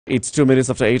It's 2 minutes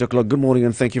after 8 o'clock. Good morning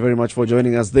and thank you very much for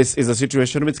joining us. This is A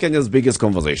Situation. It's Kenya's biggest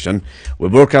conversation. We're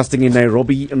broadcasting in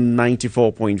Nairobi,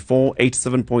 94.4,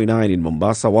 87.9 in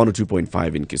Mombasa,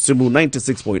 102.5 in Kisumu,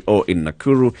 96.0 in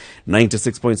Nakuru,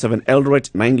 96.7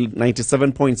 Eldoret,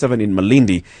 97.7 in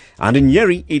Malindi, and in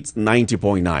Nyeri, it's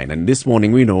 90.9. And this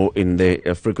morning, we know in the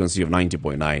frequency of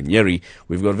 90.9 Nyeri,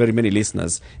 we've got very many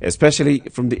listeners, especially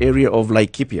from the area of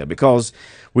Laikipia, because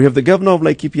we have the governor of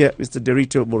Laikipia, Mr.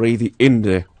 Ndiritu Muriithi, in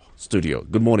the studio.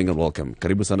 Good morning and welcome.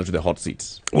 Karibu sana to the hot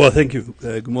seats. Well, thank you.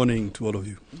 Good morning to all of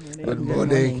you. Good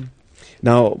morning.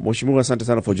 Now, Mheshimiwa, asante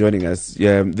sana for joining us.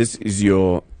 This is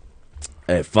your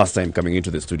first time coming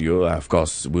into the studio. Of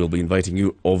course, we'll be inviting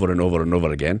you over and over and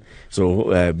over again.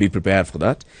 So be prepared for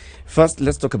that. First,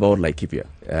 let's talk about Laikipia.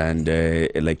 And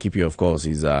Laikipia, of course,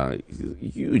 is a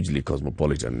hugely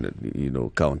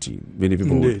cosmopolitan, county. Many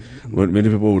people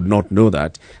would not know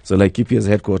that. So Laikipia's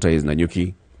headquarters is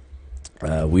Nanyuki.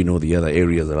 We know the other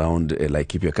areas around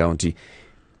Laikipia County.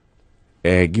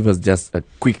 Give us just a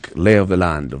quick lay of the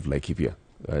land of Laikipia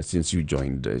since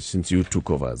you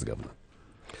took over as governor.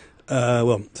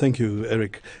 Well, thank you,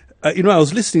 Eric. I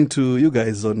was listening to you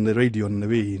guys on the radio on the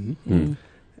way in,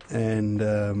 and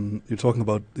you're talking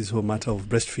about this whole matter of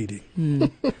breastfeeding.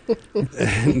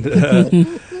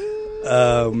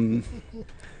 And,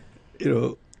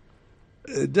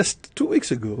 just 2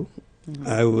 weeks ago,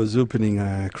 I was opening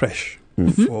a creche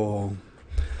for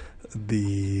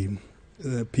the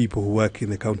people who work in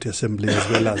the county assembly as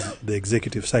well as the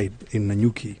executive side in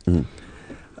Nanyuki.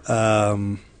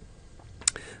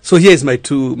 So here's my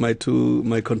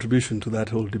contribution to that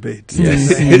whole debate. Yes.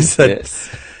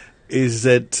 is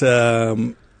that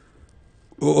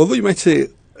although you might say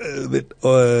that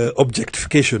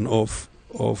objectification of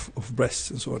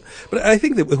breasts and so on, but I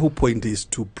think the whole point is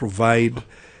to provide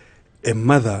a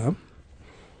mother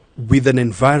with an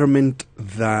environment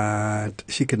that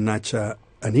she can nurture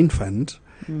an infant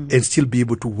and still be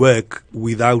able to work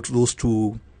without those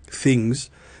two things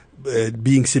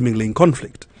being seemingly in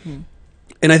conflict.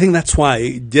 And I think that's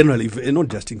why, generally, not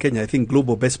just in Kenya, I think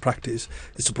global best practice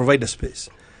is to provide a space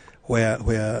where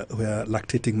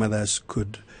lactating mothers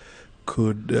could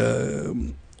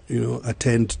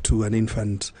attend to an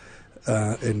infant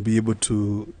and be able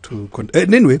to and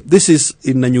anyway, this is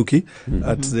in Nanyuki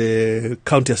at the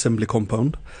county assembly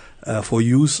compound for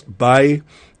use by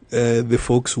the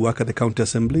folks who work at the county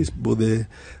assemblies, both the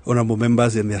honorable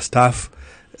members and their staff,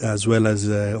 as well as,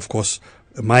 of course,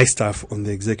 my staff on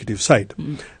the executive side.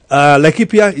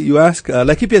 Laikipia, you ask,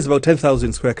 Laikipia is about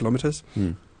 10,000 square kilometers.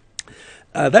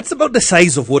 That's about the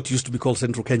size of what used to be called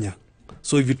Central Kenya.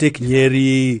 So if you take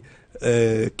Nyeri,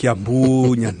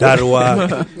 Kiambu,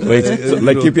 Nyandarua. Wait, so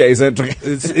Laikipia is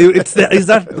it's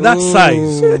that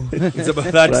size. It's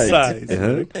about that size.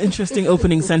 Interesting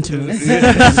opening sentence.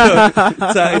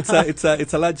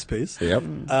 It's a large space. Yep.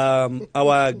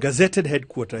 Our gazetted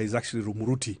headquarters is actually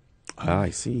Muriithi. I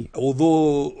see.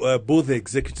 Although both the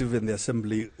executive and the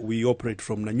assembly, we operate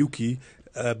from Nanyuki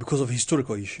because of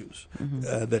historical issues,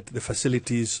 that the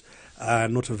facilities are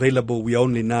not available. We are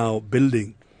only now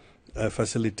building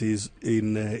facilities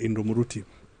in Muriithi.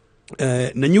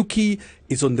 Nanyuki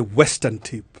is on the western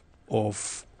tip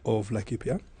of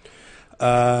Laikipia.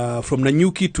 From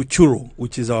Nanyuki to Churo,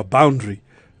 which is our boundary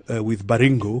with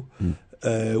Baringo,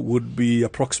 would be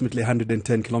approximately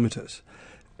 110 kilometers.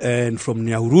 And from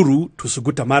Nyahururu to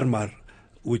Suguta Marmar,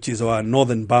 which is our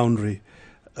northern boundary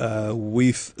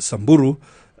with Samburu,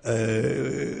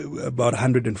 about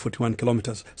 141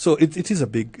 kilometers. So it is a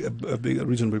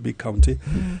reasonably big county.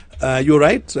 You're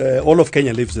right. All of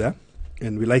Kenya lives there,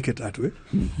 and we like it that way.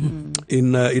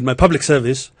 In my public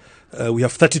service, we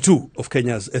have 32 of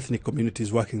Kenya's ethnic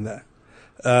communities working there,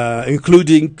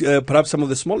 including perhaps some of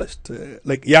the smallest,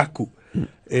 like Yaku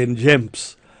and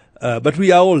Jems. But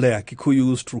we are all there: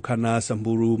 Kikuyus, Turkana,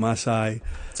 Samburu, Maasai.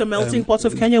 It's a melting pot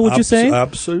of Kenya, would you say?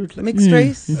 Absolutely. Mixed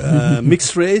race?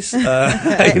 Mixed race,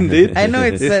 indeed. I know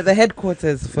it's the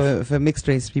headquarters for mixed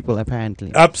race people,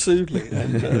 apparently. Absolutely.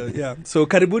 And, yeah. So,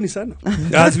 karibuni sana.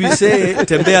 As we say,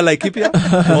 tembea Laikipia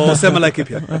or sema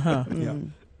Laikipia. Yeah.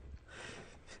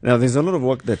 Now, there's a lot of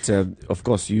work that, of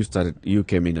course, you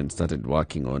came in and started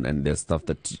working on, and there's stuff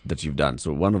that you've done.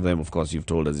 So one of them, of course, you've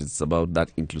told us it's about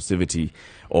that inclusivity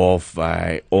of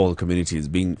all communities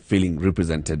feeling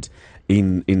represented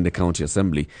in the county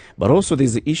assembly. But also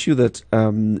there's the issue that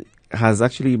has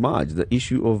actually emerged, the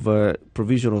issue of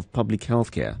provision of public health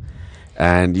care.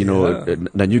 And,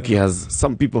 Nanyuki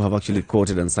some people have actually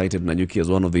quoted and cited Nanyuki as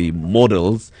one of the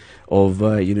models of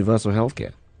universal health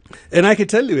care. And I can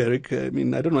tell you, Eric, I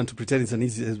mean, I don't want to pretend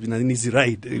has been an easy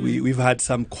ride. We've had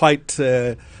some quite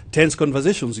tense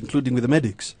conversations, including with the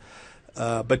medics.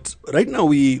 But right now,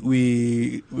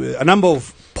 we a number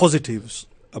of positives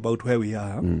about where we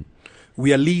are.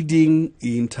 We are leading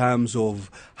in terms of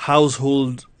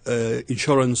household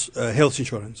insurance, health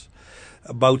insurance.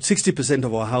 About 60%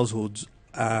 of our households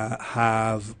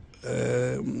have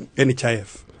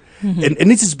NHIF. And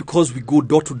this is because we go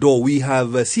door to door. We have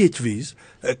CHVs,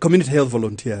 community health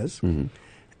volunteers,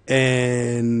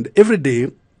 and every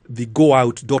day they go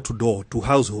out door to door to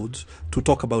households to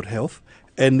talk about health,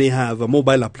 and they have a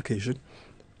mobile application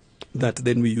that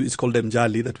then we use. It's called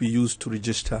Mjali, that we use to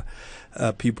register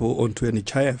people onto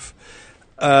NHIF.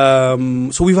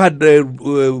 So we've had, I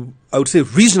would say,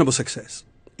 reasonable success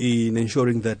in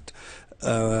ensuring that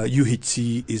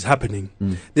UHC is happening.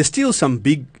 There's still some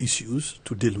big issues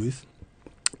to deal with.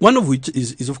 One of which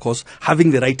is of course,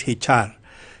 having the right HR.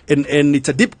 And it's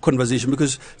a deep conversation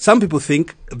because some people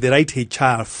think the right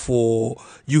HR for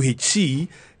UHC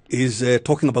is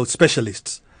talking about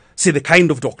specialists. Say the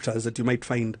kind of doctors that you might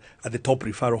find at the top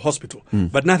referral hospital.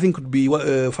 But nothing could be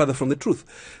further from the truth.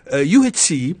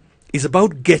 UHC is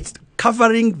about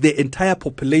covering the entire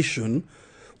population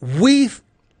with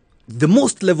the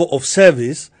most level of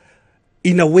service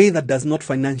in a way that does not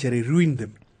financially ruin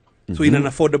them. So in an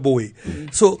affordable way.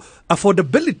 So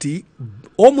affordability,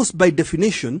 almost by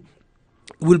definition,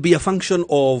 will be a function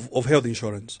of health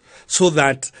insurance so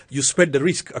that you spread the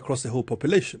risk across the whole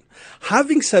population.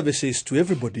 Having services to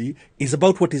everybody is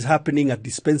about what is happening at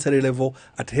dispensary level,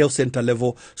 at health center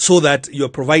level, so that you're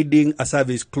providing a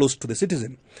service close to the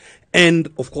citizen. And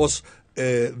of course,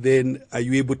 then are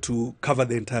you able to cover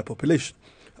the entire population,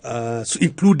 so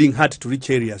including hard to reach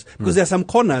areas. Because there are some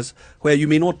corners where you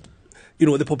may not,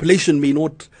 the population may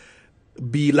not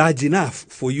be large enough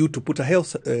for you to put a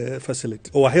health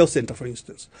facility or a health center, for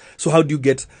instance. So how do you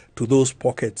get to those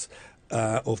pockets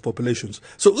of populations?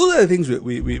 So those are the things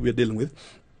we're dealing with.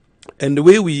 And the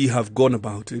way we have gone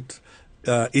about it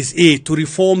is to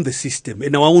reform the system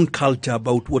in our own culture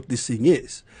about what this thing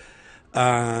is.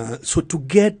 So to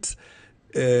get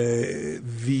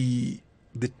the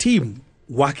team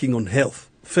working on health,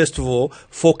 first of all,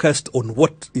 focused on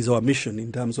what is our mission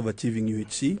in terms of achieving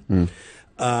UHC,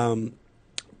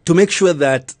 to make sure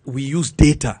that we use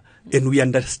data and we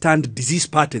understand disease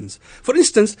patterns. For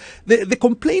instance, the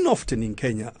complaint often in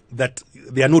Kenya that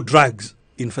there are no drugs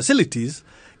in facilities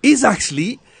is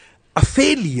actually a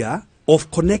failure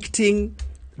of connecting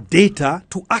data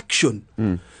to action.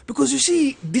 Because you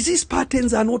see, disease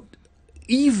patterns are not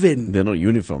even. They're not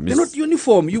uniform. They're not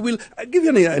uniform. I'll give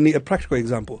you a practical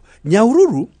example.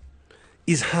 Nyahururu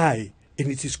is high and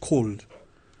it is cold.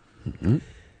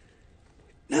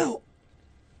 Now,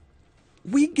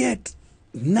 we get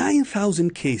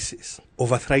 9,000 cases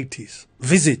of arthritis,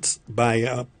 visits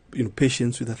by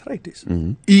patients with arthritis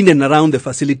in and around the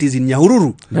facilities in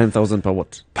Nyahururu. 9,000 per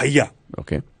what? Per year.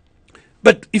 Okay.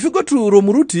 But if you go to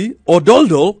Muriithi or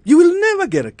Doldol, you will never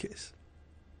get a case.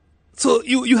 So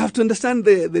you have to understand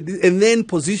and then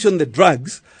position the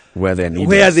drugs where they're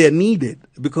needed,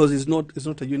 because it's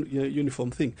not a uniform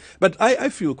thing. But I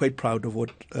feel quite proud of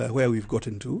where we've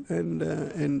gotten to,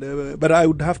 but I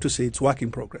would have to say it's work in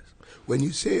progress. When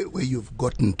you say where you've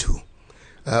gotten to,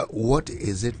 what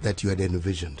is it that you had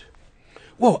envisioned?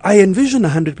 Well, I envision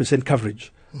 100%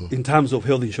 coverage in terms of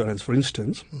health insurance, for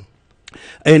instance.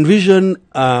 I envision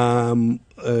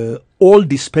all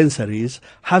dispensaries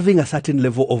having a certain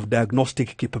level of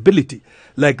diagnostic capability,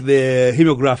 like the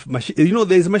hemograph machine.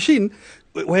 There's a machine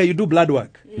where you do blood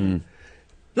work.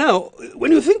 Now,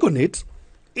 when you think on it,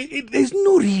 there's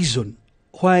no reason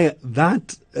why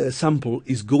that sample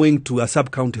is going to a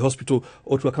sub-county hospital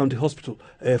or to a county hospital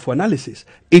for analysis.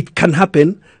 It can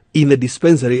happen in the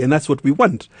dispensary, and that's what we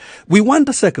want. We want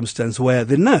a circumstance where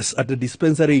the nurse at the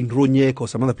dispensary in Ronyek or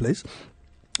some other place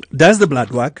does the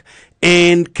blood work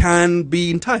and can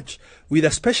be in touch with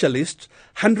a specialist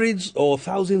hundreds or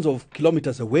thousands of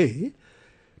kilometers away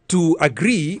to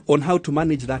agree on how to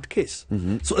manage that case.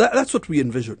 So that's what we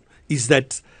envision, is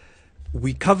that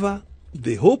we cover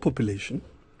the whole population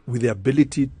with the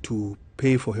ability to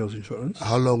pay for health insurance.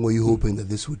 How long were you hoping that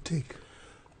this would take?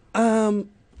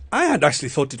 I had actually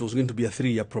thought it was going to be a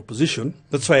 3-year proposition.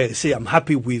 That's why I say I'm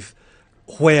happy with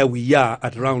where we are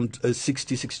at around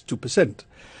 62%.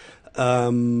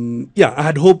 I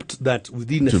had hoped that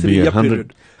within a 3-year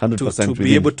period 100% to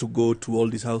be able to go to all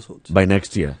these households. By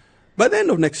next year? By the end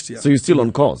of next year. So you're still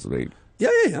on course, right?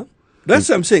 Yeah. That's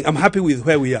what I'm saying. I'm happy with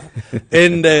where we are.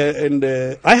 and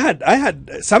I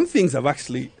had some things have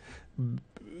actually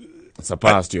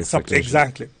surpassed your expectations.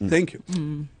 Exactly. Thank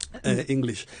you.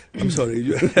 English. I'm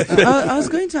sorry. I was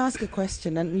going to ask a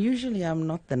question, and usually I'm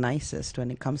not the nicest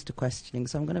when it comes to questioning,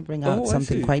 so I'm going to bring out Oh, I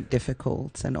something see. quite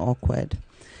difficult and awkward.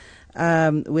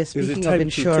 We're Is it speaking time of to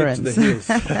insurance. take to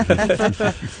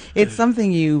the hills? It's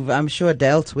something you've, I'm sure,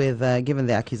 dealt with, given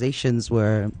the accusations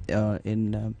were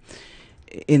in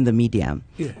the media.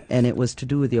 Yeah. And it was to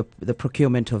do with the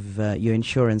procurement of your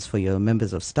insurance for your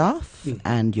members of staff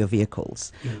and your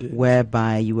vehicles, Indeed.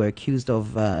 whereby you were accused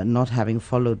of not having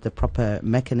followed the proper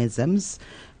mechanisms.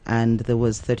 And there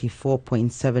was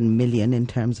 34.7 million in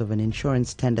terms of an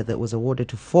insurance tender that was awarded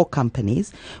to 4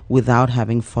 companies without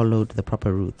having followed the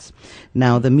proper routes.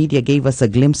 Now, the media gave us a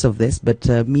glimpse of this, but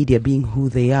media being who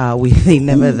they are, they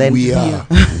never Who then... we are.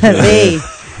 they...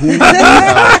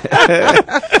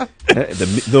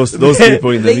 Those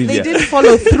people in the They media. didn't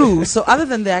follow through. So other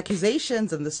than the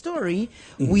accusations and the story,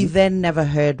 we then never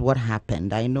heard what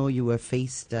happened. I know you were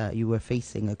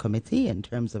facing a committee in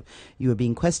terms of you were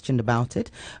being questioned about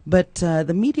it, but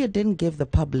the media didn't give the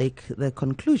public the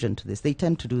conclusion to this. They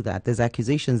tend to do that. There's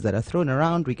accusations that are thrown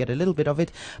around. We get a little bit of it,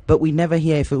 but we never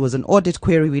hear if it was an audit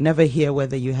query. We never hear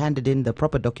whether you handed in the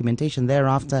proper documentation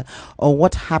thereafter or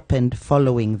what happened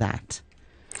following that.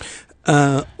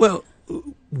 Well,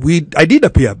 I did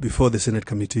appear before the Senate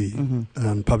Committee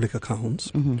on Public Accounts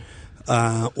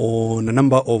on a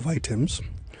number of items.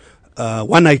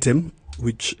 One item,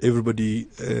 which everybody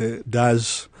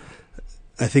does,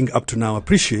 I think, up to now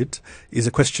appreciate, is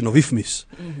a question of IFMIS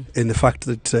and the fact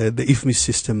that the IFMIS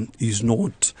system is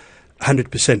not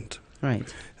 100%. Right.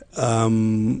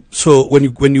 So when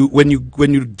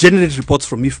you generate reports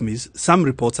from IFMIS, some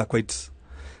reports are quite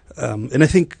and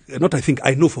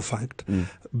I know for fact,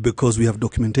 because we have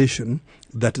documentation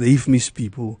that the IFMIS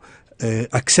people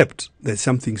accept there's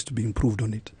some things to be improved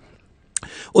on it.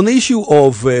 On the issue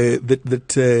of the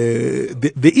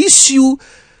issue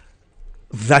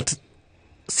that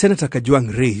Senator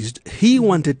Kajwang raised, he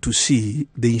wanted to see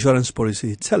the insurance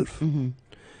policy itself.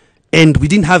 And we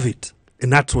didn't have it.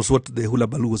 And that was what the hula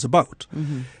baloo was about.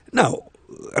 Now,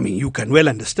 I mean, you can well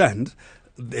understand,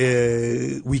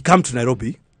 we come to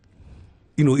Nairobi.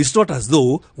 You know, it's not as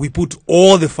though we put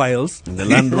all the files in the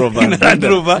Land Rover. in the Land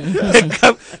Rover.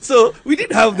 So we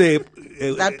didn't have the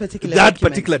that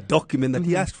particular document that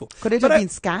he asked for. Could it have been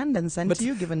scanned and sent to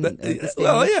you, given but, this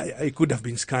well, yeah, it could have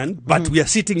been scanned. But we are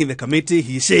sitting in the committee.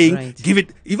 He's saying, "Give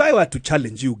it." If I were to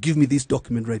challenge you, give me this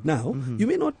document right now. You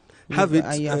may not have it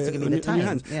you have to give me the in time. your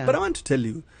hands. Yeah. But I want to tell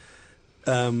you,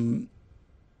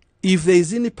 if there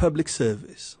is any public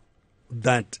service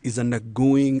that is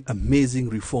undergoing amazing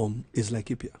reform, is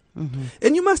Laikipia.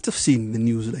 And you must have seen the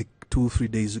news like 2 or 3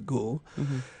 days ago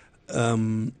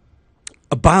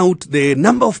about the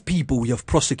number of people we have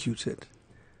prosecuted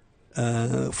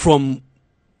from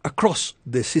across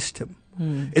the system.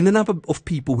 And the number of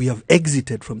people we have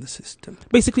exited from the system.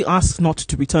 Basically asked not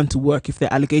to return to work if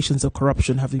the allegations of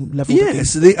corruption have been leveled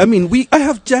Yes, against. I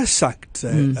have just sacked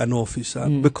an officer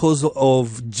because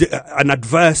of an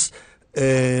adverse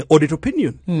audit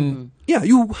opinion. Yeah,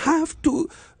 you have to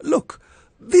look.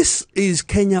 This is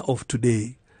Kenya of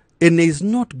today, and there is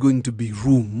not going to be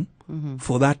room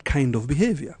for that kind of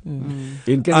behavior.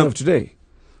 In Kenya of today.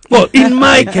 Well, in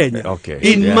my Kenya, Okay.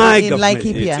 in my In government,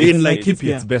 Laikipia. in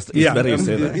Laikipia, It's better you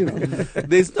say that. you know,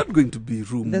 there's not going to be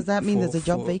room. Does that mean for- there's a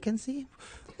job for- vacancy?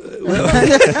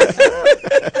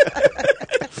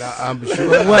 I'm sure.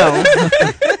 Well,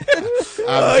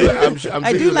 I'm sure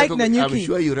I do like I'm Nanyuki.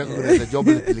 sure you recognize a job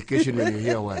application when you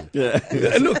hear one.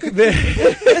 Look,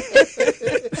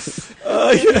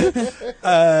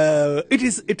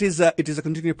 it is a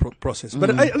continuing process. But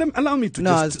allow me to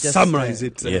No, just it's just, summarize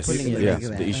it. Yes, pulling it yes,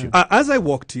 together. the issue.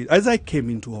 As I came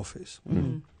into office,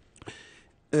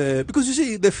 because you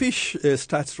see, the fish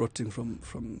starts rotting from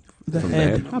The From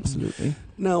head. there. Absolutely.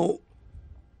 Now,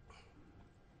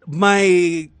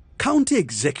 my county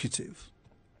executive,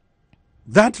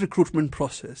 that recruitment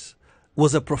process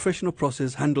was a professional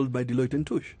process handled by Deloitte and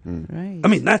Touche. right. I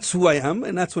mean, that's who I am,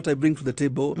 and that's what I bring to the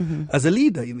table as a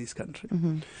leader in this country.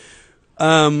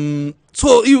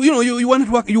 So you wanted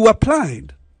to work, you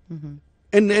applied,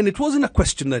 and it wasn't a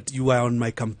question that you were on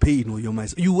my campaign or you're my.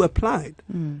 You applied,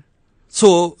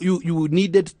 so you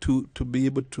needed to be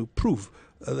able to prove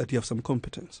that you have some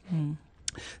competence.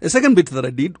 The second bit that I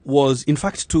did was, in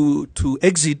fact, to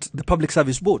exit the Public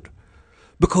Service Board,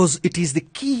 because it is the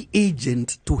key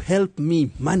agent to help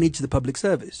me manage the public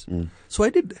service. So I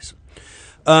did this.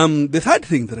 The third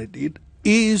thing that I did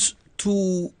is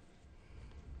to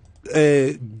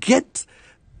get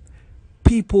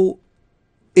people,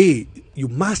 you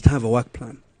must have a work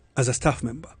plan as a staff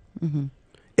member.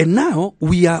 And now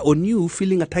we are on you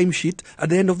filling a timesheet at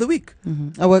the end of the week.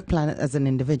 A work plan as an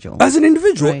individual. As an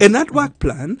individual. Right. And that work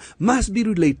plan must be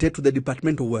related to the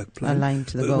departmental work plan. Aligned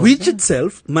to the goals. Which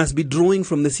itself must be drawing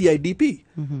from the CIDP.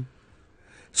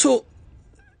 So,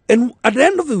 and at the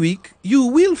end of the week, you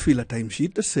will fill a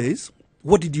timesheet that says,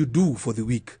 what did you do for the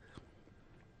week?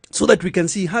 So that we can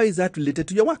see how is that related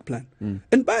to your work plan.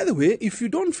 And by the way, if you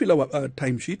don't fill a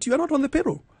timesheet, you are not on the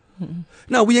payroll.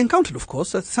 Now, we encountered, of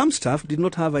course, that some staff did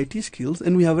not have IT skills,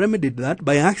 and we have remedied that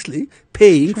by actually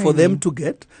paying for them to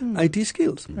get IT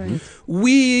skills.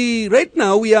 Right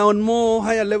now, we are on more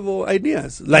higher level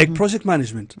ideas, like project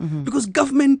management, because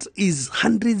government is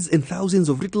hundreds and thousands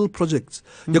of little projects.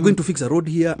 You're going to fix a road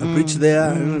here, a bridge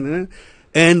there,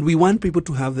 and we want people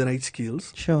to have the right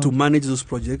skills to manage those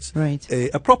projects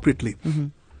appropriately.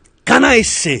 Can I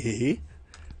say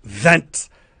that,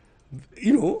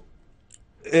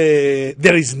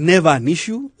 there is never an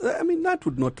issue? I mean, that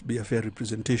would not be a fair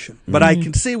representation. But I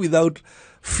can say without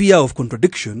fear of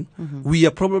contradiction, we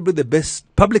are probably the best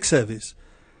public service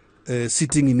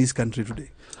sitting in this country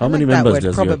today. How many members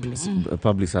does your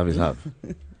public service have?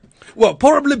 Well,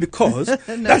 probably because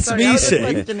that's me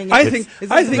saying. I think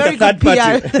a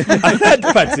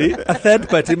third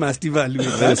party must evaluate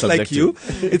that. Like you,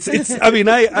 it's. I mean,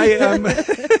 I am.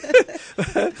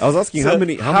 I was asking how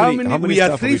many we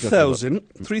are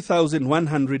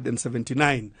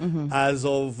 3,179 as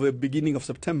of beginning of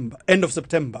September, end of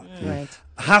September. Right.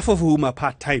 Half of whom are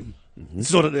part time.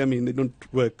 So that, I mean, they don't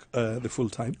work the full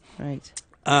time. Right.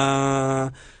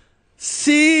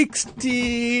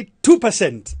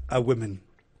 62% are women.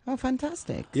 Oh,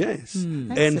 fantastic. Yes.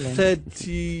 And Excellent.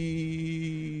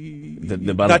 30...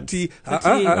 The balance. 30...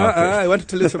 I want to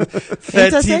tell you something.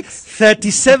 Intersex?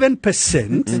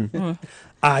 37%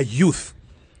 are youth.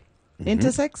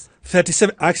 Intersex?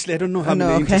 37... Actually, I don't know how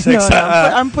many okay. intersex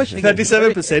are. I'm pushing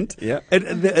 37%. Yeah.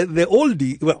 And the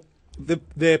oldie... Well,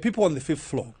 the people on the fifth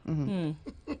floor.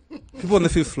 People on the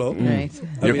fifth floor. Right.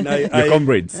 I mean, Your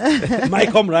comrades. my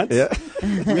comrades.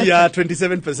 We are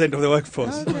 27% of the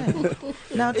workforce. Okay.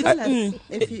 Now tell us,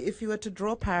 if you were to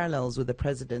draw parallels with the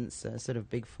president's sort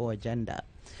of Big Four agenda,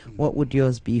 what would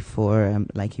yours be for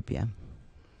Laikipia?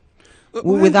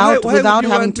 Without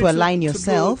having to align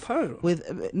yourself with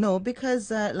because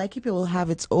Laikipia will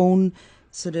have its own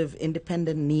sort of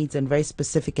independent needs and very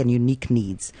specific and unique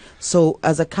needs. So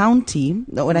as a county,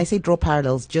 when I say draw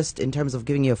parallels, just in terms of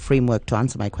giving you a framework to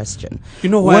answer my question. You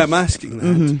know why I'm asking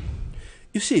that?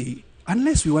 You see,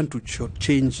 unless we want to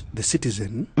change the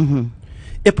citizen,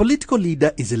 a political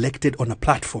leader is elected on a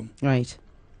platform. Right.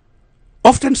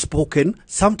 Often spoken,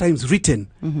 sometimes written.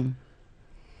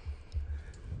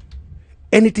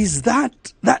 And it is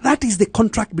that is the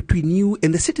contract between you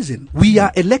and the citizen. We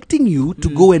are electing you to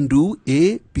go and do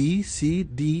A, B, C,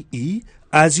 D, E,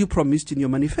 as you promised in your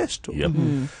manifesto.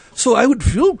 So I would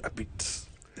feel a bit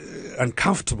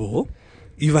uncomfortable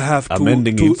if I have to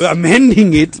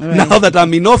amending it now that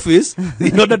I'm in office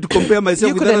in order to compare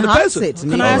myself with another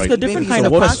person. Can I ask a different kind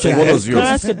of question? Can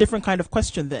I ask a different kind of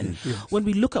question then? When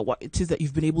we look at what it is that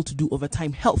you've been able to do over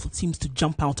time, health seems to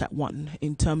jump out at one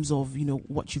in terms of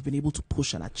what you've been able to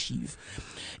push and achieve.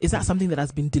 Is that something that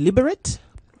has been deliberate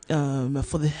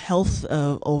for the health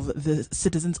of the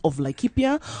citizens of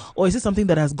Laikipia, or is it something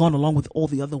that has gone along with all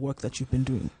the other work that you've been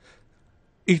doing?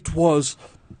 It was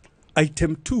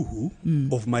item 2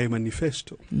 of my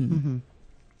manifesto.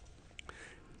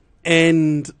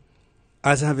 And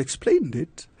as I have explained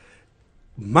it,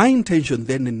 my intention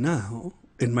then and now,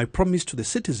 and my promise to the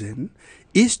citizen,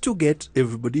 is to get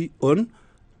everybody on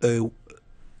a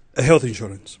health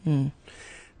insurance.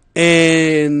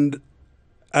 And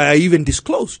I even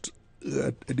disclosed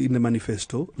in the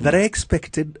manifesto that I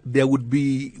expected there would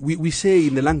be, we say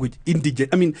in the language,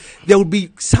 indigent. I mean, there would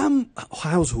be some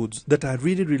households that are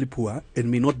really, really poor and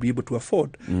may not be able to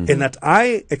afford, and that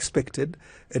I expected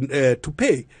to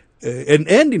pay. And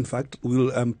in fact,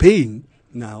 I'm paying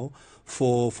now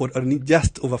for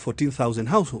just over 14,000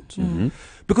 households.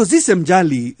 Because this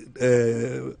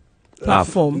Mjali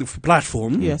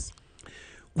platform, yes.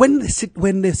 When the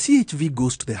CHV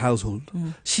goes to the household,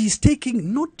 she's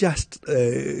taking not just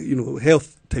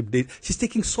health type data, she's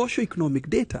taking socio-economic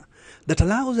data that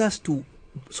allows us to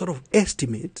sort of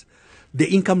estimate the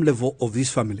income level of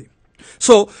this family.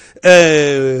 So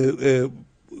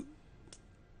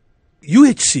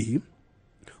UHC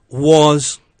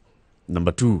was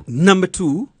number two,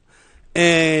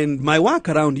 and my work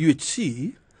around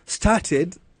UHC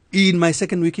started in my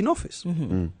second week in office.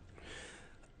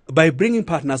 By bringing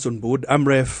partners on board,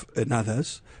 AMREF and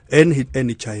others, and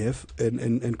NHIF,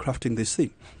 and crafting this thing.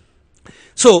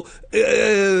 So,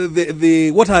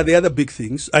 what are the other big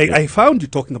things? I found you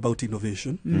talking about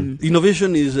innovation.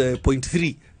 Innovation is point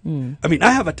 3. I mean,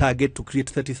 I have a target to create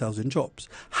 30,000 jobs.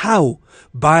 How?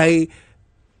 By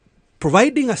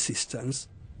providing assistance,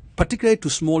 particularly to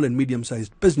small and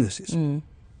medium-sized businesses.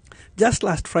 Just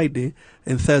last Friday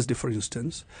and Thursday, for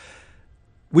instance,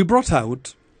 we brought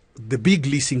out the big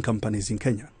leasing companies in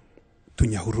Kenya to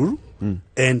Nyahururu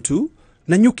and to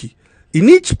Nanyuki. In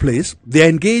each place, they are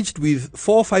engaged with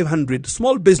 400-500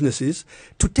 small businesses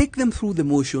to take them through the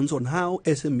motions on how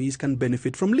SMEs can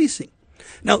benefit from leasing.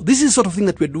 Now, this is the sort of thing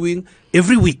that we're doing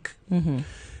every week.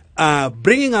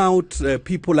 Bringing out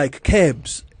people like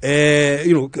KEBS,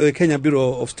 the Kenya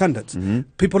Bureau of Standards,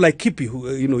 people like KIPI,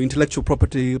 who, intellectual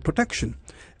property protection,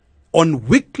 on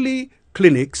weekly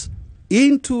clinics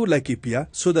into Laikipia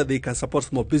so that they can support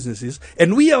small businesses.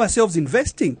 And we ourselves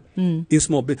investing in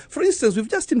small business. For instance, we've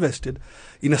just invested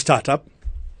in a startup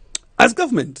as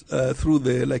government through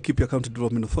the Laikipia County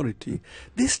Development Authority.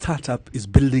 This startup is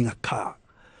building a car.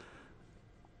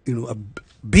 A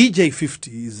BJ50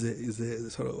 is a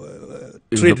sort of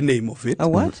trade name of it. A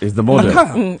what? Is the model. A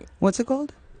car. What's it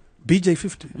called?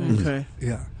 BJ50. Okay.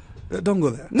 Yeah. Don't go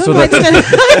there. No, So no,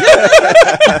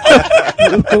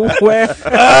 Where?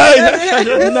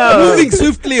 Moving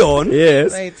swiftly on.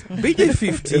 Yes. right.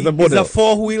 BJ50 Is the is model. a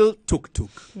 4-wheel tuk-tuk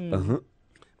Uh-huh.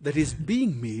 that is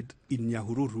being made in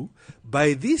Nyahururu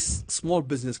by this small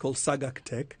business called Sagak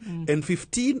Tech and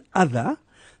 15 other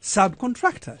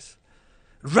subcontractors.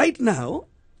 Right now,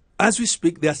 as we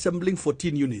speak, they're assembling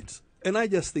 14 units. And I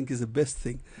just think is the best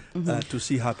thing to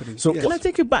see happening. So Yes. Can I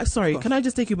take you back? Sorry, can I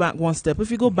just take you back one step? If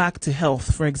you go back to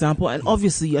health, for example, and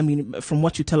obviously, I mean, from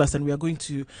what you tell us, and we are going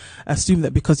to assume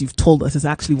that because you've told us is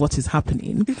actually what is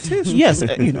happening. It is. Yes,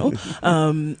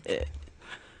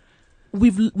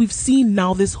 we've seen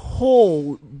now this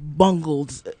whole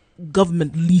bungled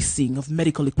government leasing of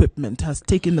medical equipment has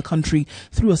taken the country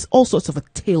through all sorts of a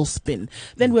tailspin.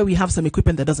 Then where we have some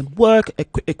equipment that doesn't work,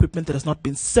 equipment that has not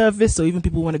been serviced, so even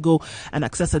people want to go and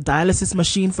access a dialysis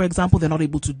machine, for example, they're not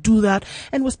able to do that.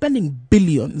 And we're spending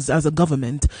billions as a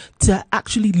government to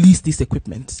actually lease this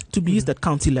equipment to be used at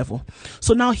county level.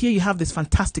 So now here you have this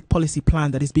fantastic policy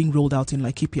plan that is being rolled out in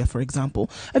Laikipia, for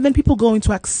example, and then people go in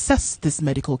to access this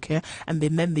medical care and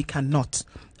then they cannot.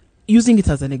 Using it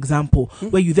as an example,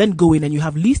 where you then go in and you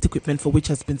have leased equipment for which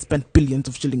has been spent billions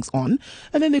of shillings on,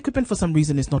 and then the equipment for some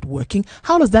reason is not working.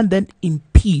 How does that then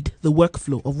impede the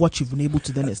workflow of what you've been able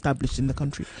to then establish in the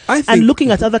country? And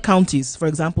looking at other counties, for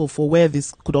example, for where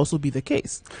this could also be the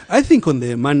case. I think on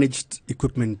the managed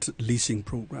equipment leasing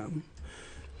program,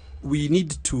 we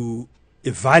need to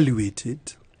evaluate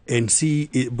it and see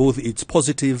both its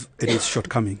positive and its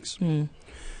shortcomings.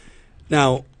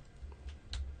 Now,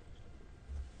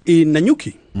 in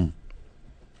Nanyuki,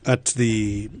 at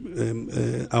the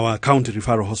our county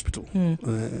referral hospital,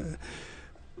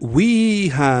 we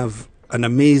have an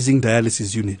amazing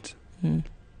dialysis unit. And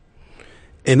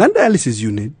that dialysis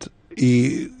unit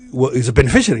is a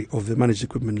beneficiary of the managed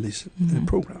equipment lease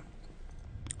program.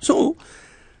 So,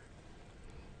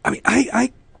 I mean,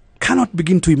 I cannot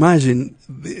begin to imagine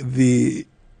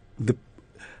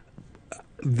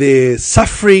the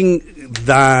suffering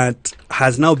that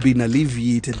has now been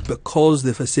alleviated because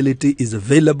the facility is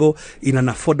available in an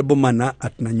affordable manner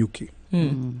at Nanyuki.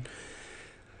 On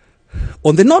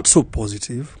the not so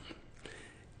positive,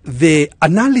 the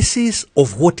analysis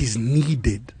of what is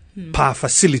needed per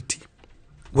facility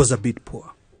was a bit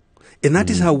poor. And that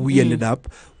is how we ended up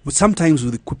sometimes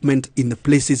with equipment in the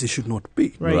places it should not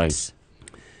be. Right.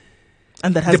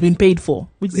 And that has been paid for,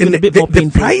 which is And a bit more the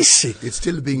painful. pricing, It's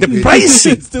still being the paid.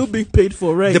 pricing, It's still being paid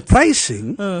for, right? the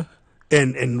pricing,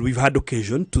 and we've had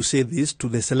occasion to say this to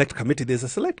the select committee. There's a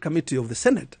select committee of the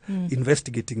Senate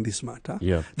investigating this matter.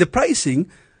 Yeah. The pricing,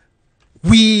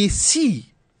 we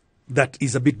see that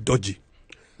is a bit dodgy,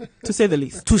 to say the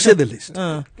least. to say the least.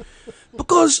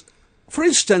 Because, for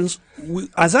instance,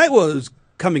 as I was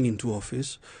coming into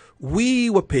office, we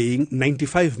were paying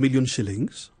 95 million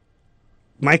shillings.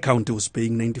 My county was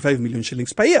paying 95 million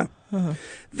shillings per year.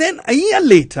 Then a year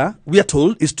later, we are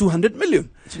told it's 200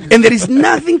 million. And there is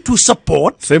nothing to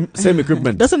support. Same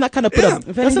equipment. Doesn't that kind of put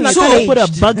Yeah. a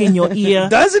bug in your ear?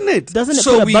 Doesn't it? Doesn't it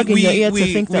put a bug in your ear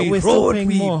to think that we're still paying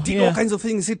we more? did Yeah. all kinds of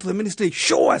things, said to the ministry,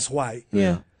 show us why.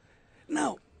 Yeah.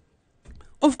 Now,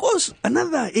 of course,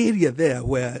 another area there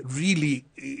where really,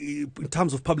 in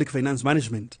terms of public finance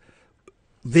management,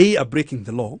 they are breaking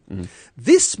the law.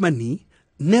 This money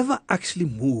never actually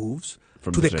moves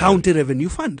From to the the county revenue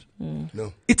fund.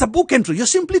 No. It's a book entry. You're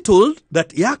simply told that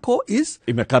yako is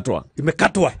Imekatwa.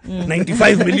 imekatwa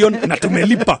 95 million na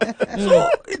tumelipa. So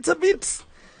it's a bit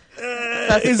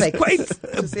is Suspect, quite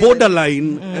to say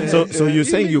borderline. So you're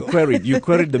saying you illegal.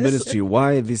 queried the ministry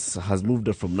why this has moved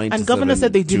up from 97 And governor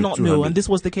said they did to not 200. know, and this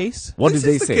was the case. What This did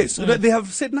they is the say? case. They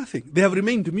have said nothing. They have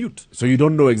remained mute. So you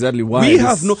don't know exactly why We this-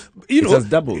 have no, you it know, has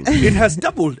doubled. It has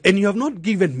doubled, and you have not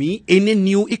given me any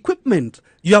new equipment.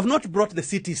 You have not brought the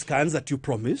CT scans that you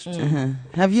promised.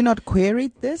 Have you not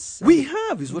queried this? We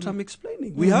have, is what I'm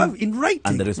explaining. We have in writing,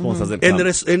 And the response hasn't and,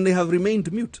 come. and they have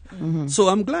remained mute. So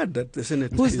I'm glad that the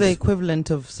Senate Who's is, the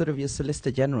equivalent of sort of your Solicitor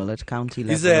General at county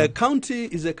level?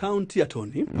 is a county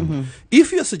attorney.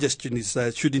 If your suggestion is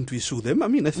shouldn't we sue them? I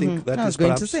mean, I think that I is was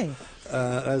going to perhaps say.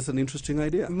 as an interesting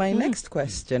idea. My next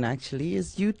question actually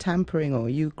is you tampering or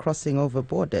you crossing over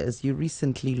borders. You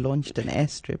recently launched an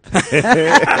airstrip.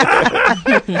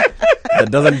 That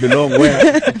doesn't belong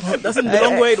where. Doesn't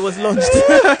belong where it was launched.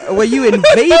 Were you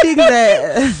invading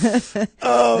their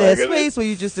my space?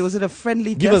 Or was it a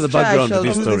friendly Give us a gesture? I background to shall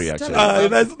this do story, this actually. time.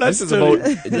 That's This is story.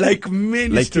 about Like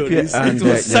many Laikipia stories. and, It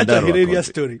was such a Nyandarua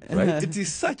hilarious country, story. right? It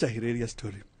is such a hilarious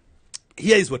story.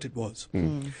 Here is what it was.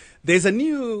 There's a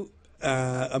new,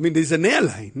 there's an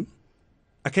airline,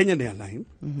 a Kenyan airline,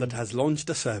 that has launched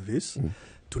a service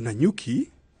to Nanyuki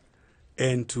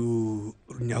and to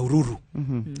Nyahururu,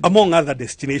 among other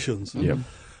destinations. Yep.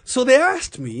 So they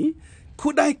asked me,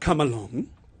 could I come along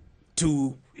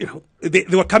to, they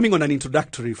were coming on an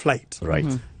introductory flight. Right.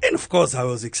 And of course, I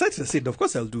was excited. I said, of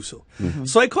course, I'll do so.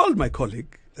 So I called my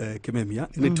colleague,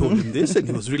 Kememia, and I told him this, and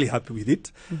he was really happy with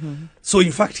it. So,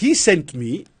 in fact, he sent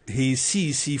me his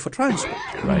CEC for transport.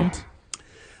 Right.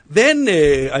 Then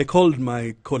I called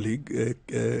my colleague,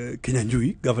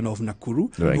 Kenyanjui, governor of Nakuru,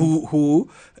 Right. who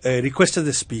requested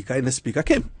the speaker, and the speaker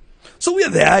came. So we are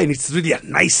there, and it's really a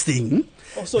nice thing.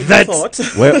 Also, you That- thought.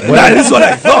 That is what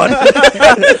I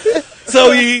thought. So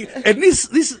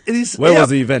Where was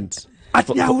the event? at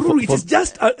For- Nyahururu, it for- is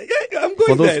just. I'm going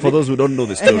For those, there. for those who don't know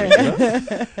the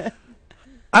story.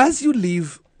 As you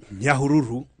leave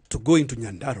Nyahururu to go into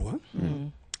Nyandarua,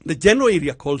 the general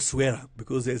area called Swera,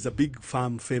 because there's a big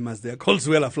farm famous there called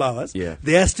Swera Flowers. Yeah.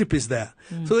 The airstrip is there.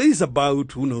 So it is about,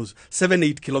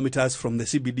 7-8 kilometers from the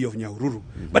CBD of Nyahururu.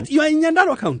 But you are in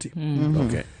Nyandarua County.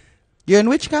 Okay. You're in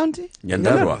which county?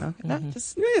 Nyandarua.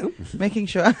 Just Yeah. making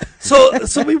sure. So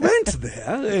we went there,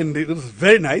 and it was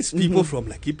very nice. People from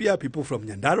Laikipia, people from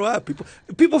Nyandarua,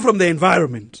 people from the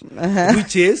environment,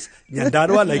 which is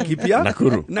Nyandarua, Laikipia,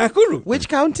 Nakuru. Which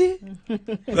county?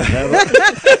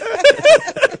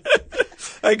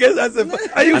 I guess that's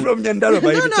are you from Nyandarua?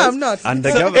 By No, any no, chance? I'm not. And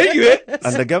the So governor, anyway,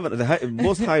 and the governor, the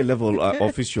most high level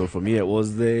official from here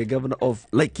was the governor of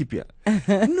Laikipia.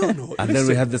 no. And then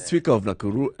we had the speaker of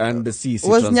Nakuru and the CEC.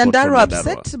 Was transport Nyandarua from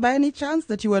Nyandarua. upset by any chance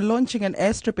that you were launching an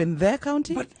airstrip in their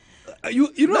county? But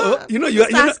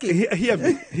asking.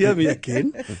 hear me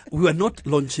again. We were not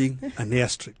launching an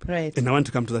airstrip, Right. and I want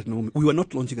to come to that in a moment. We were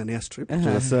not launching an airstrip. To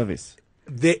the service.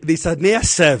 There's an air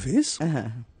service,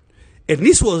 and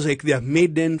this was like their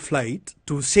maiden flight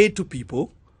to say to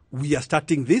people, "We are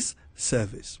starting this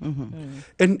service."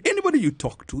 And anybody you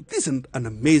talk to, this is an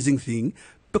amazing thing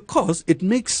because it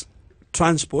makes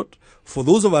transport for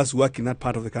those of us who work in that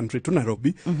part of the country to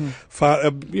Nairobi,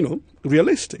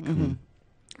 realistic.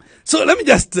 So let me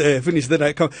just finish. Then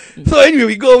I come. So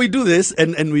anyway, we do this,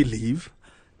 and we leave,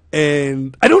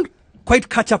 and I don't quite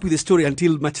catch up with the story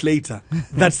until much later.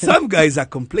 That some guys are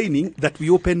complaining that we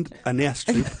opened an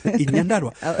airstrip in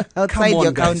Nyandarua. Outside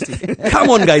your guys. county. Come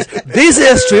on, guys. This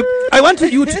airstrip. I want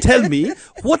you to tell me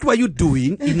what were you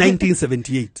doing in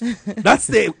 1978? That's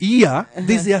the year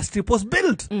this airstrip was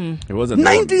built. It wasn't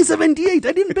 1978.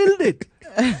 I didn't build it.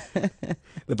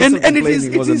 The person And it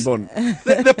complaining is- wasn't born.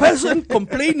 The person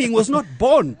complaining was not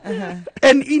born.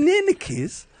 And in any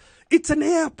case, it's an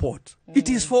airport. It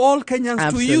is for all Kenyans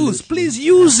Absolutely. to use. Please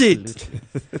use it.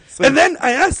 And then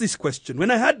I asked this question.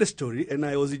 When I heard the story and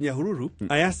I was in Nyahururu,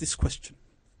 I asked this question.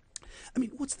 I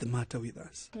mean, what's the matter with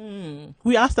us?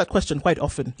 We ask that question quite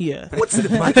often here. What's the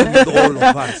matter with all of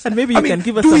us? And maybe you can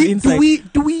give us do some we-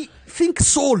 insight. Do we think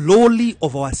so lowly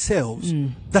of ourselves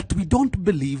that we don't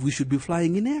believe we should be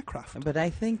flying in aircraft? But I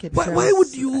think it. Why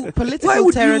would you? Political why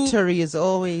would territory is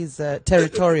always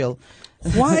territorial.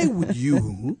 Why would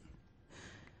you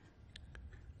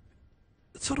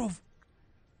sort of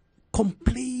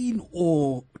complain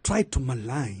or try to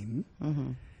malign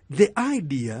the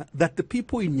idea that the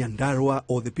people in Nyandarua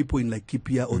or the people in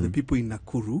Laikipia or the people in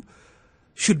Nakuru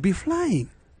should be flying?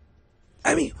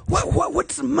 I mean,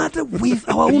 what's the matter with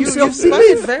our own You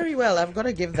self-belief? spotted very well. I've got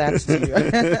to give that to you.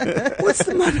 What's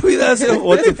the matter with us?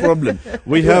 What's the problem?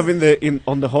 We have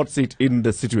on the hot seat in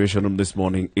the situation room this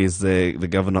morning is the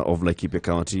governor of Laikipia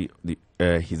County,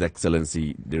 His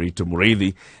Excellency Ndiritu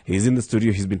Muriithi. He's in the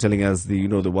studio. He's been telling us the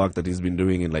work that he's been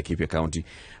doing in Laikipia County.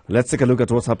 Let's take a look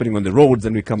at what's happening on the roads,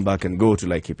 and we come back and go to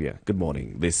Laikipia. Good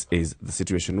morning. This is the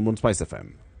situation room on Spice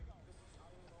FM.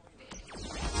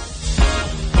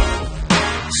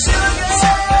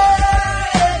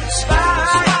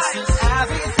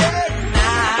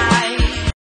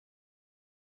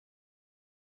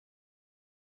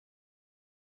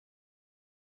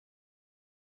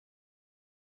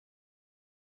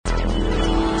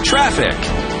 Traffic.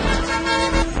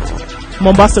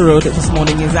 Mombasa Road this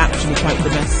morning is actually quite the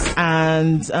mess,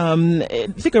 and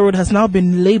Thika Road has now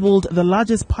been labelled the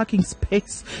largest parking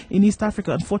space in East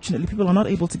Africa. Unfortunately, people are not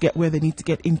able to get where they need to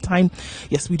get in time.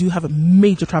 Yes, we do have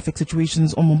major traffic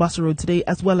situations on Mombasa Road today,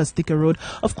 as well as Thika Road.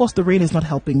 Of course, the rain is not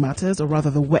helping matters, or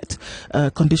rather the wet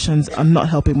conditions are not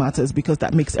helping matters, because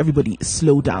that makes everybody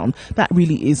slow down. That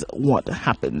really is what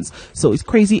happens. So it's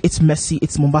crazy, it's messy,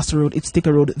 it's Mombasa Road, it's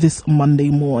Thika Road this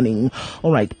Monday morning.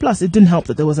 All right, plus it didn't help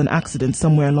that there was an accident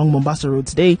somewhere along Mombasa Road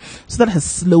today, so that has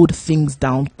slowed things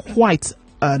down quite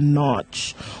a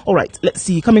notch. All right, let's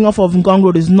see. Coming off of Ngong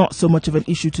Road is not so much of an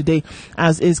issue today,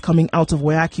 as is coming out of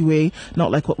Wayaki Way,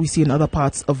 not like what we see in other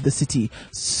parts of the city.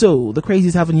 So the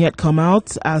crazies haven't yet come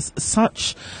out as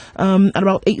such. At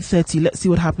about 8:30, let's see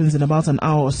what happens in about an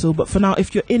hour or so. But for now,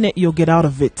 if you're in it, you'll get out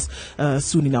of it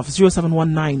soon enough.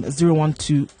 0719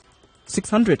 012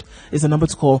 600 is the number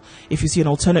to call. If you see an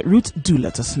alternate route, do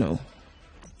let us know.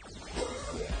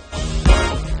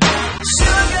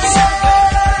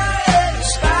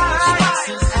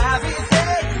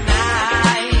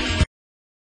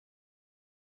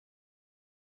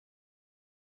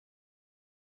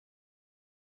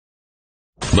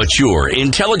 Mature,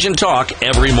 intelligent talk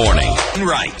every morning.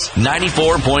 Right.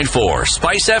 94.4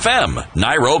 Spice FM,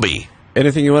 Nairobi.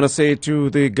 Anything you want to say to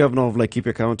the governor of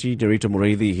Laikipia County, Ndiritu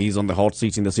Muriithi? He's on the hot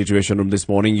seat in the Situation Room this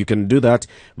morning. You can do that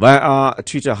via our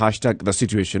Twitter hashtag, The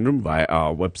Situation Room, via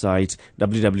our website,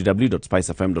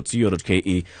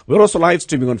 www.spicefm.co.ke. We're also live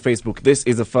streaming on Facebook. This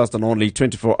is the first and only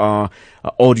 24-hour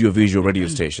audio-visual radio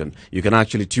station. You can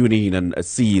actually tune in and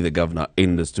see the governor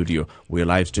in the studio. We're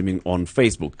live streaming on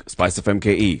Facebook, Spice FM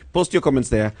KE. Post your comments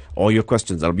there or your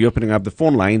questions. I'll be opening up the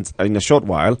phone lines in a short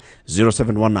while,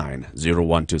 0719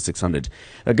 012 600.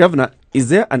 Governor, is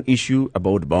there an issue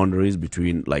about boundaries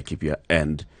between Laikipia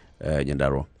and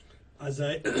Nyandarua?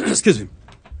 Excuse me.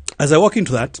 As I walk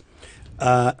into that,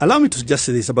 allow me to just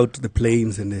say this about the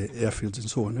planes and the airfields and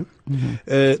so on.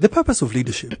 The purpose of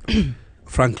leadership,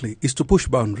 frankly, is to push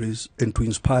boundaries and to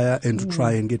inspire and to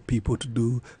try and get people to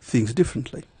do things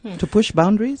differently. To push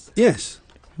boundaries? Yes.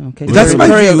 Okay. That's my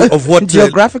view of what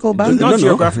geographical boundaries. Not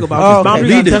geographical boundaries. Oh,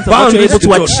 Boundaries in terms of what you're able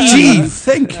to achieve.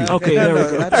 Thank you. Okay, there we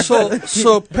go.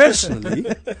 So personally,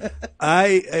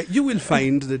 you will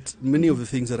find that many of the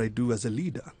things that I do as a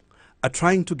leader are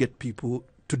trying to get people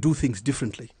to do things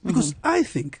differently, because I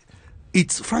think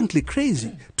it's frankly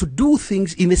crazy to do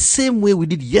things in the same way we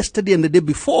did yesterday and the day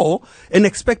before and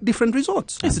expect different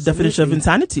results. It's the definition of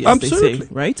insanity, as they say,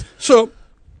 right? So,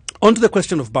 on to the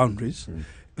question of boundaries.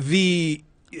 The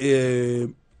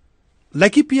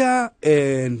Laikipia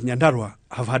and Nyandarua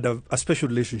have had a special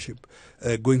relationship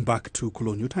going back to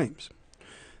colonial times.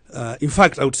 In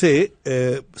fact, I would say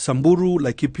Samburu,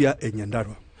 Laikipia, and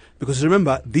Nyandarua. Because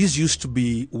remember, these used to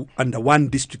be under one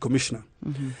district commissioner.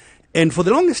 And for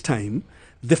the longest time,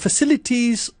 the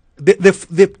facilities,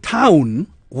 the town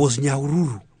was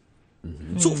Nyahururu.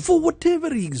 So for whatever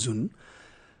reason,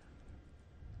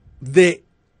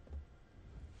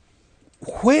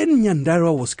 when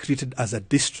Nyandarua was created as a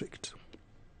district,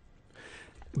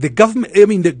 the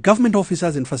government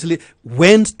officers and facility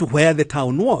went to where the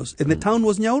town was, and the town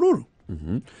was Nyahururu.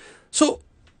 So,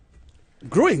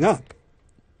 growing up,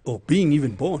 or being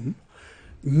even born,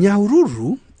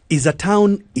 Nyahururu is a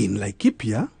town in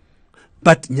Laikipia,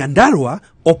 but Nyandarua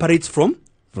operates from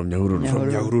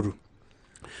Nyahururu.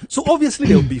 So obviously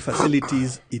there will be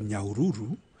facilities in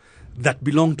Nyahururu that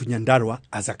belong to Nyandarua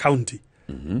as a county.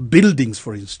 Buildings,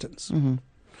 for instance.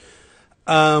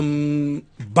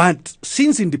 But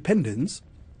since independence,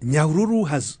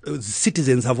 Nyahururu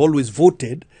citizens have always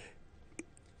voted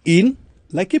in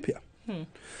Laikipia.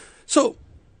 So,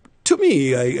 to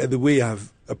me, the way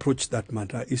I've approached that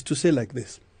matter is to say like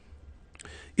this.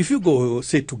 If you go,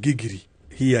 say, to Gigiri,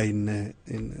 here in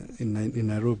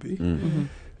Nairobi,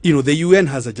 the UN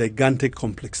has a gigantic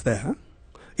complex there.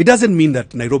 It doesn't mean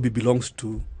that Nairobi belongs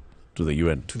to the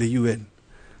UN. To the UN.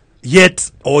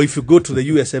 Yet, or if you go to the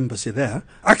U.S. embassy there,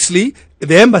 actually,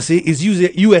 the embassy is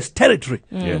U.S. territory.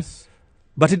 Yes.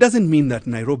 But it doesn't mean that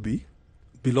Nairobi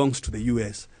belongs to the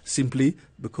U.S. simply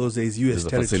because there is U.S. There's a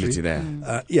territory. facility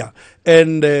there. Yeah.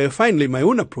 And finally, my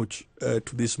own approach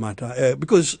to this matter,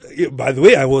 because, by the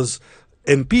way, I was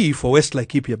MP for West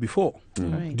Laikipia before,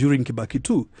 during Kibaki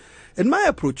too. And my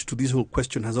approach to this whole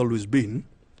question has always been,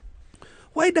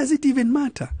 why does it even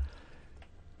matter?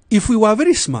 If we were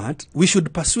very smart, we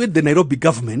should persuade the Nairobi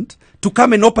government to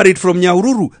come and operate from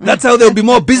Nyahururu. That's how there will be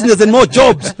more business and more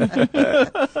jobs.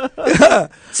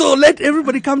 So let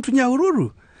everybody come to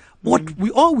Nyahururu.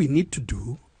 All we need to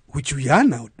do, which we are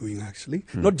now doing actually,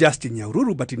 not just in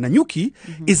Nyahururu but in Nanyuki,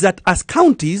 is that as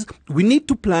counties, we need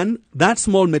to plan that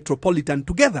small metropolitan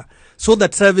together so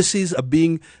that services are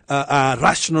being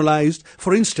rationalized.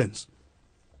 For instance,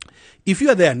 if you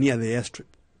are there near the airstrip,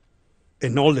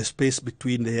 and all the space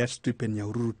between the airstrip and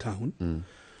Nyahururu town,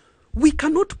 we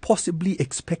cannot possibly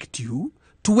expect you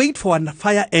to wait for a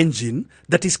fire engine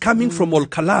that is coming from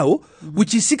Olkalau,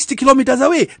 which is 60 kilometers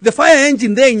away. The fire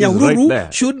engine there in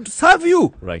Nyahururu should serve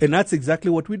you. Right. And that's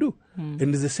exactly what we do. And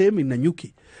it's the same in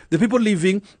Nanyuki. The people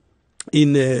living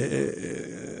in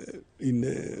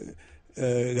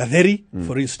Gatheri,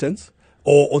 for instance,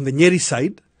 or on the Nyeri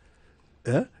side,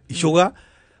 Ishoga,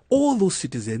 all those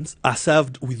citizens are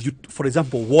served with, for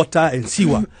example, water and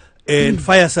sewer and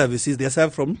fire services. They are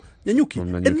served from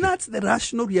Nanyuki. And that's the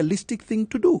rational, realistic thing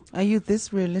to do. Are you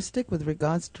this realistic with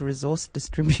regards to resource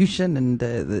distribution and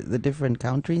the different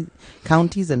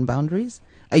counties and boundaries?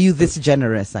 Are you this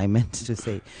generous, I meant to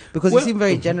say? Because you seem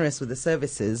very generous with the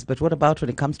services, but what about when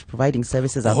it comes to providing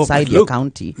services outside your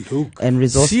county and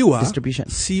resource distribution?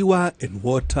 Sewer and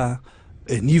water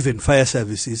and even fire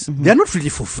services, they are not really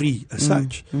for free as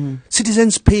such.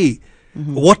 Citizens pay.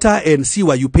 Water and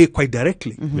sewer, you pay quite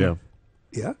directly.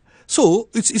 Yeah. So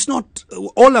it's not.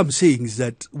 All I'm saying is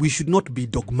that we should not be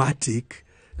dogmatic.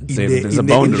 There's a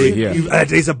boundary here.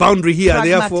 There's a boundary here.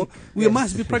 Pragmatic. Therefore, we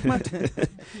must be pragmatic.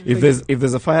 If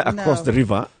there's a fire across the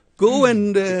river, go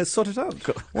and sort it out.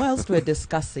 Whilst we're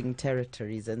discussing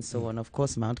territories and so on, of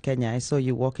course, Mount Kenya, I saw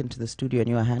you walk into the studio and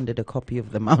you were handed a copy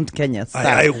of the Mount Kenya star.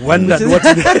 I wondered what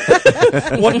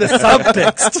the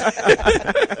subtext.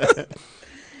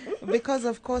 Because,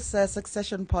 of course,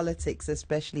 succession politics,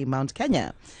 especially Mount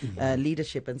Kenya,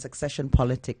 leadership and succession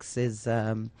politics is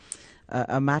a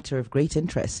matter of great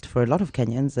interest for a lot of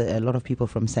Kenyans, a lot of people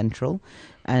from Central.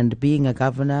 And being a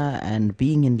governor and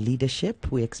being in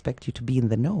leadership, we expect you to be in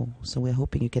the know. So we're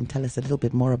hoping you can tell us a little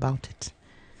bit more about it.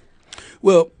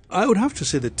 Well, I would have to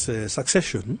say that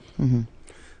succession,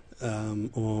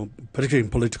 or particularly in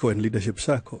political and leadership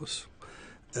circles,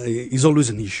 is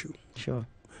always an issue. Sure.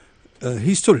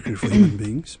 Historically for human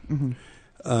beings,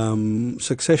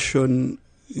 succession,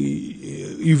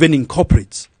 even in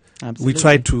corporates, Absolutely. we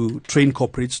try to train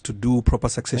corporates to do proper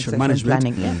succession management.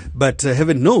 Planning, But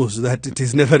heaven knows that it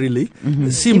is never really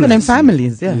seamless. Even in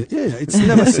families, yeah. It's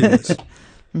never seamless.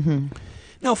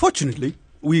 Now, fortunately,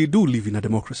 we do live in a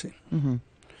democracy.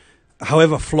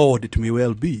 However flawed it may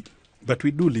well be, but we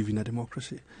do live in a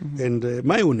democracy. And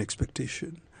my own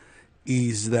expectation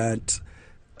is that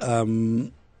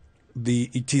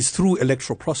it is through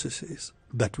electoral processes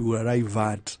that we will arrive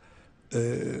at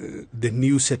the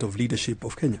new set of leadership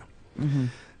of Kenya.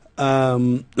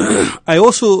 I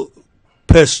also,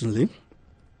 personally,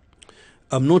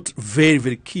 am not very,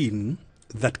 very keen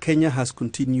that Kenya has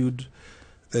continued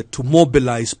to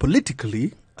mobilize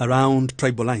politically around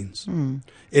tribal lines.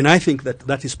 And I think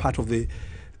that is part of the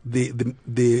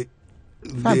fabric.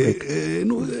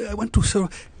 I want to say,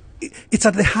 it's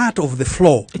at the heart of the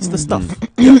flaw. It's the stuff.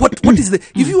 Yeah, what is the,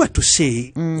 if you were to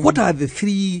say, what are the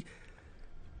three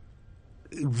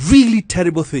really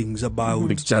terrible things about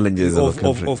big challenges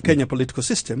of Kenya political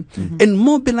system, and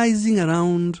mobilizing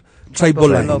around tribal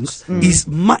lines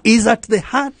is at the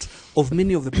heart of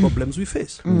many of the problems we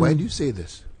face. Why do you say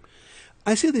this?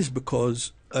 I say this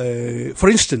because, for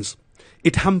instance,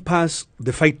 it hampers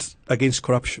the fight against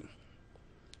corruption.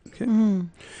 Okay?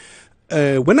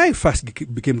 When I first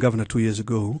became governor 2 years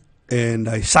ago, and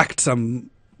I sacked some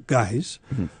guys,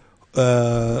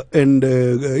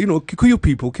 Kikuyu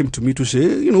people came to me to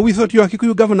say, we thought you are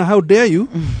Kikuyu governor, how dare you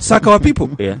sack our people?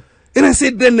 And I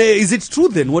said, then is it true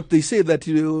then what they say that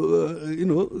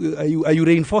are you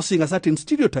reinforcing a certain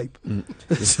stereotype?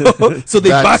 So they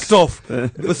backed off.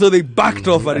 So they backed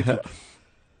off.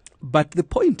 But the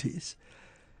point is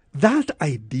that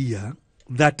idea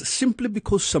that simply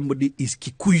because somebody is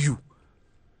Kikuyu,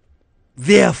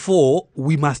 therefore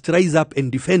we must rise up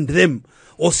and defend them.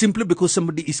 Or simply because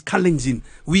somebody is Kalenjin,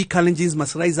 we Kalenjins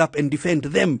must rise up and defend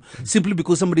them. Simply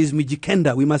because somebody is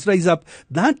Mijikenda, we must rise up.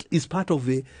 That is part of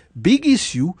a big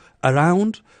issue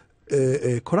around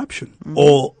corruption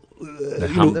or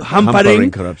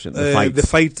hampering corruption, the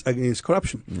fight against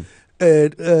corruption.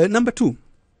 Number two,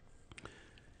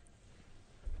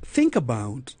 think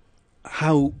about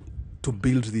how to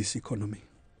build this economy.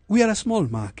 We are a small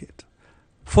market.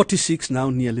 46 now,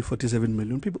 nearly 47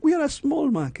 million people. We are a small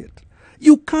market.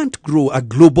 You can't grow a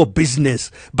global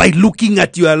business by looking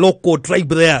at your local tribe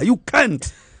there. You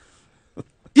can't.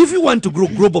 If you want to grow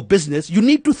global business, you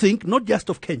need to think not just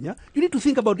of Kenya. You need to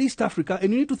think about East Africa,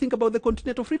 and you need to think about the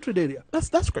continental free trade area.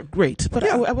 That's great. But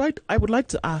Yeah. I would like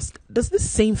to ask, does this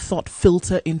same thought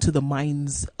filter into the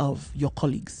minds of your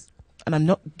colleagues? And I'm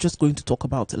not just going to talk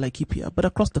about Laikipia, but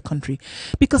across the country.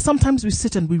 Because sometimes we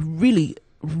sit and we really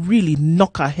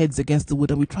knock our heads against the wood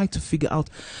and we try to figure out,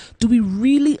 do we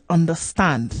really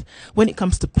understand when it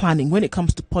comes to planning, when it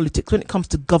comes to politics, when it comes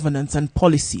to governance and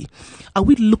policy? Are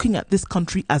we looking at this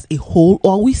country as a whole,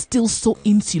 or are we still so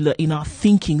insular in our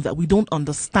thinking that we don't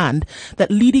understand that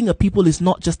leading a people is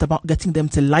not just about getting them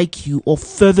to like you or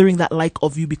furthering that like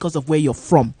of you because of where you're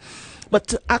from, but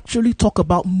to actually talk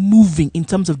about moving in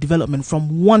terms of development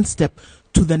from one step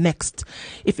to the next?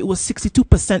 If it was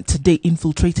 62% today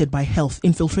infiltrated by health,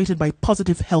 infiltrated by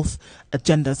positive health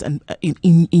agendas and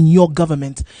in your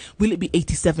government, will it be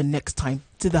 87 next time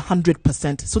to the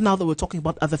 100%? So now that we're talking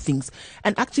about other things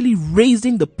and actually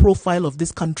raising the profile of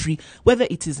this country, whether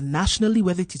it is nationally,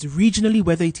 whether it is regionally,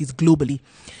 whether it is globally,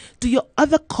 do your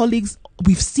other colleagues,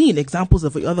 we've seen examples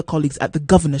of your other colleagues at the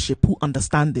governorship who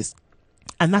understand this?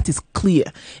 And that is clear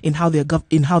in how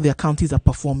their counties are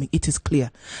performing. It is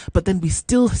clear. But then we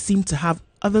still seem to have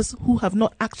others who have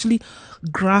not actually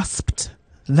grasped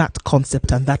that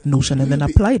concept and that notion and then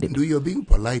applied it. You're being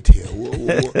polite here.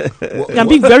 I'm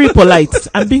being very polite.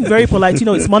 I'm being very polite. You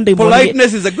know, it's Monday morning.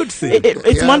 Politeness is a good thing.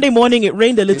 It's Monday morning. It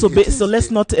rained a little bit, so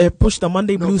let's not push the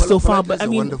Monday blues so far. But I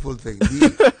mean, a wonderful thing.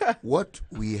 What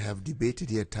we have debated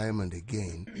here time and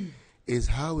again is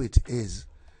how it is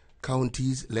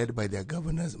counties led by their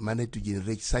governors manage to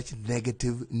generate such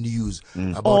negative news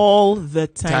about all the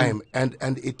time. And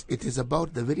it is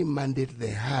about the very mandate they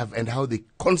have and how they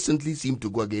constantly seem to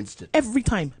go against it. Every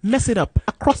time. Mess it up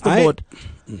across the board.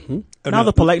 Now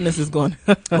the politeness is gone.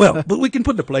 Well, but we can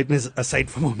put the politeness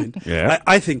aside for a moment. Yeah.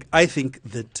 I think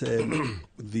that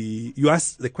you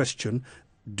asked the question,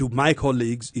 do my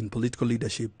colleagues in political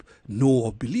leadership know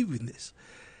or believe in this?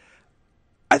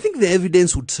 I think the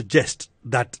evidence would suggest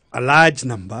that a large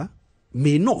number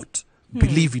may not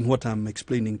believe in what I'm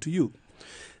explaining to you.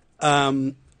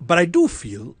 But I do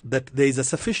feel that there is a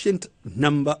sufficient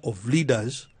number of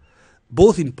leaders,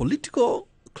 both in political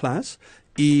class,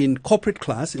 in corporate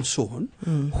class, and so on,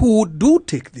 who do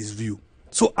take this view.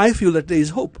 So I feel that there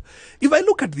is hope. If I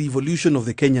look at the evolution of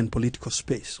the Kenyan political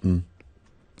space,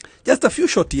 just a few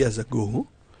short years ago,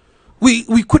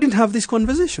 we couldn't have this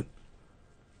conversation.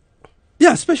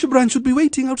 Yeah, special branch should be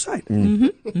waiting outside.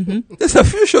 Just a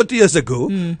few short years ago,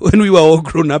 when we were all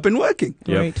grown up and working.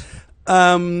 Right.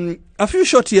 A few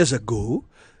short years ago,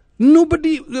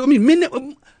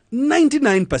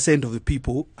 99% of the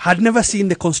people had never seen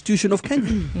the Constitution of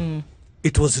Kenya.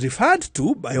 It was referred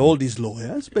to by all these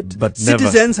lawyers, but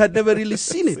citizens had never really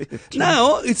seen it.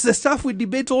 Now, it's the stuff we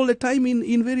debate all the time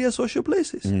in various social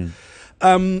places. If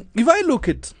I look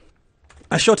at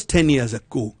a short 10 years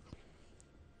ago,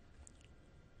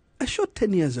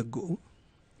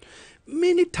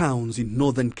 many towns in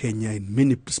northern Kenya, in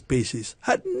many spaces,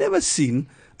 had never seen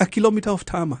a kilometer of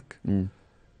tarmac.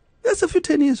 That's a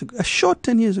short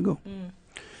 10 years ago.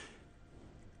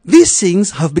 These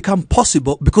things have become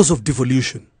possible because of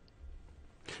devolution.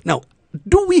 Now,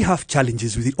 do we have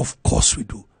challenges with it? Of course we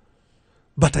do.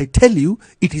 But I tell you,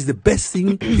 it is the best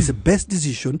thing, it is the best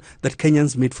decision that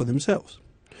Kenyans made for themselves.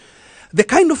 The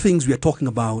kind of things we are talking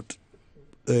about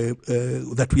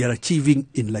that we are achieving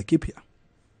in Laikipia,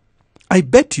 I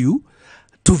bet you,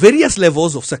 to various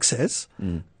levels of success,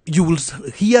 you will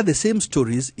hear the same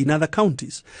stories in other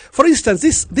counties. For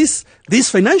instance, this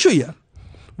financial year,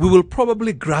 we will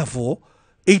probably gravel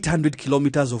 800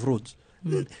 kilometers of roads.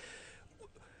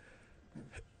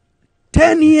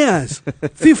 10 years,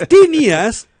 15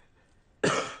 years,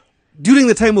 during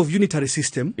the time of unitary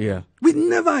system, we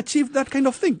never achieved that kind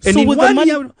of thing. And so with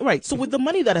the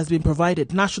money that has been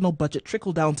provided, national budget,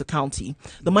 trickle down to county,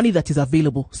 the money that is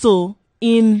available. So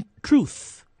in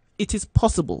truth, it is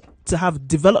possible to have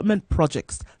development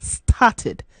projects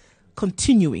started,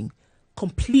 continuing,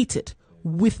 completed,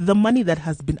 with the money that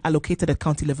has been allocated at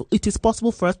county level, it is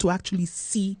possible for us to actually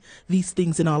see these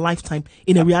things in our lifetime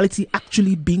in a reality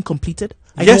actually being completed?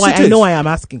 I know I am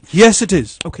asking. Yes, it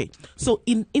is. Okay. So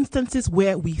in instances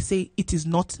where we say it is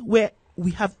not, where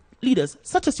we have leaders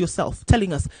such as yourself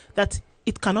telling us that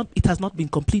it has not been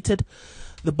completed,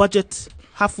 the budget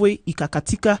halfway,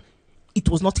 ikakatika, it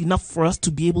was not enough for us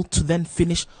to be able to then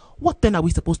finish. What then are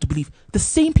we supposed to believe? The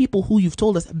same people who you've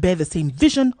told us bear the same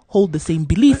vision, hold the same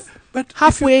belief. But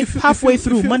halfway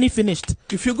through, money finished.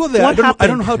 If you go there, I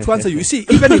don't know how to answer you. You see,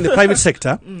 even in the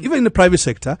private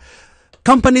sector,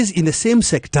 companies in the same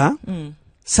sector,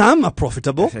 some are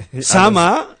profitable, some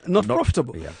are not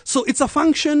profitable. Yeah. So it's a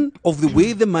function of the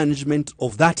way the management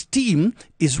of that team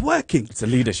is working. It's a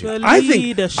leadership.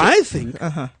 I think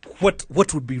what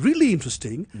would be really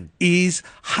interesting is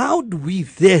how do we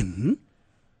then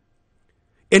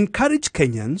encourage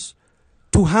Kenyans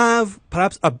to have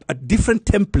perhaps a different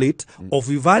template of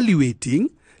evaluating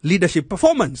leadership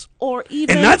performance, or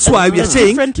even, and that's why we are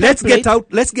saying let's get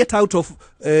template. out of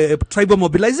tribal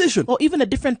mobilization, or even a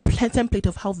different template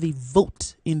of how they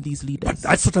vote in these leaders. But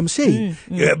that's what I'm saying,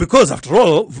 because after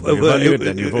all, you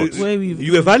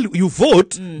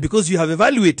vote because you have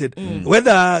evaluated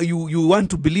whether you want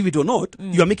to believe it or not.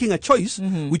 You are making a choice,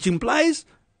 which implies,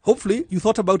 hopefully, you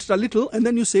thought about it a little, and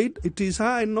then you said it is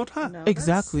her and not her. No,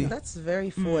 exactly. That's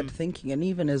very forward thinking. And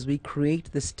even as we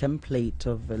create this template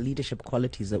of leadership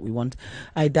qualities that we want,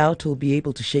 I doubt we'll be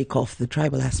able to shake off the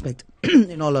tribal aspect,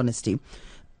 in all honesty.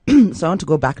 So I want to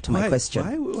go back to my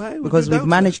question. Why because we've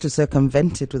managed to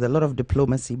circumvent it with a lot of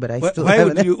diplomacy, but why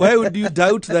would you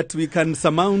doubt that we can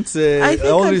surmount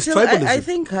all this tribalism? I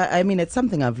think, I mean, it's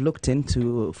something I've looked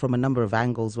into from a number of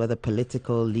angles, whether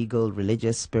political, legal,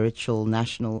 religious, spiritual,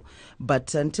 national.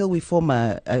 But until we form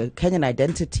a Kenyan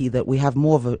identity that we have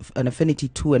more of an affinity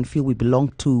to and feel we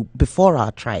belong to before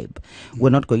our tribe, we're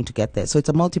not going to get there. So it's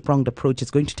a multi-pronged approach. It's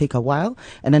going to take a while.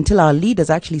 And until our leaders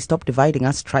actually stop dividing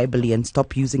us tribally and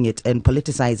stop using it and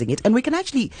politicizing it, and we can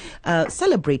actually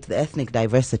celebrate the ethnic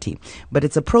diversity, but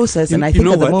it's a process. And I think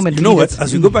at the moment,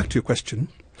 as we go back to your question,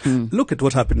 look at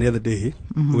what happened the other day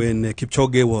when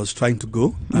Kipchoge was trying to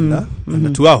go under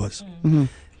 2 hours,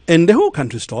 and the whole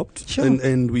country stopped,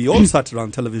 and we all sat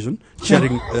around television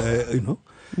sharing,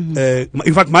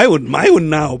 in fact, my own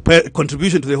now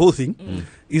contribution to the whole thing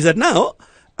is that now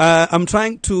I'm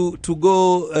trying to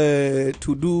go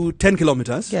to do 10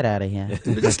 kilometers. Get out of here.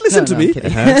 Just listen to me.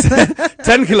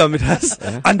 10 kilometers.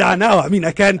 And now, I mean,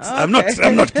 I can't, I'm not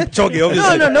Kipchoge,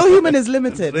 obviously. No human is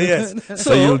limited. Yes.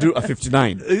 So you'll do a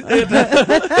 59.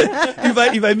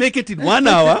 if I make it in 1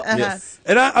 hour, yes.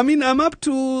 And I'm up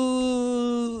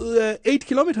to 8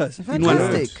 kilometers. Fantastic. In 1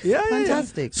 hour. Yeah.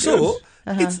 Fantastic. So,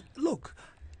 look,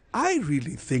 I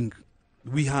really think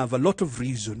we have a lot of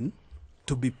reason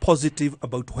to be positive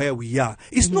about where we are.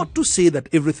 It's not to say that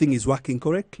everything is working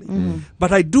correctly,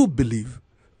 but I do believe,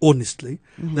 honestly,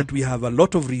 that we have a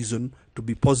lot of reason to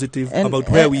be positive about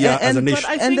where we are as a nation. But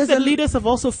I think that leaders have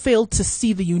also failed to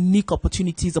see the unique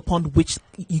opportunities upon which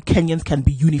Kenyans can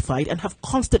be unified, and have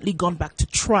constantly gone back to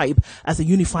tribe as a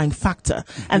unifying factor.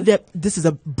 And this is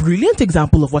a brilliant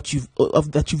example of what you've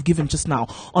given just now,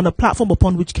 on a platform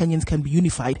upon which Kenyans can be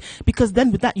unified, because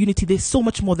then with that unity, there's so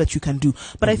much more that you can do.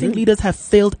 But I think leaders have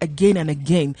failed again and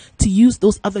again to use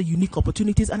those other unique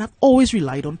opportunities, and have always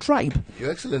relied on tribe.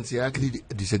 Your Excellency, I actually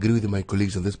disagree with my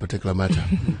colleagues on this particular matter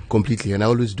completely. And I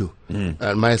always do.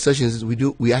 And my assertion is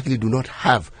we actually do not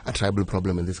have a tribal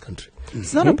problem in this country.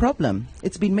 It's not a problem.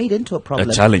 It's been made into a problem.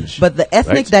 A challenge. But the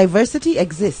ethnic diversity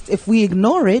exists. If we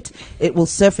ignore it, it will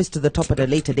surface to the top at a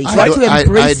later date.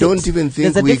 I don't even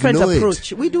think there's a we different ignore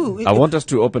approach. it. We do. I want us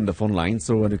to open the phone line,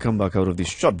 so when we come back out of this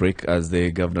short break, as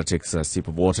the governor takes a sip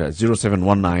of water,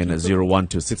 0719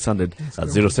 012 600,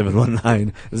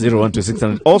 0719 012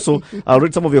 600. Also, I'll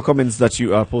read some of your comments that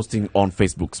you are posting on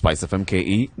Facebook, Spice FM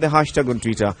KE, the hashtag on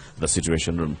Twitter, the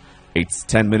Situation Room. It's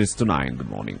 10 minutes to 9. Good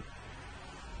morning.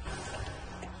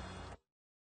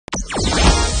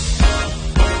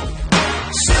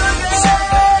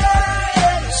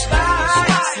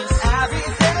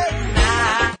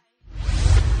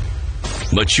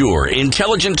 Mature,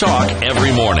 intelligent talk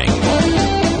every morning.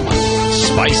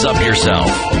 Spice up yourself.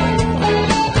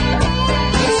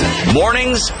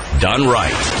 Mornings done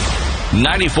right.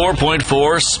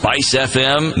 94.4 Spice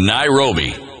FM,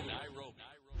 Nairobi.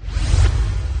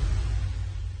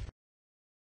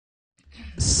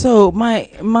 So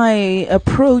my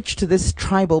approach to this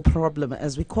tribal problem,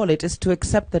 as we call it, is to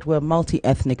accept that we're a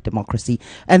multi-ethnic democracy,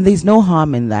 and there's no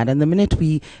harm in that. And the minute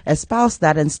we espouse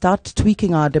that and start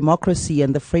tweaking our democracy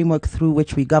and the framework through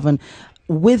which we govern,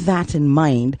 with that in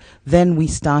mind, then we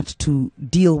start to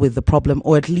deal with the problem,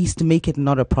 or at least make it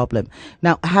not a problem.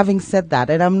 Now, having said that,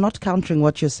 and I'm not countering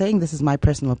what you're saying, this is my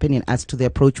personal opinion as to the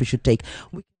approach we should take.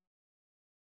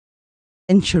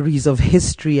 Centuries of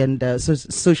history and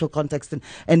social context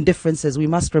and differences. We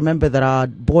must remember that our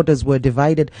borders were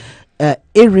divided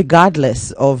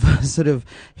irregardless of sort of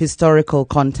historical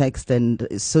context and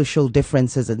social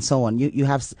differences and so on. You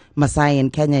have Maasai in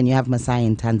Kenya and you have Maasai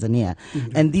in Tanzania.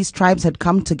 Mm-hmm. And these tribes had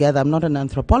come together. I'm not an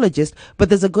anthropologist, but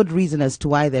there's a good reason as to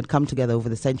why they had come together over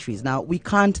the centuries. Now, we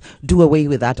can't do away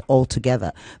with that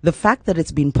altogether. The fact that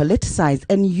it's been politicized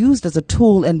and used as a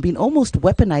tool and been almost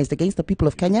weaponized against the people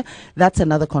of Kenya, that's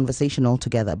another conversation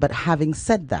altogether. But having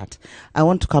said that, I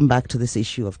want to come back to this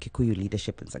issue of Kikuyu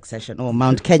leadership and succession, or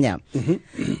Mount Kenya.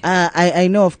 Mm-hmm. I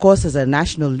know, of course, as a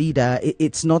national leader,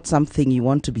 it's not something you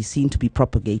want to be seen to be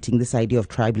propagating, this idea of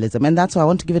tribalism. And that's why I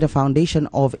want to give it a foundation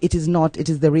of it is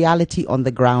the reality on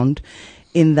the ground,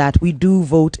 in that we do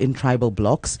vote in tribal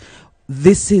blocks.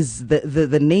 This is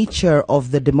the nature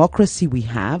of the democracy we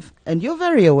have. And you're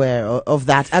very aware of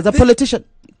that as a politician.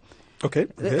 Okay.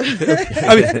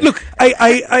 I mean, look,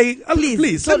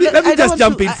 please let me just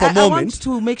jump in for a moment. I want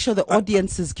to make sure the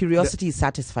audience's curiosity is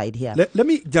satisfied here. Let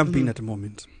me jump in at a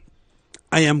moment.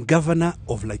 I am governor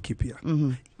of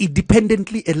Laikipia,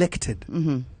 independently elected,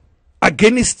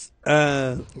 against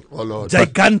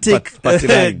gigantic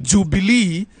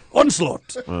Jubilee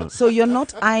onslaught. So you're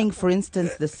not eyeing, for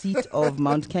instance, the seat of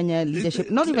Mount Kenya leadership.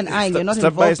 Not even eyeing. You're not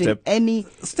involved in any.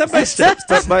 Step by step,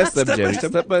 Jerry.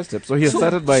 Step by step. So he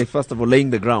started by first of all laying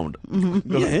the ground.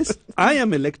 Yes, I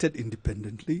am elected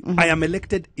independently. I am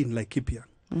elected in Laikipia.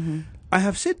 I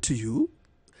have said to you,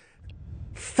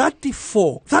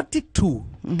 32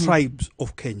 tribes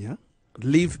of Kenya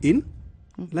live in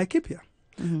Laikipia.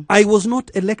 I was not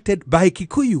elected by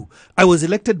Kikuyu. I was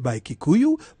elected by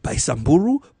Kikuyu, by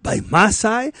Samburu, by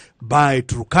Maasai, by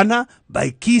Turkana,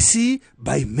 by Kisii,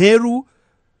 by Meru.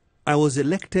 I was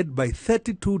elected by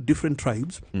 32 different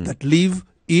tribes that live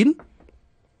in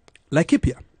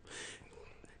Laikipia.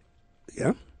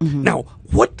 Yeah. Now,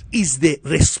 what is the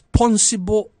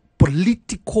responsible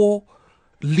political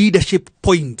leadership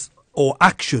point or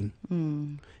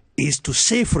action is to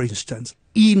say, for instance,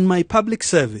 in my public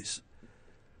service,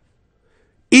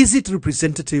 is it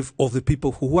representative of the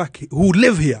people who work, who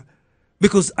live here?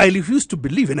 Because I refuse to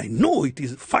believe, and I know it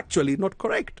is factually not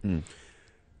correct,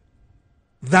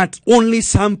 that only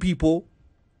some people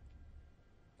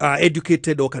are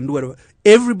educated or can do whatever.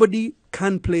 Everybody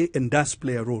can play and does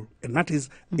play a role. And that is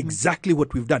exactly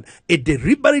what we've done. A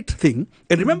deliberate thing.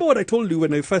 And remember what I told you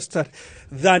when I first started,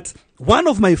 that one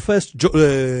of my first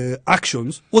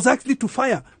actions was actually to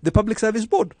fire the Public Service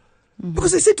Board.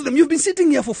 Because I said to them, you've been sitting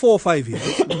here for 4 or 5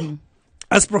 years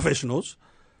as professionals.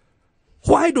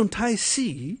 Why don't I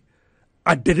see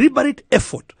a deliberate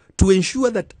effort to ensure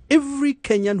that every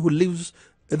Kenyan who lives,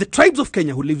 the tribes of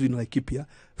Kenya who live in Laikipia,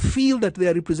 feel that they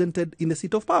are represented in a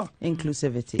seat of power?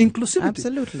 Inclusivity.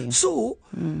 Absolutely. So,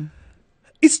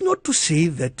 it's not to say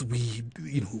that we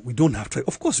don't have tribes.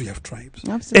 Of course we have tribes.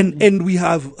 Absolutely. And we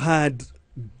have had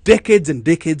decades and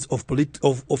decades of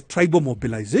tribal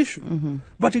mobilization.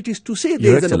 But it is to say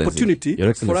there is an opportunity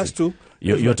for us to...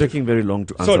 You're taking very long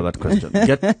to answer that question.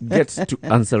 Get to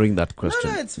ansering that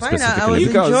question. No, it's fine. I was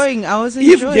enjoying.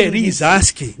 If there is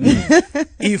asking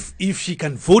if she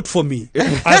can vote for me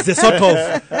as the sort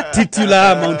of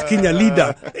titular Mount Kenya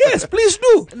leader, yes, please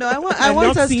do. No, I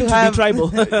want us to have... be tribal.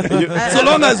 So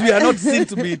long as we are not seen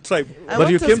to be tribal.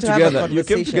 But you came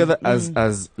together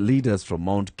as leaders from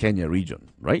Mount Kenya region,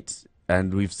 right?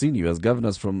 And we've seen you as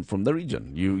governors from the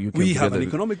region. We have an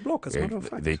economic bloc, as a matter of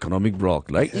fact. The economic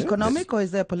bloc, like economic, or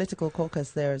is there a political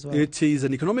caucus there as well? It is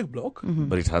an economic bloc,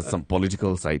 but it has some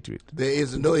political side to it. There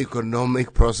is no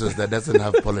economic process that doesn't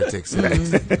have politics in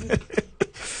it.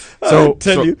 So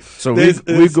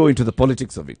we go into the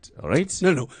politics of it, all right?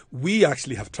 No. We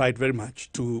actually have tried very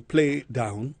much to play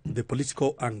down the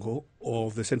political angle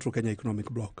of the Central Kenya Economic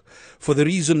Bloc, for the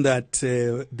reason that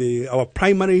our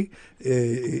primary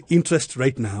interest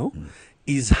right now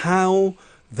is how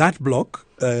that bloc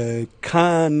the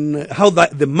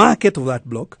market of that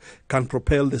bloc can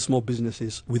propel the small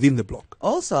businesses within the bloc.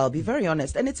 Also, I'll be very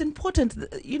honest, and it's important,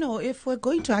 if we're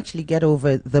going to actually get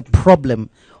over the problem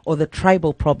or the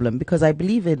tribal problem, because I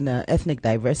believe in ethnic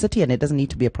diversity and it doesn't need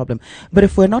to be a problem, but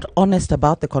if we're not honest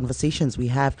about the conversations we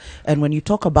have, and when you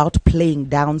talk about playing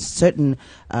down certain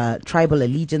tribal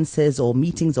allegiances or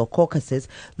meetings or caucuses,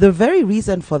 the very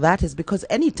reason for that is because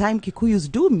anytime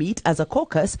Kikuyus do meet as a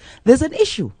caucus, there's an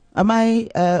issue. Am I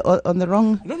on the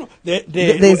wrong? No.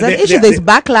 There's an issue. There's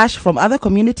backlash from other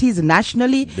communities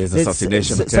nationally. There's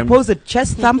assassination attempt. Supposed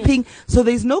chest thumping. So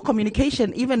there's no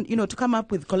communication. Even to come up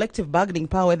with collective bargaining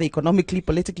power, whether economically,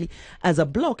 politically, as a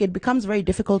bloc, it becomes very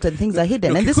difficult and things are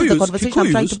hidden. And this is the conversation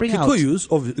I'm trying to bring out.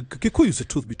 Kikuyus, the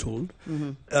truth be told,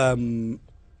 in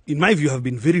my view, have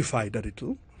been verified a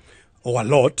little or a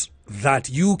lot that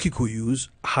you Kikuyus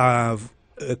have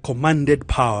commanded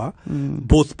power,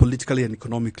 both politically and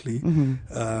economically,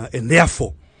 and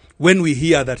therefore, when we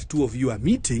hear that two of you are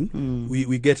meeting,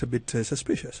 we get a bit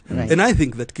suspicious. Right. And I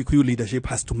think that Kikuyu leadership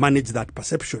has to manage that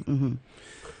perception.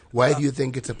 Why do you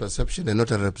think it's a perception and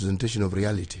not a representation of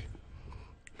reality?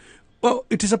 Well,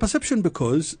 it is a perception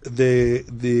because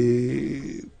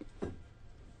the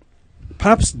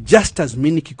perhaps just as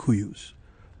many Kikuyus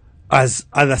as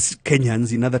other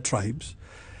Kenyans in other tribes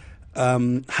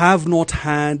have not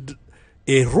had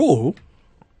a role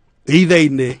either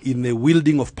in the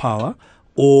wielding of power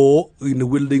or in the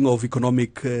wielding of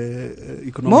economic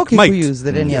More might. Kikuyus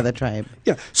than any other tribe.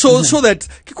 Yeah, so that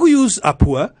Kikuyus are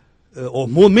poor, or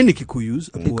many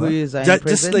Kikuyus are poor. Kikuyus are in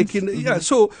Just like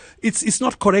so it's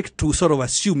not correct to sort of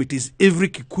assume it is every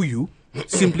Kikuyu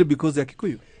simply because they are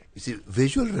Kikuyu. You see,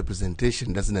 visual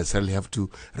representation doesn't necessarily have to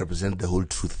represent the whole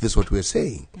truth. This is what we're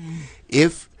saying.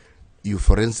 If you,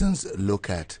 for instance, look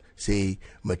at, say,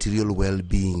 material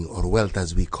well-being or wealth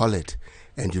as we call it,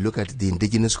 and you look at the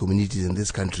indigenous communities in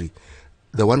this country,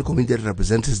 the one community that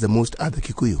represents is the most are the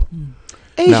Kikuyu.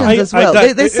 Asians as well.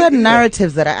 There's certain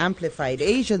narratives that are amplified.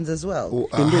 Asians as well.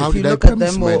 If you look at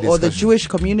them, or the Jewish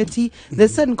community,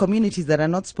 there's certain communities that are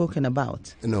not spoken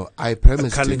about. No, I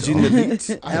premised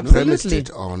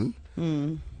it on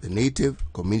the native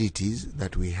communities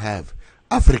that we have.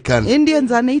 African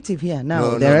Indians are native here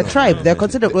now. They're a tribe. They're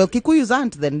considered. Well, Kikuyus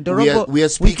aren't. Then Dorogo, we are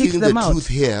speaking the out. truth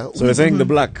here. So you're saying the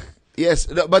black? Yes,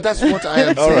 but that's what I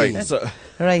am saying. All right.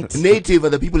 Right. Native are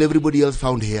the people everybody else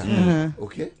found here.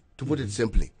 Okay, to put it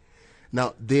simply.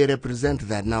 Now they represent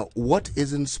that. Now what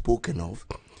isn't spoken of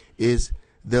is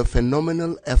the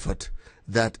phenomenal effort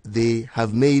that they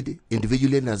have made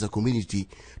individually and as a community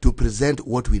to present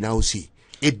what we now see.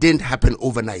 It didn't happen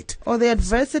overnight. Or the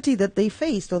adversity that they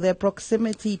faced, or their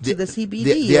proximity to the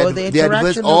CBD, or their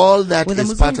interaction all that with the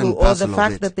is part and Muzungu, or the parcel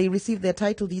fact of it. that they received their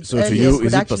title deeds So to earlier you, could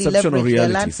is it actually perception or leverage their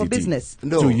reality, land for CT? business.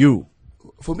 No, To you.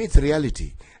 For me, it's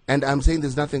reality. And I'm saying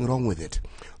there's nothing wrong with it.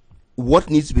 What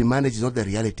needs to be managed is not the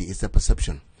reality, it's the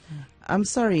perception. I'm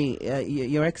sorry,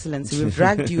 Your Excellency, we've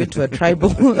dragged you into a tribal...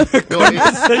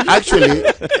 Actually,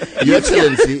 Your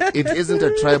Excellency, it isn't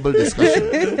a tribal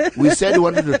discussion. We said we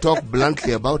wanted to talk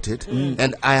bluntly about it,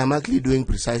 and I am actually doing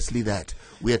precisely that.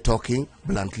 We are talking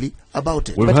bluntly about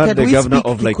it. We've But had can the we governor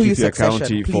speak of Kikuyu Laikipia succession,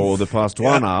 County please? for the past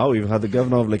 1 hour. We've had the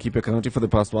governor of Laikipia County for the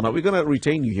past 1 hour. We're going to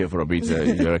retain you here for a bit,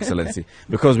 Your Excellency,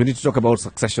 because we need to talk about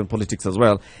succession politics as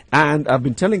well. And I've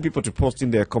been telling people to post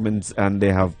in their comments, and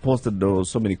they have posted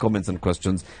so many comments and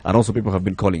questions, and also people have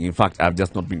been calling. In fact, I've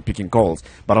just not been picking calls,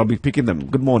 but I'll be picking them.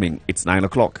 Good morning. It's 9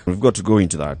 o'clock. We've got to go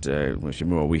into that.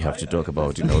 Mheshimiwa, we have to talk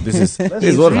about, this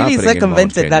is what really happening in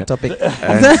Mount circumvented that Kenya. topic.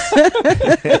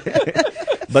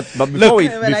 But before we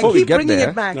get bringing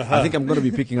there, it back. I think I'm going to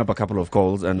be picking up a couple of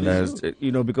calls, and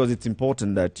because it's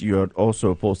important that you had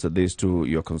also posted this to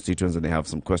your constituents, and they have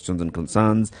some questions and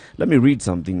concerns. Let me read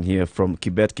something here from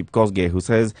Kibet Kipkosge, who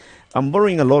says, "I'm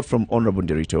borrowing a lot from Honorable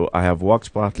Ndiritu. I have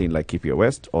worked partly in Laikipia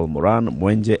West, Olmoran,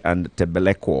 Mwenje, and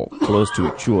Tebelekwo, close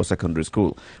to Chuo Secondary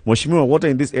School. Mheshimiwa, water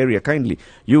in this area, kindly.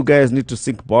 You guys need to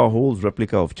sink boreholes,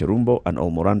 replica of Cherumbo and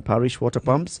Olmoran Parish water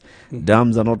pumps.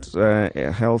 Dams are not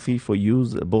healthy for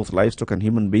use, both livestock and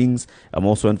human beings. I'm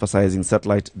also emphasizing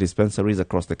satellite dispensaries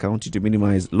across the county to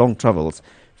minimize long travels.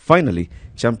 Finally,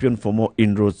 champion for more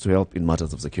inroads to help in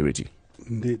matters of security."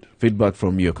 Indeed. Feedback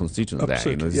from your constituents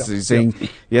Absolutely, there. yeah. Saying,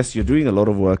 yes, you're doing a lot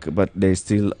of work, but there's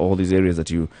still all these areas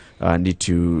that you need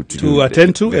to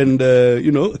attend to. And,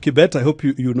 Kibet, I hope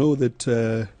you know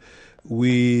that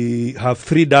we have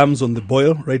 3 dams on the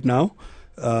boil right now,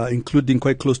 including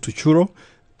quite close to Churo.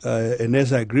 And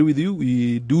as I agree with you,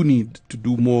 we do need to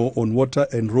do more on water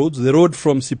and roads. The road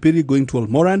from Sipiri going to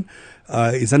Olmoran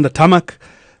is under tarmac,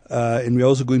 and we're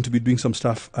also going to be doing some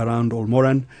stuff around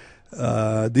Olmoran.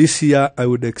 This year, I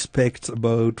would expect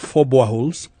about 4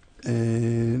 boreholes,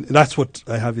 and that's what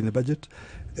I have in the budget,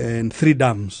 and 3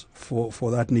 dams for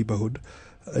that neighborhood.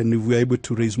 And if we're able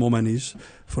to raise more monies,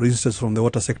 for instance, from the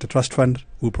Water Sector Trust Fund,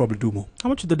 we'll probably do more. How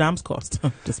much do the dams cost?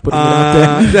 Just putting it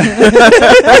out there.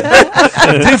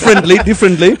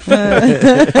 Differently.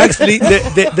 Actually,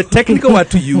 the technical word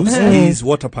to use is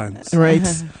water pans. Right.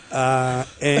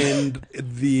 And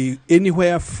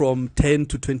anywhere from 10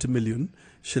 to 20 million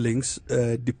shillings,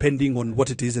 depending on what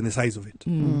it is and the size of it.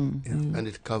 And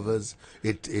it covers,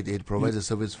 it provides a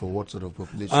service for what sort of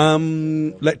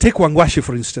population? Like take Wangwashi,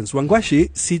 for instance.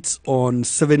 Wangwashi sits on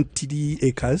 70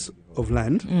 acres of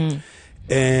land,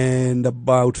 and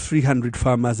about 300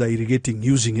 farmers are irrigating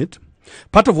using it.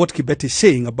 Part of what Kibet is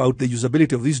saying about the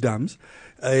usability of these dams,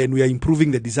 and we are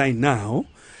improving the design now,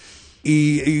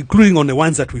 including on the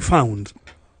ones that we found,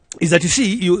 is that you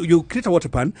see, you create a water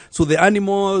pan, so the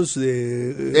animals,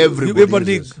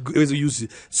 everybody uses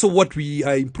it. So what we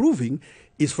are improving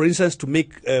is, for instance, to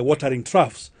make watering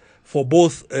troughs for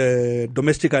both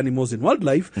domestic animals and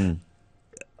wildlife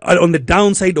on the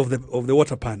downside of the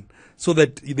water pan, so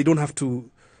that they don't have to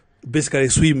basically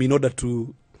swim in order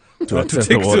to access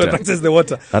the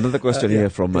water. Another question here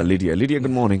from Lydia. Lydia,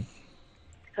 good morning.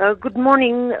 Good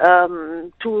morning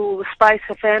to Spice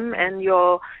FM and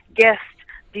your guest,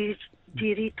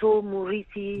 Ndiritu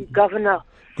Muriithi, Governor.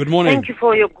 Good morning. Thank you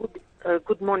for your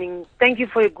good morning. Thank you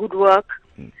for your good work.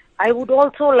 I would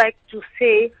also like to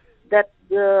say that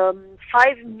the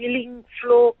 5 milling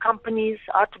flow companies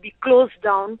are to be closed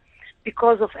down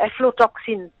because of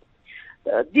aflatoxin.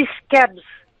 These CABS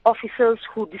officers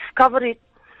who discover it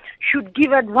should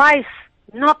give advice,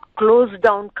 not close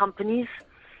down companies.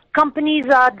 Companies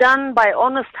are done by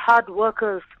honest, hard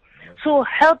workers. So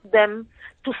help them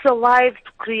to survive,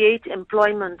 to create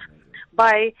employment.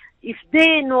 If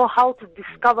they know how to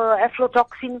discover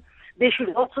aflatoxin, they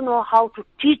should also know how to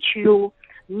teach you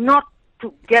not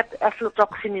to get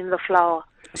aflatoxin in the flour.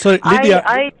 Sorry, Lydia.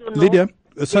 I don't know. Lydia,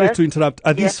 sorry Yes. to interrupt.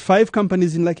 Are these 5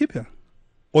 companies in Laikipia?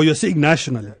 Or you're saying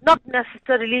nationally? Not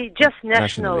necessarily, just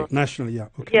national. Nationally, yeah.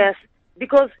 Okay. Yes,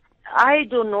 because I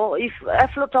don't know if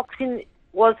aflatoxin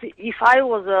if I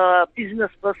was a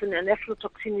business person and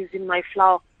aflatoxin is in my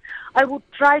flour, I would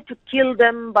try to kill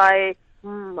them by,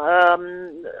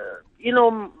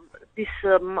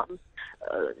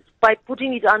 by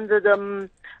putting it under the,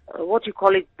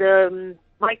 the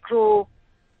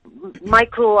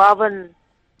micro oven,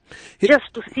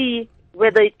 just to see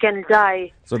whether it can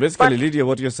die. So basically, But Lydia,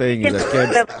 what you're saying is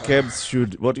that KEBS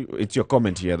should, it's your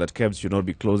comment here that KEBS should not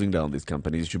be closing down these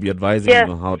companies. You should be advising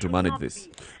them on how to manage this.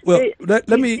 Well, let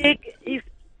me,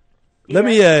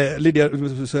 Lydia,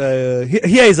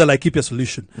 here is a Laikipia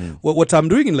solution. What I'm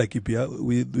doing in Laikipia,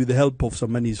 with the help of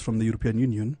some monies from the European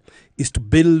Union, is to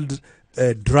build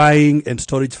a drying and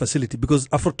storage facility, because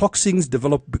aflatoxins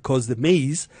develop because the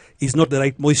maize is not the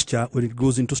right moisture when it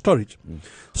goes into storage.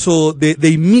 So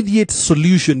the immediate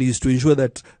solution is to ensure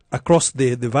that across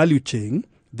the value chain,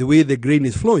 the way the grain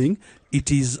is flowing,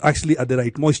 it is actually at the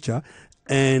right moisture.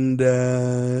 And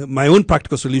my own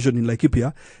practical solution in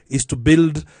Laikipia is to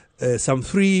build some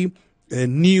 3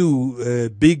 new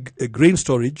big grain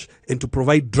storage and to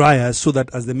provide dryers so that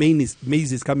as the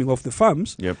maize is coming off the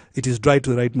farms, it is dry to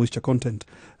the right moisture content.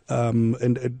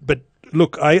 But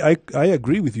look, I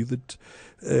agree with you that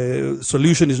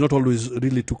solution is not always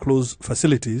really to close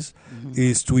facilities,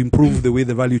 is to improve the way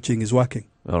the value chain is working.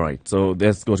 All right, so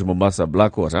let's go to Mombasa.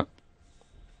 Blackwater.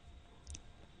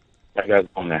 How you guys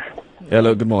doing there?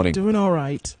 Hello, good morning. Doing all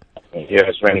right. Yeah,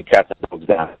 it's raining cats and dogs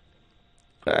down.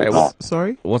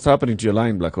 Sorry? What's happening to your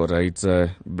line, Blackwater? It's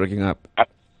breaking up.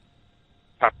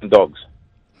 Cats and dogs.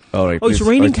 All right. Oh, it's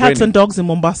raining cats and dogs in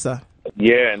Mombasa.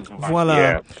 Yeah. And Voila.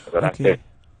 Yeah. That's Okay. it.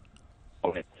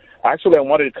 Okay. Actually, I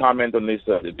wanted to comment on this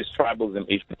tribalism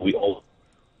issue. We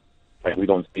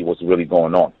don't see what's really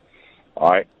going on. All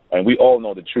right? And we all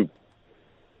know the truth.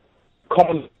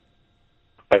 Common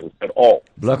at all.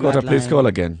 Blackwater, please call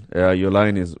again. Your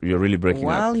line you're really breaking up.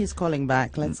 While he's calling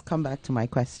back, let's come back to my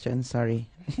question. Sorry,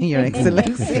 Your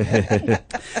Excellency.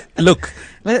 Look,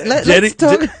 let's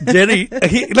talk. Jerry,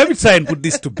 let me try and put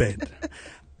this to bed.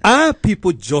 Are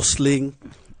people jostling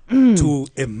to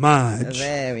emerge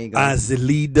There we go. as a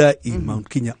leader in Mount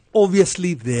Kenya?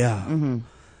 Obviously, they are.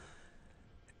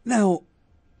 Now,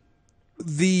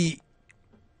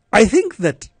 I think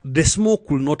that the smoke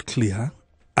will not clear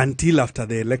until after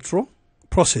the electoral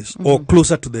process or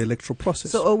closer to the electoral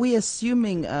process. So are we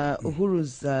assuming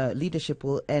Uhuru's leadership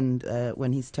will end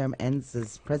when his term ends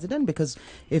as president? Because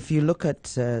if you look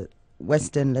at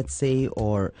Western, let's say,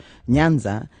 or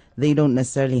Nyanza, they don't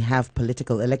necessarily have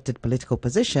elected political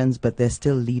positions, but they're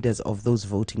still leaders of those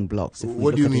voting blocks.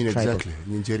 What do you mean exactly,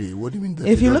 Nyeri? What do you mean? That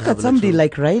If you look at somebody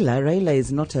like Raila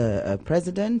is not a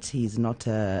president. He's not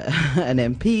an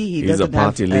MP. He He's a doesn't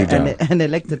party have leader. an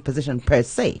elected position per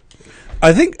se.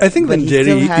 I think But then, he Jerry,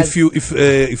 still has-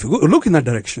 if you look in that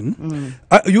direction,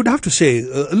 you'd have to say,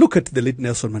 look at the late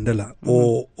Nelson Mandela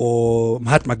or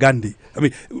Mahatma Gandhi. I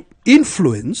mean,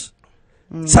 influence.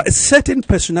 Certain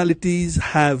personalities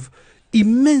have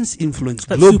immense influence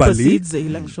That globally. supersedes the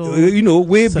election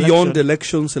Way selection.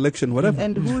 beyond selection, whatever.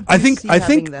 And who do I you think see I having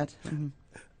think that?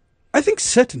 I think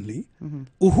certainly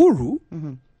Uhuru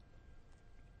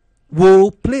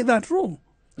will play that role.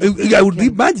 I would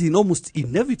imagine almost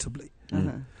inevitably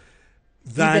that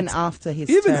Even after his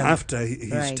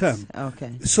term.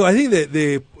 Okay. So I think that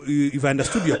if I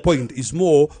understood your point, is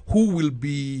more who will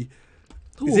be.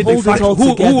 Who is will it hold in fact it all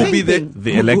who together? will be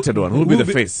The elected one, who will be the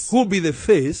face? Who will be the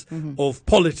face of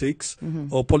politics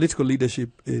or political leadership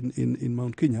in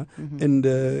Mount Kenya? And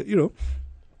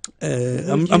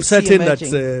I'm certain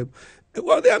that.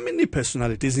 Well, there are many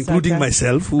personalities, including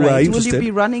myself, who are interested. Will you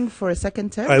be running for a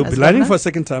second term? I will be running for a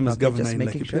second term as governor just in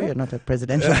making Laikipia. sure you're not a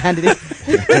presidential candidate.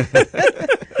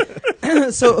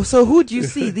 So who do you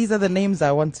see? These are the names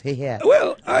I want to hear.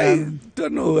 Well, I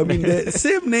don't know. I mean, the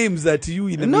same names that you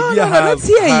in the media No, have. let's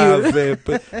hear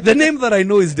The name that I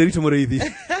know is Ndiritu Muriithi.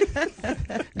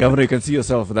 Governor, you can see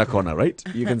yourself in that corner, right?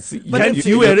 You can see. Can't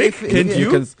you, Eric? Can't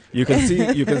you? You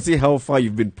can see how far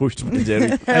you've been pushed by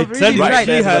Jerry. I tell you, Right.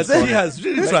 he has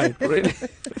really tried.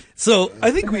 So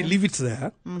I think we leave it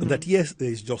there. That yes, there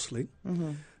is jostling.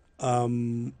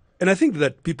 And I think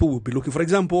that people will be looking, for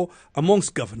example,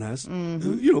 amongst governors,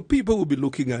 people will be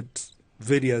looking at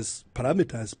various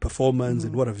parameters, performance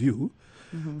and what have you,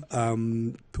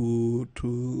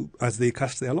 to as they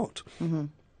cast their lot.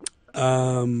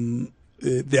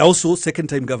 There are also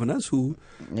second-time governors who,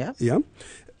 there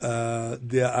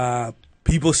are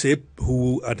people, say,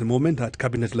 who at the moment at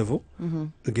cabinet level,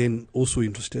 again, also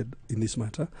interested in this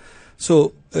matter.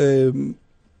 So I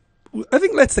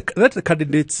think let the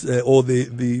candidates or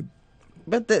the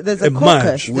But there's a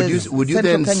caucus. Would you Central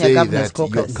then Kenya say Governor's that your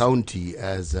Caucus. county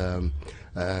as and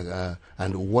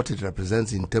what it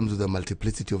represents in terms of the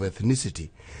multiplicity of ethnicity,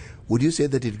 would you say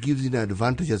that it gives you an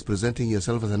advantage as presenting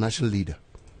yourself as a national leader?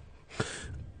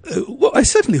 Well, I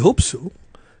certainly hope so,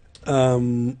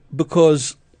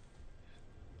 because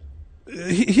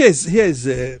here's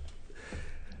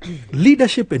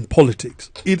leadership and politics.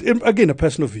 Again, a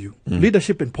personal view.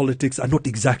 Leadership and politics are not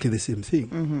exactly the same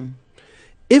thing.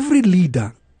 Every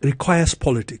leader requires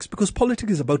politics because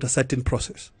politics is about a certain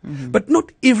process. But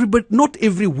not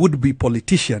every would-be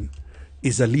politician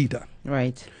is a leader.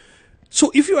 Right. So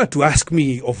if you were to ask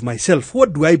me of myself,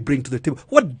 what do I bring to the table?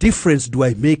 What difference do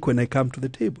I make when I come to the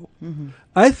table?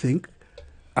 I think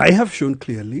I have shown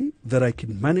clearly that I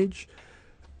can manage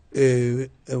a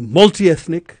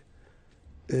multi-ethnic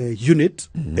unit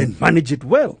and manage it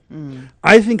well.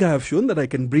 I think I have shown that I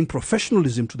can bring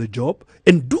professionalism to the job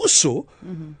and do so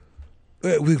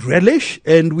with relish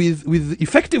and with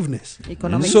effectiveness.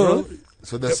 Economic growth.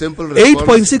 So the simple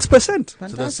response, 8.6%.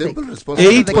 So the simple response,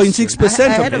 8.6%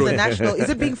 ahead of of the growth. national.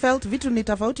 Is it being felt vitu ni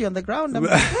tofauti on the ground?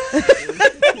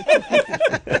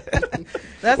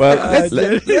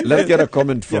 Let's get a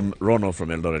comment from Rono from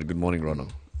Eldoret. Good morning, Rono.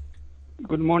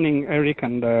 Good morning, Eric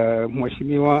and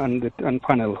Mheshimiwa and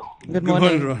panel. Good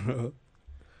morning. Rono.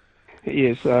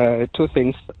 Yes, two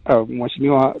things.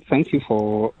 Mheshimiwa, thank you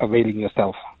for availing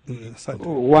yourself. Yes,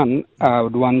 One, I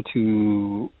would want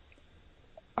to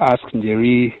ask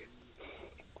Nyeri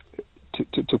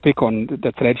to pick on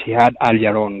the thread he had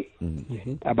earlier on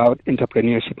about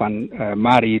entrepreneurship and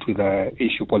marry it with the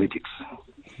issue politics.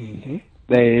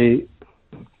 The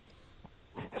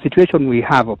situation we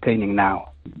have obtaining now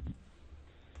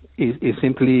is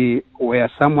simply where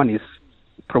someone is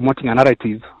promoting a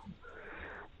narrative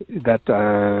that,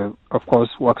 of course,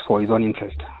 works for his own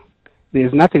interest.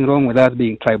 There's nothing wrong with us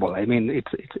being tribal. I mean,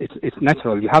 it's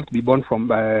natural. You have to be born from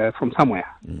somewhere.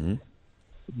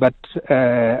 But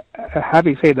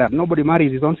having said that, nobody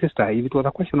marries his own sister. If it was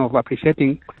a question of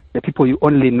appreciating the people you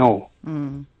only know,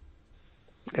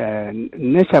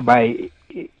 nature by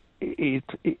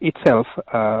itself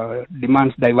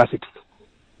demands diversity.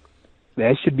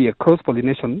 There should be a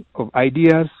cross-pollination of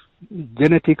ideas,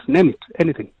 genetics, name it,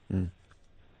 anything.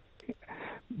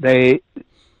 The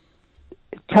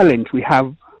challenge we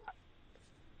have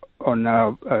on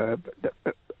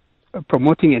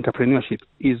promoting entrepreneurship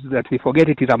is that we forget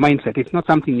it is a mindset. It's not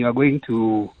something you are going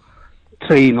to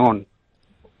train on.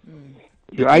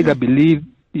 You either believe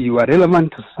you are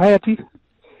relevant to society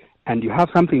and you have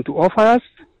something to offer us,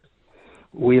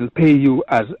 we'll pay you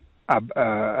as a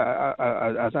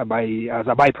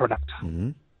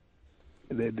byproduct.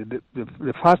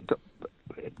 The first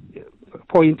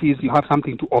point is you have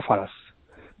something to offer us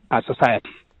as society,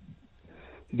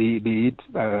 be it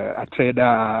a trader,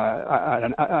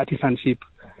 an artisanship,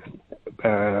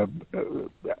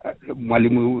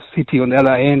 Mwalimu City on the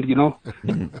other end, you know.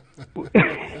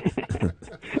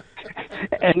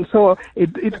 And so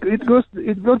it goes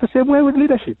the same way with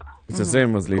leadership. It's the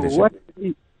same as leadership.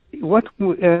 What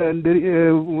His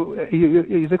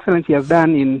Excellency has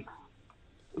done in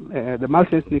the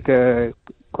multi-ethnic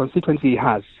constituency he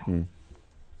has,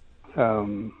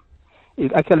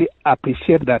 it actually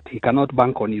appreciate that he cannot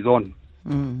bank on his own.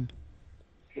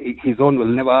 His own will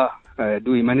never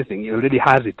do him anything. He already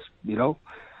has it, you know.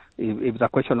 If it's a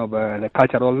question of the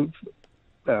cultural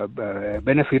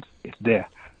benefits, it's there.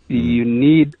 You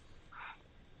need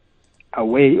a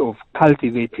way of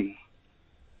cultivating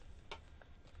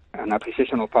an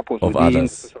appreciation of purpose of within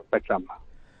others. the social spectrum.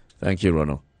 Thank you,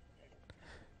 Rono.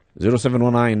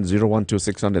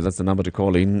 0719-012-600, that's the number to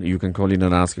call in. You can call in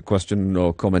and ask a question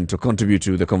or comment or contribute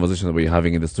to the conversation that we're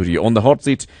having in the studio. On the hot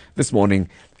seat this morning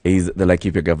is the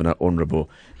Laikipia Governor, Honorable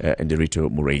Ndiritu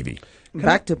Muriithi.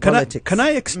 Back to politics. Can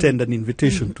I extend an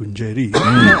invitation to Nyeri,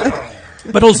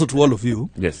 but also to all of you?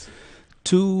 Yes.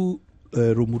 To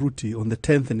Muriithi on the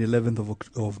 10th and 11th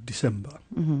of December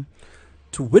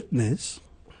to witness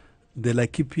the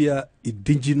Laikipia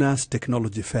Indigenous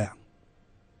Technology Fair.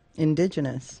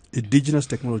 Indigenous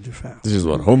Technology Fair. This is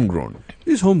what? Homegrown?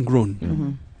 It's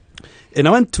homegrown. And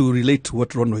I want to relate to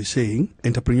what Rono is saying,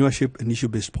 entrepreneurship and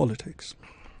issue-based politics.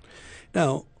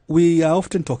 Now, we are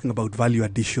often talking about value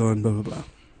addition, blah, blah, blah.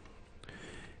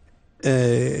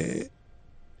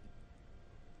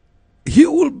 He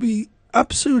will be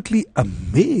absolutely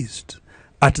amazed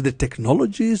at the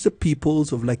technologies the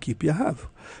peoples of Laikipia have.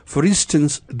 For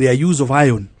instance, their use of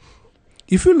iron.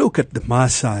 If you look at the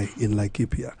Maasai in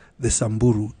Laikipia, the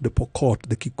Samburu, the Pokot,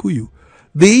 the Kikuyu,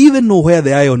 they even know where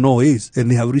the iron ore is, and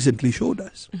they have recently showed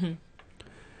us.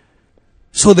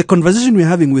 So the conversation we're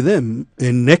having with them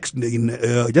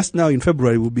just now in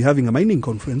February, we'll be having a mining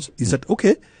conference, is that,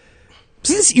 okay,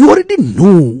 since you already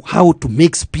know how to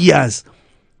make spears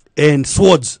and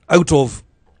swords out of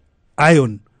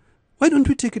iron, why don't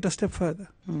we take it a step further?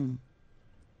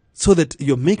 So that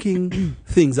you're making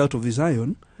things out of this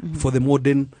iron for the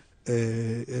modern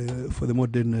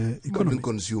economy. Modern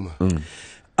consumer.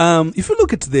 If you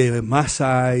look at the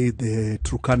Maasai, the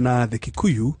Turkana, the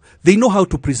Kikuyu, they know how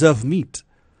to preserve meat.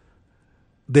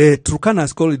 The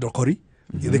Turkanas call it rokori.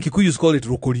 The Kikuyus call it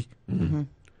rokori.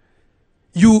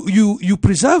 You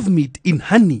preserve meat in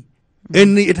honey,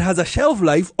 and it has a shelf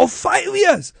life of 5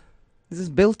 years. This is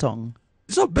biltong.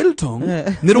 It's not biltong.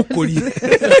 Nerokori.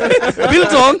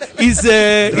 Biltong is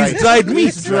dried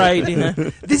meat.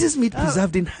 This is meat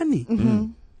preserved in honey.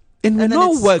 And we're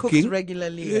now working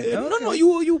regularly. No.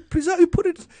 You preserve. You put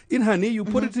it in honey. You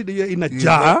put it in a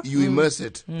jar. You immerse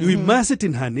it. You immerse it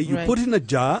in honey. You put it in a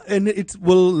jar, and it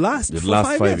will last for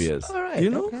 5 years. All right. You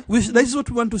know, that is what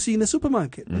we want to see in a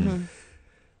supermarket.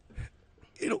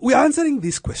 You know, we are answering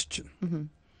this question.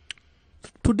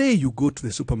 Today, you go to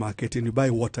the supermarket and you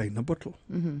buy water in a bottle.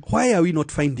 Why are we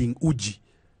not finding uji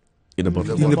In a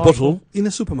bottle? in a bottle in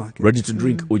a supermarket? Ready to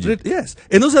drink uji. Yes.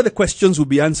 And those are the questions we'll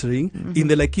be answering in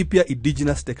the Laikipia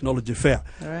Indigenous Technology Fair.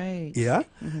 Right. Yeah.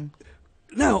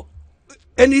 Now,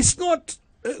 and it's not,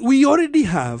 we already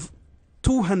have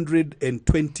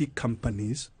 220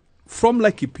 companies from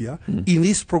Laikipia in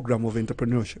this program of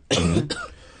entrepreneurship.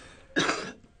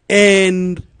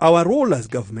 And our role as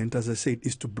government, as I said,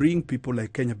 is to bring people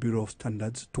like Kenya Bureau of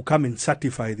Standards to come and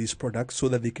certify these products so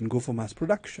that they can go for mass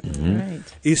production. Right.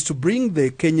 Is to bring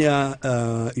the Kenya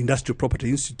Industrial Property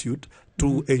Institute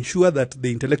to ensure that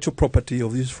the intellectual property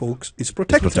of these folks is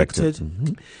protected.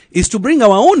 Is to bring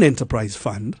our own enterprise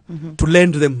fund to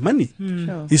lend them money.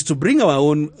 Sure. Is to bring our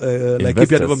own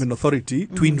Laikipia Development Authority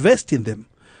to invest in them,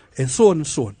 and so on and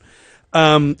so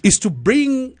on. Is to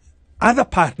bring other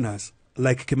partners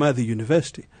like Kimathi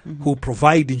University, who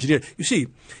provide engineering. You see,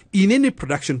 in any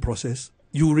production process,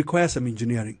 you require some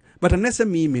engineering. But an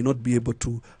SME may not be able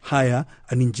to hire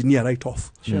an engineer right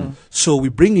off. So we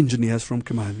bring engineers from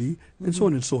Kimathi, and so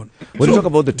on and so on. When you talk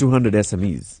about the 200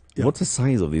 SMEs, what's the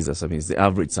size of these SMEs, the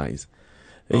average size,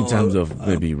 in terms of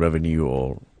maybe revenue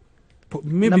or...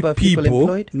 Maybe number of people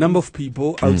employed? Number of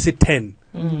people, I would say 10.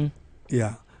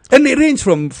 Yeah. And they range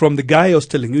from the guy I was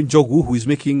telling you, Njogu, who is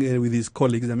making, with his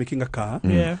colleagues, they're making a car.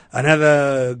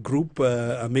 Another group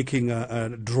are making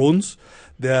drones.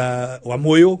 There are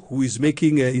Wamoyo, who is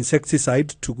making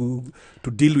insecticide to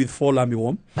to deal with fall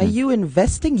armyworm. Are you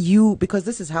investing? Because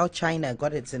this is how China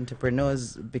got its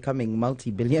entrepreneurs becoming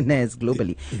multi-billionaires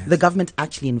globally. Yes. The government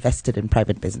actually invested in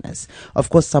private business. Of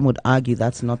course, some would argue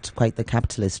that's not quite the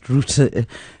capitalist route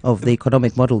of the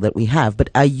economic model that we have. But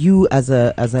are you, as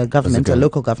a government, a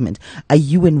local government, are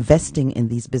you investing in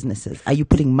these businesses? Are you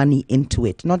putting money into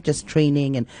it? Not just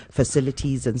training and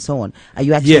facilities and so on. Are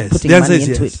you actually putting money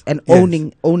into it and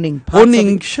owning parts of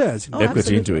it? Shares?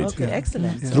 Equity into it. Okay,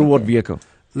 excellent. Through what vehicle?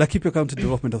 Laikipia County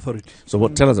Development Authority. So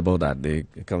tell us about that, the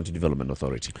County Development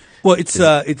Authority. Well, it's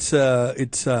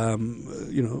a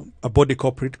body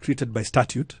corporate created by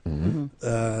statute.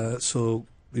 So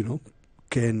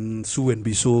can sue and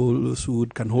be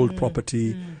sued, can hold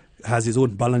property, has his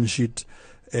own balance sheet,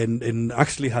 and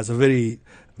actually has a very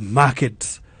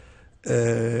market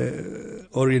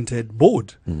oriented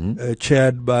board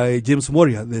chaired by James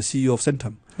Moria, the CEO of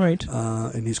Centum. Right.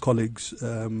 And his colleagues,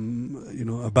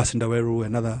 Abasindaweru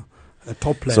and other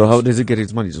top players. So how does it get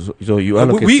its money? So you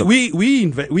allocate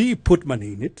we put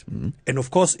money in it, and of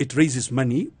course it raises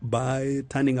money by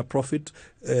turning a profit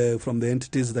from the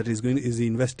entities that is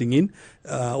investing in.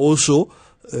 Also,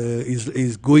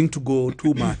 is going to go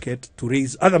to market to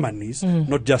raise other monies,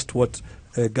 not just what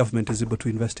government is able to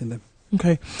invest in them.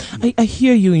 Okay. I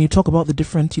hear you when you talk about the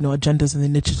different, agendas and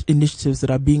initiatives that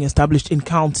are being established in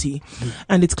county.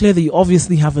 And it's clear that you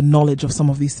obviously have a knowledge of some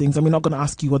of these things. I'm not going to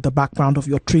ask you what the background of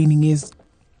your training is,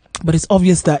 but it's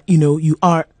obvious that, you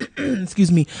are,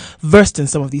 versed in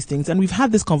some of these things. And we've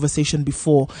had this conversation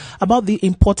before about the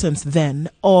importance then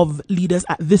of leaders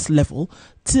at this level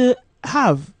to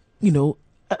have,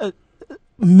 a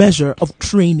measure of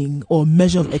training or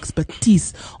measure of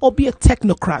expertise, or be a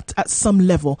technocrat at some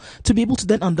level to be able to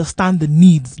then understand the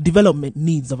development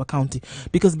needs of a county,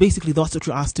 because basically that's what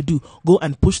you're asked to do, go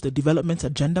and push the development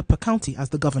agenda per county as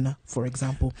the governor, for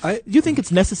example. Do you think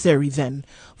it's necessary then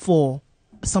for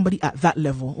somebody at that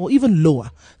level or even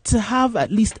lower to have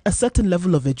at least a certain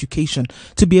level of education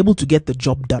to be able to get the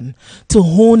job done, to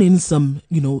hone in some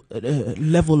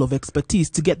level of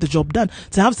expertise to get the job done,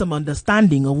 to have some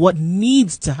understanding of what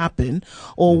needs to happen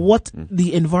or what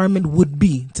the environment would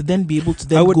be, to then be able to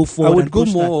go forward? I would go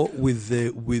more with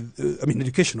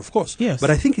education, of course, yes, but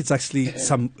I think it's actually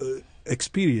some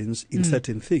experience in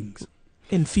certain things,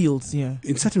 in fields,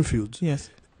 in certain fields. Yes,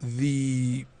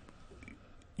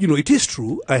 it is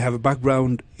true, I have a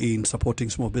background in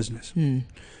supporting small business, in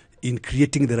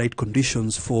creating the right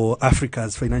conditions for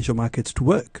Africa's financial markets to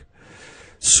work.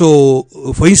 So,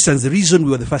 for instance, the reason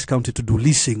we were the first county to do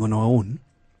leasing on our own,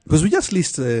 because we just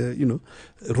leased,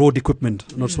 road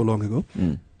equipment not so long ago,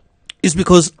 is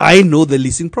because I know the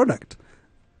leasing product.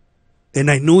 And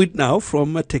I know it now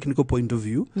from a technical point of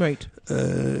view. Right.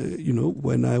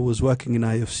 When I was working in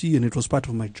IFC, and it was part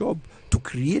of my job to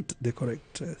create the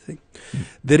correct thing.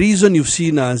 The reason you've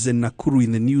seen us in Nakuru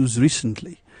in the news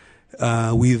recently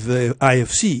with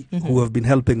IFC, who have been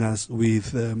helping us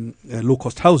with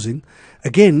low-cost housing,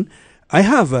 again, I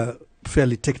have a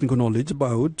fairly technical knowledge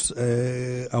about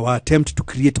our attempt to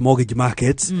create mortgage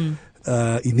markets in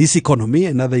this economy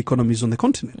and other economies on the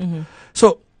continent.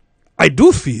 So I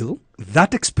do feel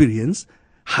that experience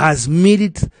has made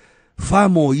it far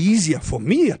more easier for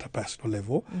me at a personal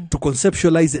level to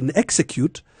conceptualize and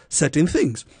execute certain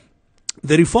things.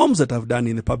 The reforms that I've done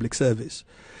in the public service,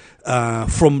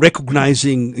 from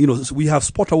recognizing, we have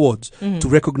spot awards to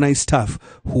recognize staff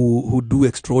who do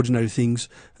extraordinary things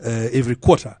every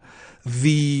quarter.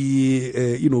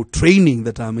 The training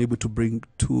that I'm able to bring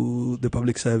to the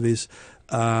public service,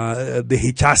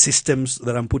 the HR systems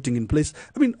that I'm putting in place.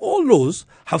 All those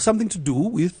have something to do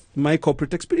with my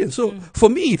corporate experience. So for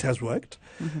me, it has worked.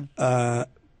 But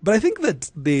I think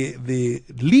that the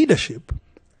leadership,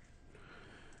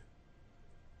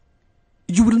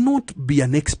 you will not be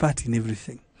an expert in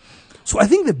everything. So I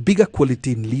think the bigger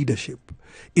quality in leadership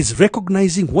is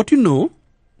recognizing what you know,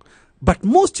 but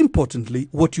most importantly,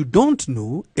 what you don't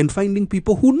know, and finding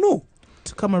people who know.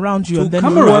 To come around you and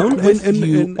then work with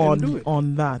you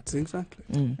on that.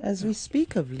 Exactly. As we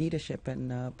speak of leadership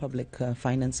and public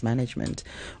finance management,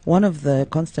 one of the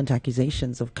constant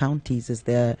accusations of counties is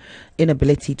their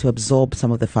inability to absorb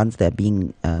some of the funds they're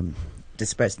being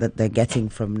dispersed, that they're getting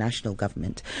from national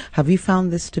government. Have you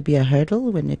found this to be a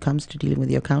hurdle when it comes to dealing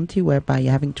with your county, whereby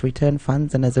you're having to return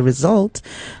funds, and as a result,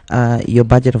 your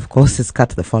budget, of course, is cut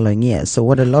the following year? So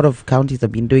what a lot of counties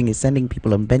have been doing is sending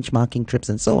people on benchmarking trips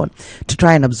and so on to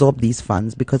try and absorb these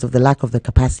funds because of the lack of the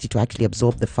capacity to actually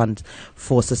absorb the funds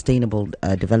for sustainable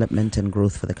development and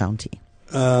growth for the county.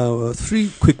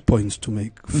 3 quick points to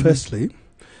make. Firstly,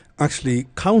 actually,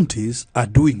 counties are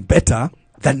doing better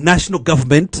than national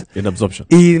government In absorption.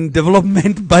 in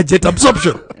development budget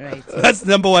absorption. Right. That's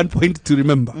number one point to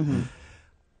remember.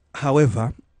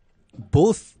 However,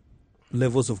 both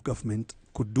levels of government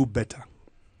could do better.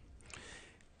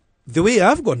 The way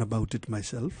I've gone about it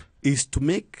myself is to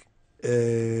make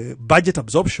budget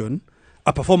absorption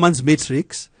a performance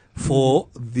matrix for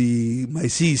my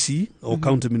CEC or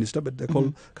county minister, but they're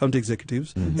called county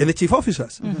executives, and the chief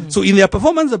officers. So in their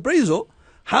performance appraisal,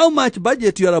 how much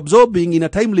budget you are absorbing in a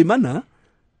timely manner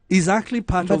is actually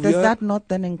part But of does your... that not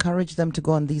then encourage them to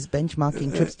go on these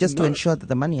benchmarking trips just to ensure that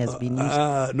the money has been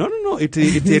used? No.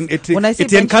 It When I say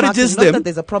it encourages benchmarking, not them. that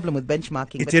there's a problem with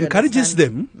benchmarking. It but you encourages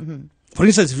understand- them. For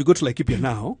instance, if you go to Laikipia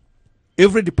now,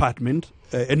 every department,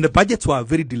 and the budgets were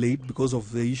very delayed because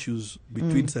of the issues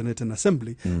between Senate and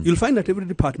Assembly, you'll find that every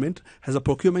department has a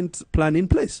procurement plan in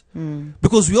place.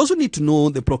 Because we also need to know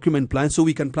the procurement plan so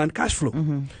we can plan cash flow.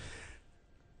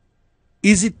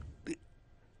 Is it...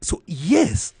 So,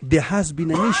 yes, there has been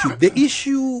an issue. The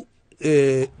issue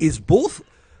is both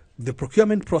the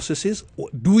procurement processes,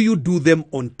 do you do them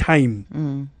on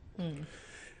time?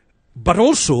 But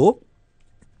also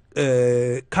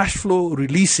cash flow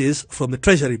releases from the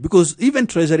treasury, because even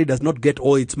treasury does not get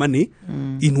all its money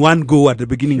in one go at the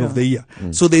beginning of the year.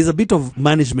 So there's a bit of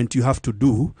management you have to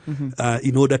do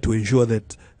in order to ensure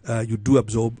that you do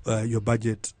absorb your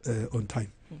budget on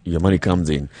time. Your money comes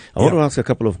in. I want to ask a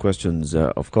couple of questions,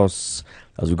 of course,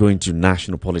 as we go into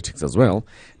national politics as well.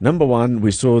 Number one,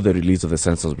 we saw the release of the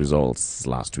census results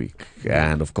last week.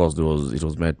 And, of course, it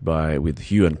was met with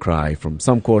hue and cry from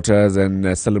some quarters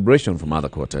and celebration from other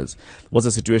quarters. What's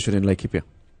the situation in Laikipia?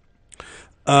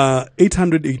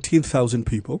 818,000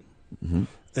 people.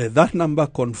 That number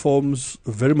conforms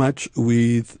very much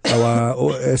with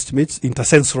our estimates,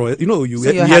 intercensural. You know,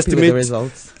 So you're happy with the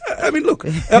results? I mean, look,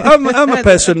 I'm a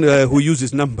person who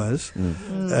uses numbers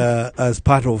as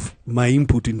part of my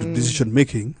input into decision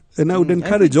making, and I would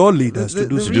encourage all leaders to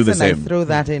do The so. reason I throw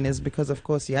that in is because, of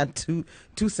course, you had two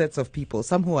sets of people: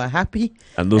 some who are happy,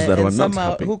 and those that were some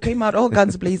not happy, who came out all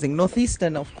guns blazing.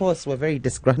 Northeastern, of course, were very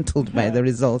disgruntled by the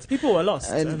results. People were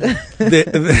lost. And they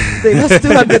lost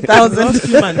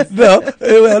 200,000. No,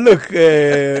 well, look,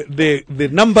 the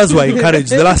numbers were encouraged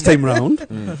the last time round.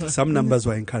 Some numbers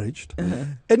were encouraged,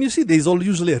 and you see, there is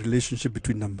usually a relationship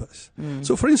between numbers.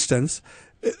 So, for instance,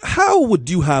 how would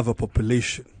you have a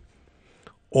population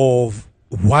of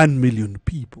 1 million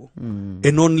people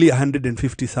and only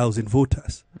 150,000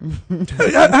 voters?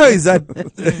 How is that?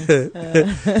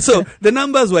 So the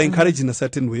numbers were encouraged in a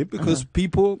certain way because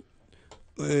people.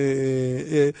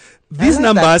 These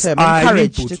numbers are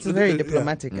encouraged. input. It's very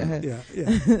diplomatic.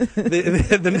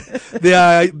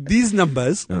 These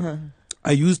numbers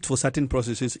are used for certain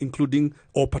processes, including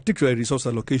or particular resource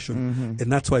allocation,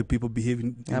 and that's why people behave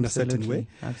in a certain way.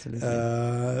 Absolutely.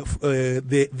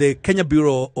 The Kenya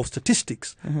Bureau of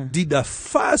Statistics did a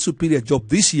far superior job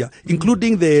this year,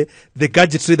 including the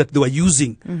gadgetry that they were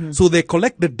using. So the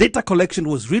data collection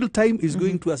was real time. Is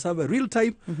going to a server real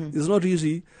time. It's not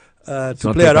easy. To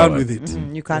play around with it.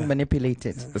 You can't manipulate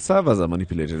it. The servers are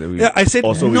manipulated. I said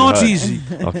not easy.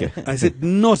 Okay. I said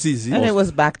not easy. And it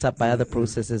was backed up by other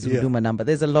processes. Uduma number.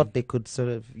 There's a lot they could sort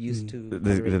of use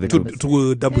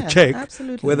to double check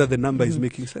whether the number is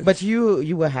making sense. But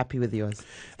you were happy with yours.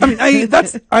 I mean,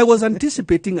 I was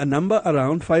anticipating a number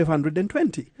around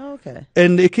 520. Okay.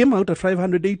 And it came out at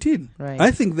 518. Right.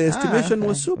 I think the estimation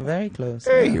was super. Very close.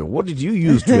 Hey, what did you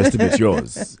use to estimate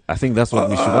yours? I think that's what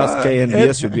we should ask.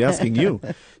 KNBS should be asking you.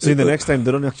 So in the next time,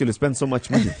 they don't actually spend so much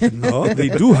money. No, they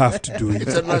do have to do it.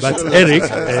 But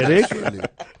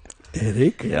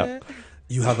Eric,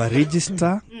 you have a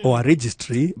register or a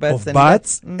registry of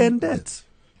births and deaths.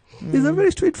 It's a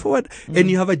very straightforward. And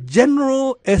you have a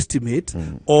general estimate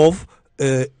of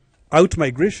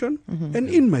out-migration and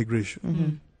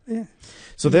in-migration. Yeah.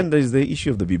 So then there is the issue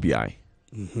of the BBI.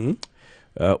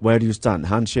 Where do you stand?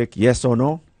 Handshake, yes or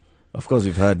no? Of course,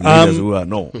 we've heard leaders who are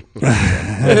no.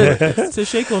 So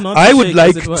shake or not? I would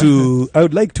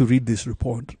like to read this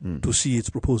report to see its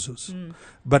proposals.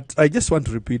 But I just want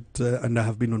to repeat, and I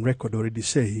have been on record already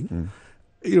saying,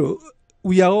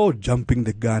 we are all jumping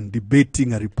the gun,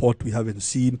 debating a report we haven't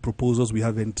seen, proposals we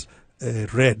haven't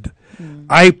read.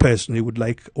 I personally would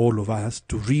like all of us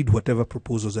to read whatever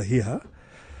proposals are here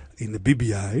in the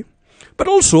BBI, but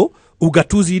also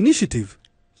Ugatuzi Initiative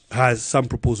has some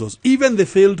proposals. Even the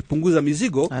failed Punguza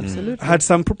Mizigo had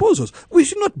some proposals. We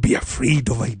should not be afraid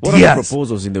of ideas. What are the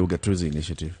proposals in the Ugatuzi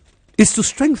Initiative? Is to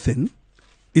strengthen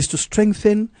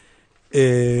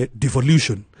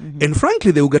devolution. And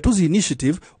frankly, the Ugatuzi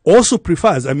initiative also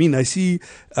prefers, I mean, I see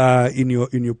in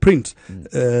your print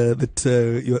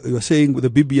that you're saying the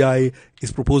BBI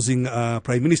is proposing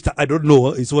Prime Minister. I don't know,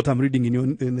 it's what I'm reading in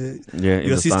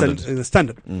your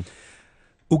standard.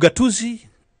 Ugatuzi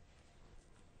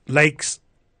likes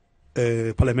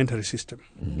a parliamentary system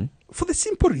for the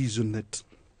simple reason that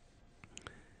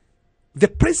the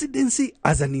presidency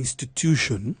as an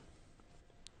institution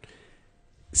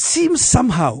seems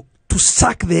somehow to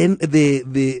suck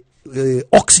the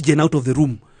oxygen out of the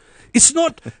room. It's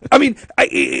not, I mean,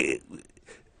 it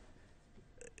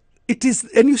is,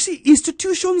 and you see,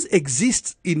 institutions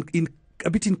exist in a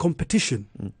bit in competition.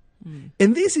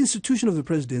 And this institution of the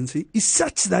presidency is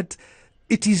such that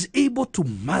it is able to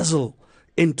muzzle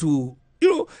and to,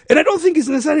 and I don't think it's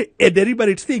necessarily a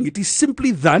deliberate thing. It is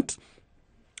simply that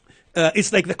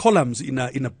it's like the columns in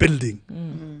a building,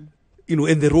 and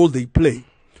the role they play.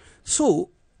 So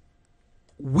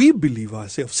we believe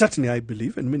ourselves, certainly I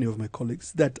believe, and many of my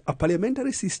colleagues, that a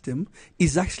parliamentary system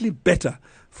is actually better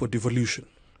for devolution.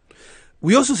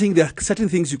 We also think there are certain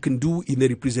things you can do in the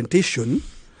representation.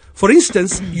 For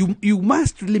instance, you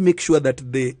must really make sure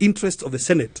that the interests of the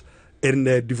Senate and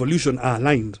devolution are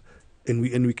aligned, and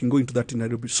we can go into that in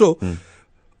Nairobi. So,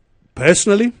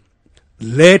 personally,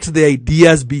 let the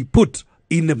ideas be put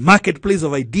in the marketplace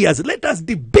of ideas. Let us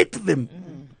debate them.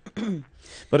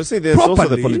 But I say there's also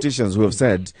the politicians who have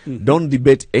said, don't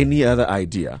debate any other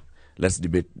idea. Let's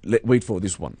wait for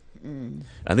this one. And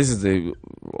this is the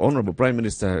Honorable Prime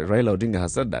Minister Raila Odinga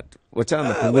has said that.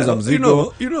 Wachana punguza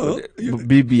mzigo,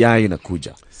 BBI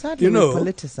inakuja. Sadly, we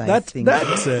politicize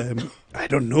things. I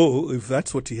don't know if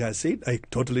that's what he has said. I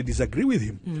totally disagree with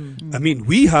him. I mean,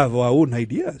 we have our own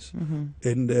ideas,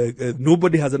 and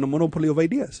nobody has a monopoly of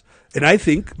ideas. And I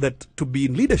think that to be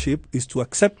in leadership is to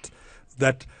accept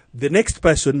that the next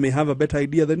person may have a better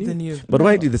idea than you. But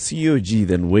why did the COG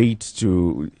then wait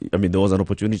to, I mean, there was an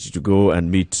opportunity to go and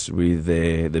meet with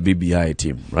the BBI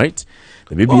team, right?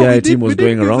 The BBI team was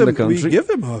going around the country. We gave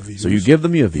them our views. So you gave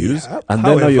them your views, and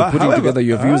then now you're putting together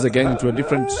your views again into a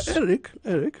different...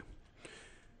 Eric,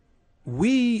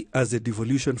 we as a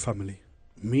devolution family,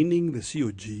 meaning the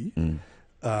COG,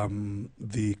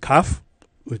 the CAF,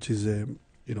 which is,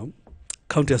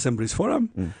 County Assemblies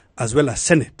Forum, as well as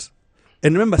Senate.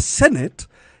 And remember, Senate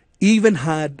even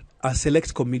had a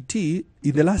select committee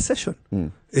in the last session.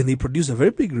 And they produced a very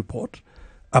big report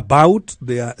about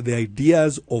the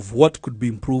ideas of what could be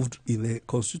improved in the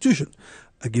Constitution.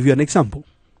 I'll give you an example.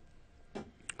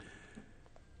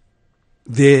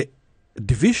 The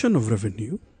division of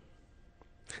revenue,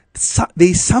 there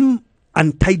is some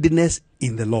untidiness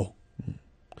in the law.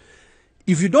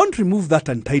 If you don't remove that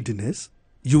untidiness,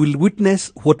 you will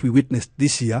witness what we witnessed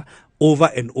this year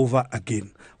over and over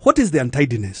again. What is the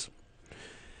untidiness?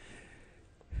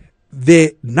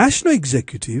 The national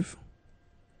executive,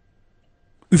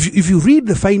 if you read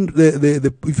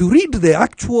if you read the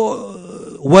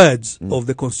actual words of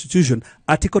the Constitution,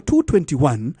 Article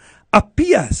 221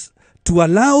 appears to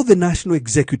allow the national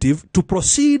executive to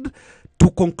proceed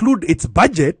to conclude its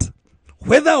budget,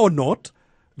 whether or not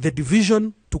the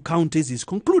division to counties is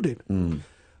concluded.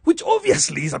 Which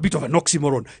obviously is a bit of an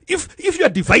oxymoron. If you are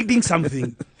dividing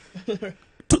something,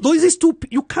 those two,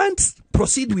 you can't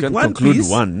proceed with one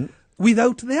piece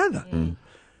without the other.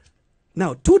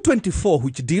 Now, 224,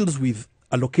 which deals with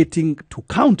allocating to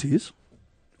counties,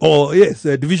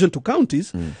 division to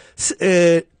counties,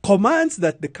 commands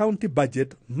that the county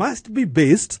budget must be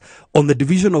based on the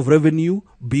division of revenue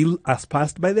bill as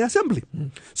passed by the assembly.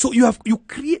 So you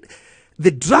create,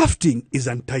 the drafting is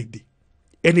untidy.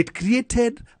 And it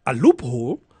created a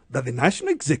loophole that the national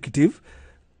executive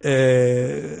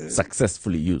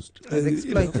successfully used.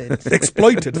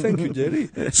 Exploited. Thank you, Jerry.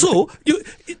 So,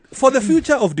 for the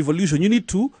future of devolution, you need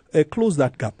to close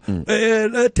that gap.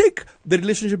 Take the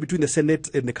relationship between the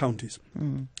Senate and the counties.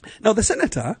 Now, the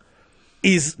senator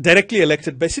is directly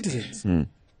elected by citizens.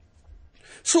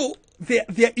 So,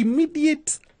 their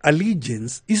immediate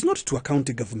allegiance is not to a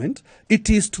county government; it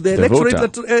is to the electorate.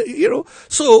 That,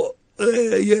 so.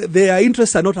 Their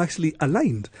interests are not actually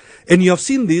aligned. And you have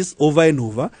seen this over and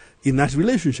over in that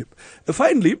relationship.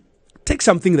 Finally, take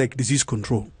something like disease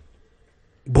control,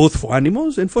 both for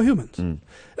animals and for humans.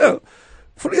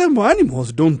 For example,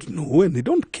 animals don't know and they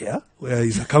don't care where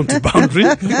is a county boundary.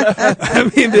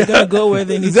 I mean, they gotta go where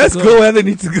they need to go. Just go where they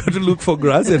need to go to look for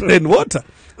grass and rain water.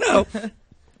 Now,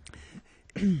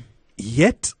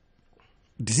 yet,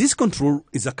 disease control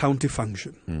is a county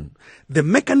function. The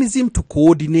mechanism to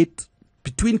coordinate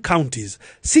between counties,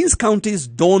 since counties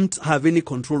don't have any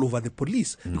control over the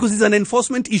police, because it's an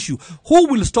enforcement issue. Who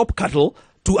will stop cattle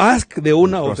to ask the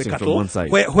owner of the Crossing from cattle, one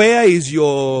side. where is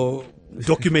your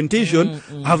documentation?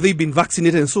 Have they been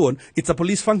vaccinated and so on? It's a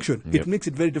police function. Yep. It makes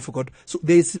it very difficult. So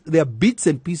there are bits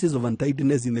and pieces of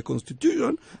untidiness in the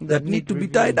constitution that need to be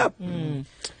tied up.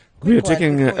 We are Quick one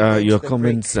taking before we go your to the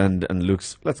comments and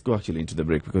looks. Let's go actually into the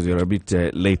break because you're a bit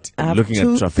late I have looking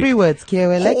at traffic. 3 words.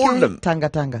 Hold them. Kieleweke, Tanga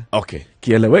Tanga. Okay,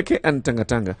 Kieleweke and Tanga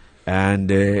Tanga, and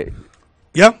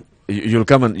Yeah. you'll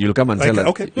come and tell us.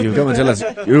 Okay. You'll come and tell us.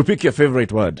 You'll pick your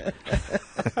favorite word.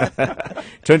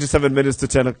 27 minutes to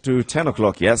 10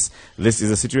 o'clock. Yes, this is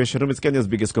a Situation Room. It's Kenya's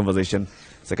biggest conversation.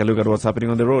 Let's take a look at what's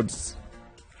happening on the roads.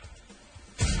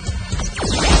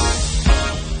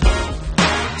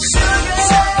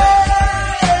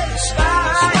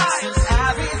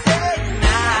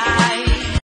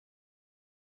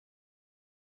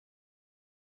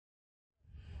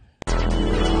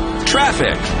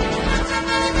 Traffic.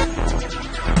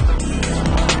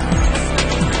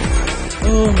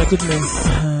 Oh my goodness.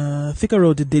 Thika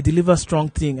Road, they deliver strong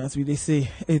thing, as they say.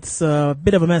 It's a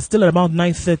bit of a mess. Still at about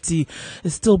 9:30.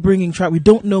 It's still bringing traffic. We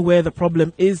don't know where the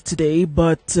problem is today,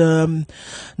 but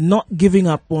not giving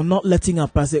up or not letting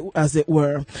up, as it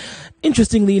were.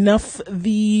 Interestingly enough,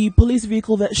 the police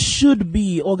vehicle that should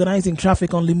be organizing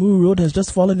traffic on Limuru Road has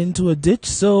just fallen into a ditch.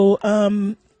 So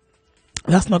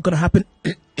that's not going to happen.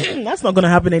 That's not going to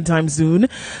happen anytime soon,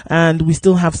 and we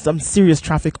still have some serious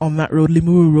traffic on that road,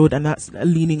 Limuru Road, and that's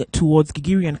leaning towards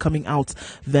Gigiri and coming out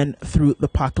then through the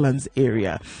Parklands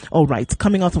area. All right,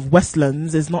 coming out of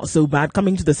Westlands is not so bad.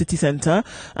 Coming to the city centre,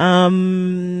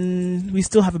 we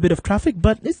still have a bit of traffic,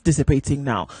 but it's dissipating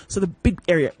now. So the big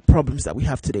area problems that we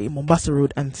have today, Mombasa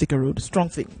Road and Thika Road, strong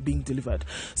thing being delivered.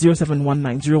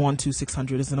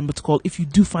 0719-012-600 is the number to call. If you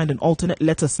do find an alternate,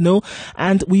 let us know,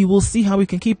 and we will see how we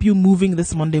can keep you moving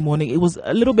this Monday morning. It was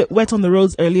a little bit wet on the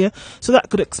roads earlier, so that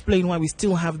could explain why we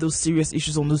still have those serious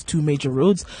issues on those two major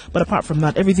roads. But apart from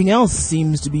that, everything else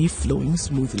seems to be flowing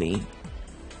smoothly.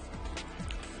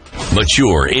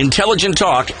 Mature, intelligent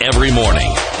talk every morning.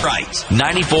 Right.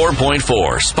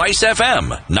 94.4 Spice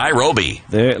FM, Nairobi.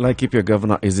 The Laikipia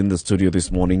governor is in the studio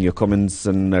this morning. Your comments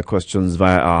and questions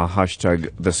via our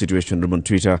hashtag, The Situation Room on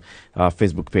Twitter, our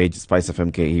Facebook page, Spice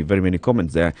FMKE. Very many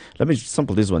comments there. Let me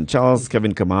sample this one. Charles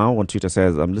Kevin Kamau on Twitter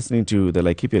says, I'm listening to the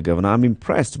Laikipia governor. I'm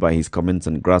impressed by his comments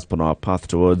and grasp on our path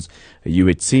towards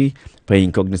UHC.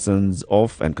 Paying cognizance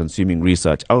of and consuming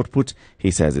research output,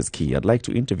 he says, is key. I'd like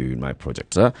to interview you in my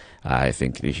project, sir. I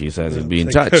think he says he'll be in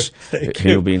touch.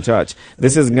 He'll be in touch.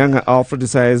 This is Nganga Alfred, who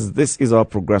says, this is our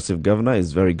progressive governor,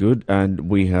 is very good, and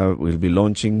we'll be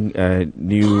launching a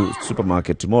new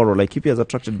supermarket tomorrow. Laikipia has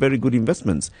attracted very good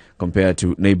investments compared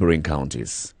to neighboring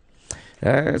counties.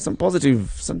 Some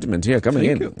positive sentiment here coming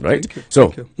in, right?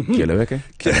 So, Kieleweke,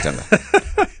 Tanga.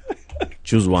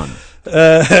 Choose one.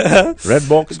 Red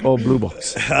box or blue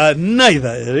box? Neither,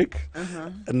 Eric.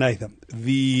 Neither.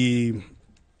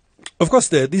 Of course,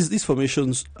 these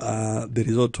formations are the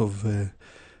result of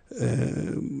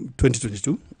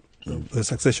 2022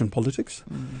 succession politics.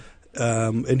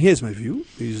 And here's my view: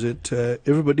 is that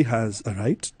everybody has a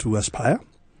right to aspire,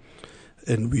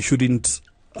 and we shouldn't,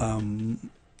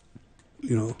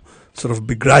 sort of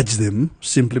begrudge them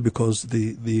simply because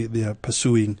they are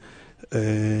pursuing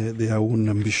their own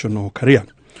ambition or career.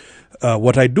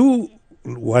 What I do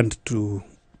want to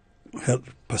help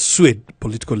persuade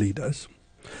political leaders,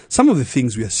 some of the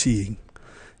things we are seeing,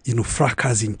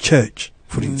 fracas in church,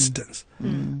 for instance. I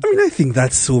mean, I think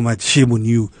that's so much shame on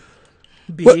you.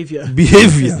 Behavior. I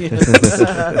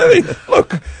mean,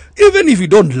 look, even if you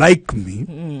don't like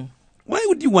me, why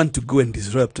would you want to go and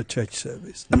disrupt a church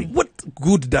service? I mean, what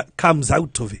good that comes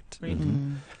out of it?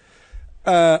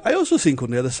 I also think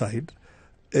on the other side,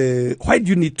 why do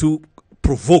you need to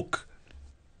provoke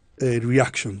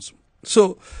reactions?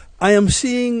 So I am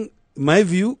seeing, my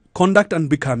view, conduct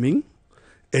unbecoming,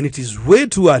 and it is way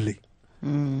too early.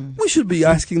 We should be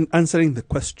answering the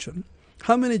question,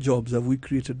 how many jobs have we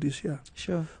created this year?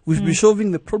 Sure. We've been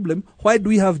solving the problem. Why do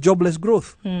we have jobless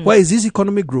growth? Why is this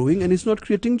economy growing and it's not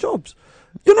creating jobs?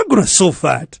 You're not going to solve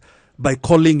that by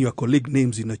calling your colleague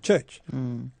names in a church.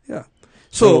 Yeah.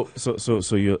 So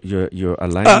you're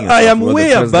aligning. I am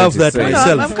way above that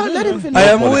myself. I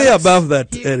am way above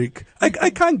that, Eric. I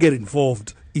can't get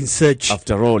involved in search.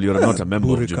 After all, you're not a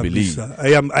member of Jubilee. I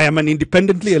am an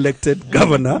independently elected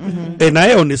governor, and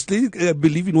I honestly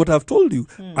believe in what I've told you.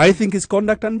 I think it's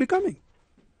conduct unbecoming.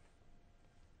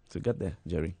 So get there,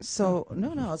 Jerry. So,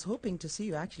 no, I was hoping to see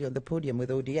you actually on the podium with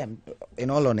ODM, in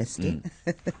all honesty.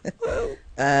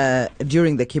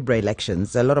 during the Kibra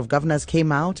elections. A lot of governors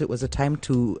came out. It was a time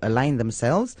to align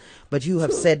themselves. But you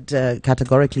have said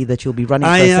categorically that you'll be running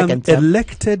for a second term. I am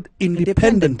elected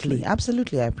independently.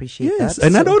 Absolutely, I appreciate that. Yes,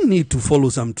 and I don't need to follow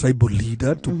some tribal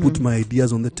leader to put my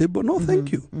ideas on the table. No,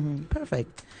 thank you.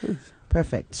 Perfect.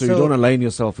 Perfect. So you don't align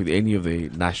yourself with any of the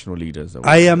national leaders?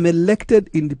 I am elected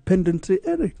independently,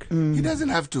 Eric. He doesn't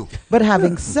have to. But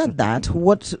having said that,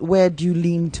 where do you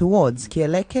lean towards?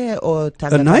 Kieleke or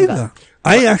Tanga? Neither.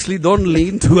 I actually don't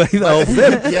lean to either of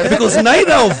them because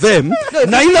neither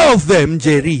of them,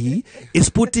 Jerry, is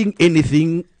putting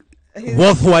anything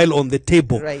worthwhile on the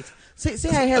table. Right. Say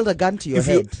I held a gun to your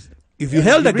head. If you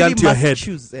held a gun to your head,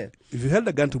 if you held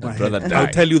a gun to my head, I'll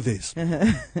tell you this.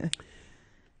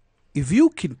 If you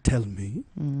can tell me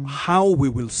how we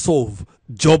will solve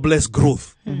jobless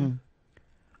growth,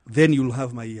 then you'll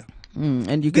have my ear.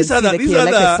 And you can see the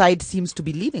Kieleke side seems to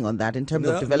be leaning on that in terms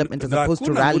of development as opposed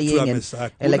to rallying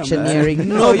and electioneering.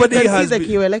 No, you can see the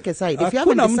Kieleke side. If you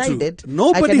haven't decided,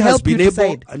 I can help you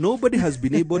decide. Nobody has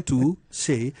been able to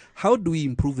say, how do we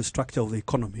improve the structure of the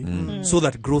economy so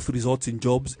that growth results in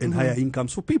jobs and higher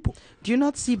incomes for people? Do you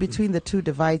not see between the two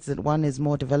divides that one is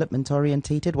more development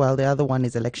orientated while the other one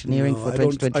is electioneering for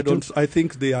 2022? I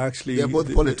think they are actually... They are both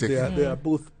politicking. They are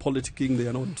both politicking. They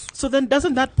are not... So then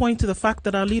doesn't that point to the fact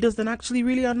that our leaders then actually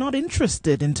really are not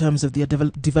interested in terms of the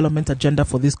development agenda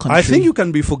for this country? I think you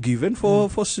can be forgiven for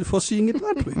seeing it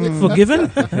that way.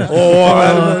 Forgiven?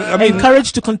 Or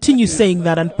encouraged to continue saying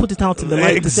that and put it out in the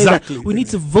light to say that we need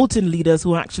to vote in leaders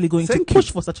who are actually going to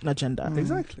push for such an agenda.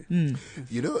 Exactly.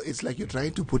 You know, it's like you're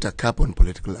trying to put a cap on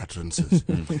political utterances.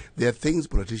 There are things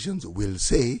politicians will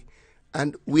say,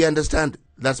 and we understand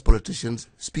that's politicians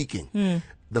speaking.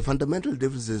 The fundamental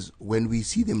difference is when we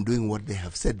see them doing what they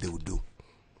have said they would do.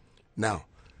 Now,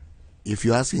 if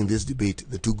you're asking this debate,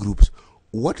 the two groups,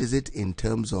 what is it in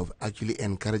terms of actually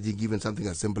encouraging even something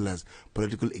as simple as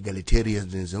political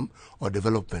egalitarianism or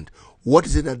development? What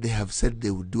is it that they have said they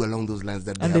would do along those lines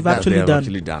that they've actually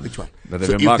done? Which one?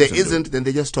 So if there isn't, then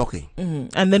they're just talking.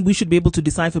 And then we should be able to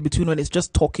decipher between when it's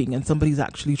just talking and somebody's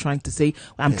actually trying to say,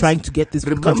 I'm trying to get this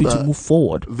country to move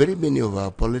forward. Very many of our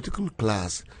political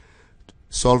class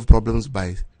solve problems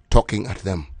by talking at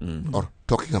them or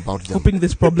talking about them. Hoping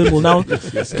this problem will now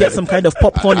get some kind of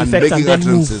popcorn effect and then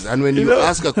move. And when you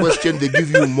ask a question, they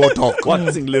give you more talk.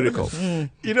 Waxing lyrical.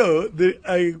 You know,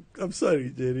 I'm sorry,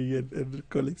 Jerry and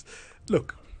colleagues.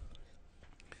 Look,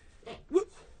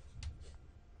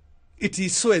 it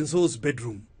is so-and-so's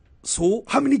bedroom. So,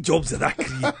 how many jobs does that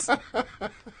create?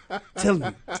 Tell me.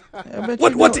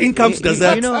 What incomes does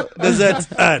that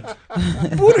add?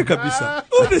 Pure kabisa.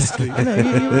 Honestly.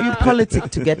 You politic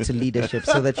to get to leadership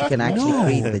so that you can actually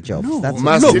create the jobs. That's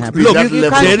must what it happens. be that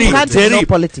level? You can't ignore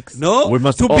politics. No,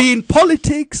 to be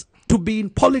in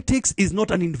politics is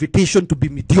not an invitation to be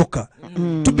mediocre.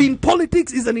 To be in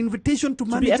politics is an invitation to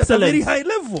manage at a very high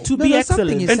level. To be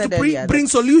excellent. And to bring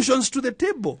solutions to the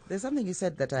table. There's something you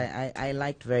said that I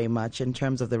liked very much in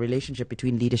terms of the relationship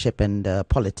between leadership and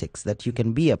politics, that you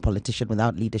can be a politician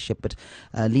without leadership, but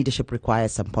leadership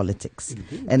requires some politics.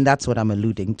 And that's what I'm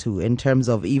alluding to. In terms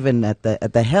of even at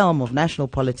the helm of national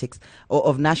politics or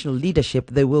of national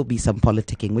leadership, there will be some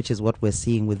politicking, which is what we're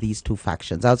seeing with these two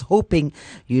factions. I was hoping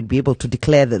you'd be able to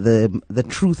declare the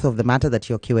truth of the matter, that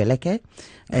you're Kieleke,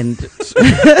 and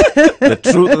the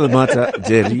truth of the matter,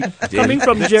 Jerry. Coming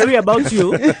from Jerry about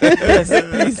you. Yes,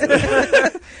 please.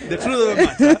 The truth of the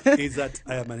matter is that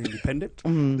I am an independent.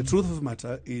 The truth of the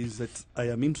matter is that I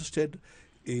am interested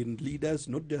in leaders,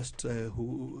 not just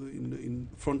who in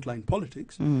frontline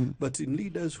politics, but in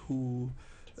leaders who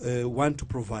want to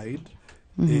provide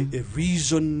a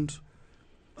reasoned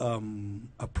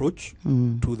approach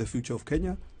to the future of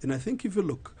Kenya. And I think if you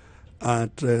look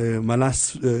at my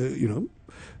last,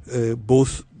 the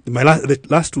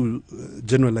last two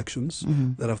general elections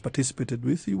that I've participated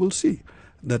with, you will see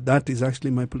that is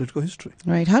actually my political history.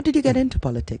 Right. How did you get into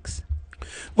politics?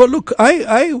 Well, look,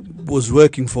 I was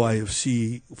working for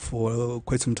IFC for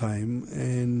quite some time,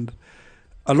 and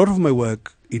a lot of my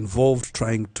work involved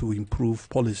trying to improve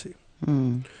policy.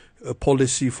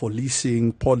 Policy for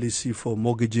leasing, policy for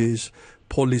mortgages,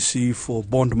 policy for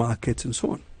bond markets, and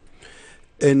so on.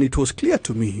 And it was clear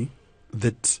to me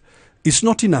that it's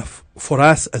not enough for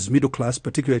us as middle class,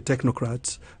 particularly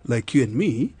technocrats like you and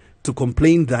me, to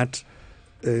complain that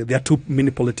there are too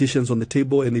many politicians on the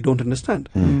table and they don't understand.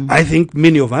 I think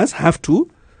many of us have to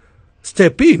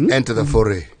step in. Enter the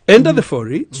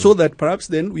foray. So that perhaps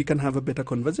then we can have a better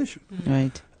conversation.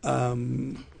 Right.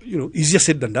 Easier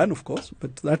said than done, of course,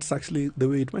 but that's actually the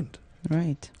way it went.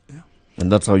 Right. Yeah.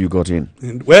 And that's how you got in.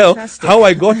 And, well, Fantastic. how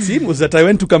I got in was that I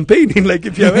went to campaign in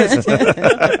Laikipia West.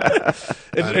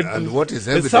 And what is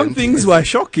and evident? some things were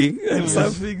shocking, and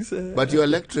some things. But your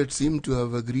electorate seem to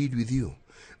have agreed with you.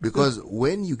 Because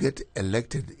when you get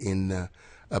elected in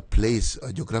a place,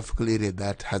 a geographical area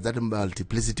that has that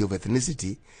multiplicity of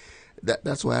ethnicity,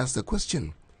 that's why I asked the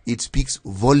question. It speaks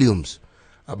volumes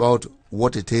about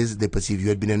what it is they perceive. You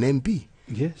had been an MP.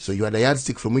 Yes. So you had a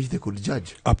yardstick from which they could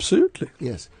judge. Absolutely.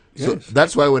 Yes. Yes. So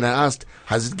that's why when I asked,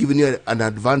 has it given you an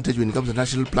advantage when it comes to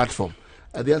national platform?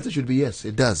 The answer should be yes,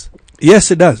 it does.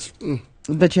 Yes, it does.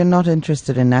 But you're not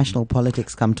interested in national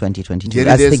politics come 2022. Jerry,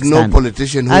 as there's things no stand.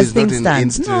 politician who As is not things in stand.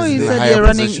 interest No, you in said higher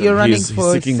position. you're running He's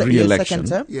for seeking your re-election.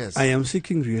 second term. Yes. I am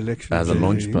seeking re-election. As a Jerry.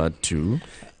 launchpad too.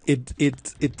 It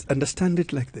understand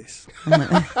it like this.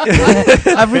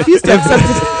 I've refused to accept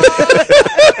it.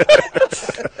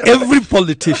 Every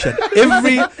politician,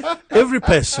 every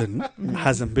person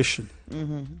has ambition.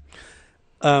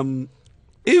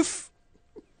 If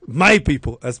my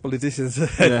people, as politicians,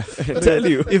 tell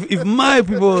you, if my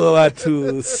people were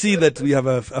to see that we have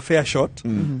a fair shot,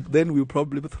 then we'll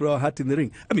probably throw our hat in the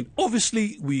ring. I mean,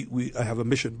 obviously, I have a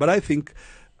mission, but I think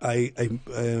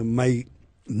my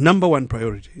number one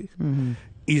priority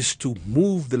is to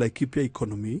move the Laikipia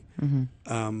economy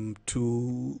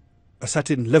to a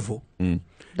certain level.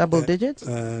 Double digits?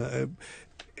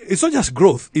 It's not just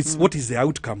growth, it's what is the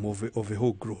outcome of a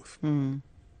whole growth.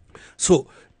 So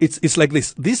it's like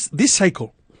this. This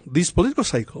cycle, this political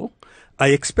cycle, I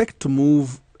expect to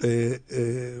move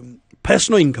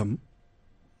personal income,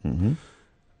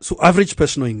 so average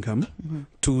personal income,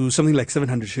 to something like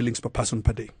 700 shillings per person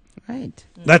per day. Right.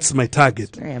 That's my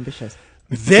target. Very ambitious.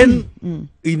 Then,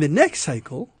 in the next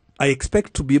cycle, I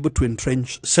expect to be able to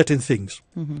entrench certain things,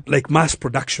 like mass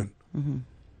production.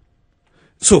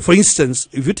 So, for instance,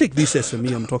 if you take this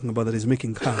SME I'm talking about that is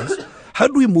making cars, how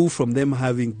do we move from them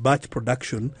having batch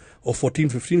production of 14,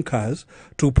 15 cars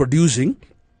to producing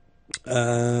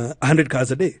 100 cars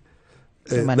a day?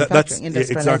 So manufacturing,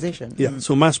 industrialization. Exactly. Yeah,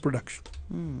 so mass production.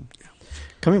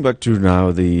 Coming back to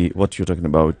now what you're talking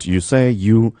about, you say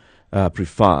you are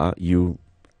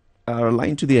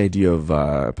aligned to the idea of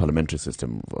a parliamentary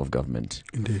system of government.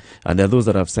 Indeed. And there are those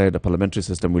that have said a parliamentary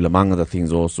system will, among other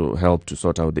things, also help to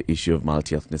sort out the issue of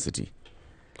multi-ethnicity.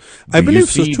 I believe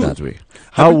so you see too. that way?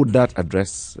 How would that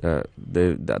address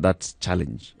that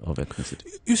challenge of ethnicity?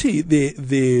 You see,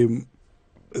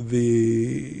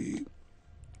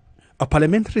 a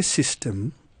parliamentary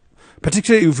system,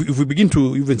 particularly if we begin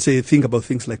to even think about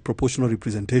things like proportional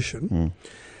representation,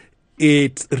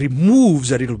 it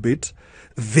removes a little bit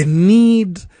the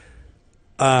need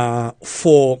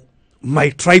for my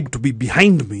tribe to be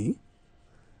behind me.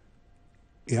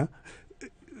 Yeah.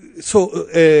 So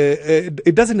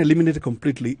it doesn't eliminate it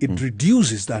completely. It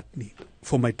reduces that need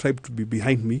for my tribe to be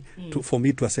behind me, for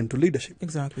me to ascend to leadership.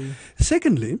 Exactly.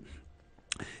 Secondly,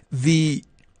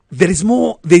 there is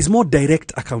more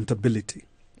direct accountability,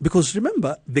 because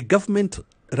remember, the government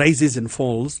rises and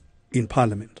falls in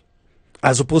Parliament,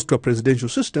 as opposed to a presidential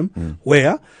system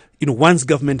where once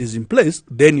government is in place,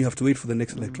 then you have to wait for the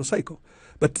next electoral cycle.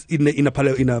 But in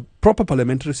a proper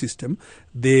parliamentary system,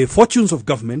 the fortunes of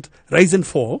government rise and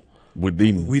fall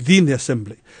within the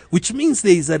assembly, which means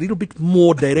there is a little bit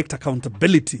more direct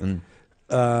accountability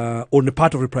on the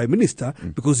part of the prime minister,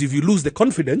 because if you lose the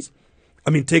confidence, I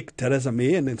mean, take Theresa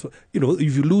May, and then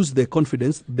if you lose the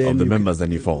confidence, then of the members,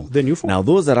 then you fall. Then you fall. Now,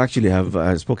 those that actually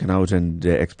have spoken out and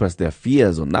expressed their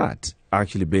fears on that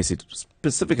actually base it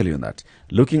specifically on that,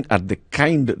 looking at the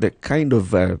kind of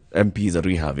MPs that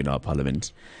we have in our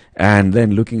parliament, and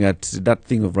then looking at that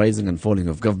thing of rising and falling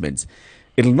of governments.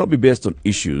 It'll not be based on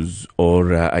issues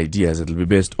or ideas. It'll be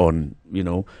based on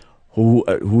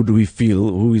who do we feel,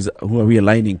 who are we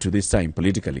aligning to this time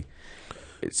politically.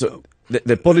 So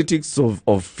the politics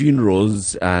of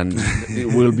funerals and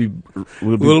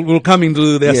will come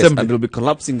into the assembly, and will be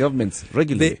collapsing governments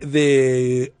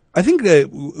regularly. I think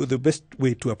the best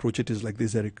way to approach it is like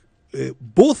this, Eric.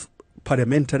 Both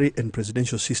parliamentary and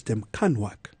presidential system can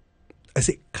work. I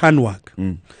say can work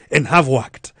and have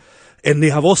worked, and they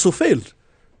have also failed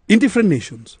in different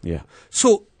nations. Yeah.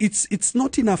 So it's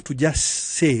not enough to just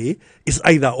say it's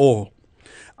either or.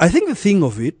 I think the thing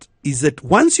of it is that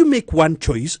once you make one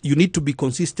choice, you need to be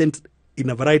consistent in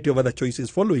a variety of other choices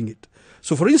following it.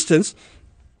 So, for instance,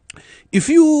 if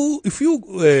you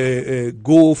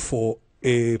go for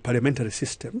a parliamentary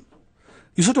system,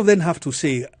 you sort of then have to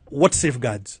say what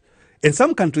safeguards And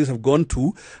some countries have gone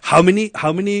to how many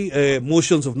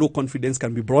motions of no confidence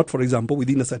can be brought, for example,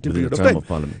 within a certain period of time. Of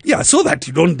Parliament. Yeah, so that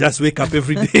you don't just wake up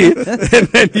every day and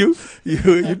then you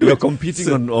do You're it. competing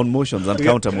So- on motions and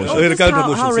counter motions. Oh, Just counter how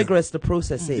motions, yeah. rigorous the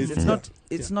process is. Yeah.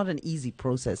 It's not an easy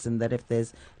process, in that if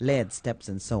there's layered steps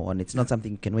and so on, it's not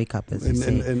something you can wake up, as you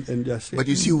say. And just But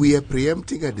you see, we are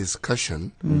preempting a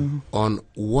discussion on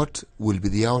what will be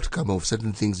the outcome of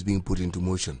certain things being put into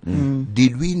motion.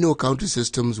 Did we know county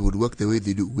systems would work the way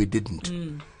they do? We didn't.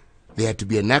 They had to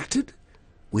be enacted.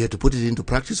 We had to put it into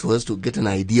practice for us to get an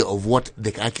idea of what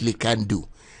they actually can do.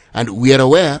 And we are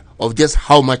aware of just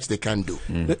how much they can do.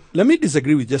 Let me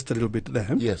disagree with just a little bit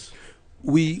there. Yes.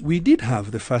 We did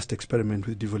have the first experiment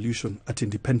with devolution at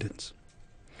independence.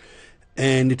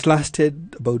 And it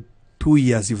lasted about 2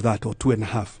 years, if that, or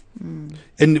 2.5.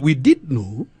 And we did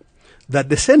know that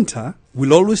the center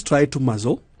will always try to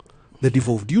muzzle the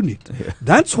devolved unit.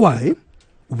 That's why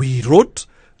we wrote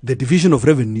the division of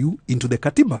revenue into the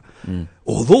Katiba.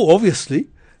 Although, obviously,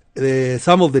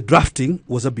 some of the drafting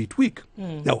was a bit weak.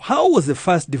 Now, how was the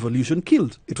first devolution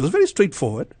killed? It was very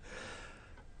straightforward.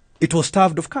 It was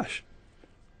starved of cash.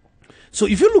 So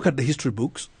if you look at the history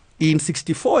books, in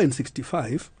 64 and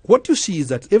 65, what you see is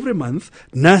that every month,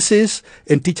 nurses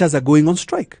and teachers are going on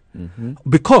strike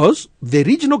because the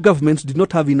regional governments did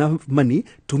not have enough money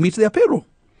to meet their payroll.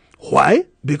 Why?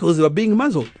 Because they were being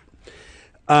muzzled.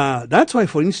 That's why,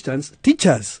 for instance,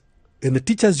 teachers and the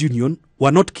teachers' union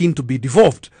were not keen to be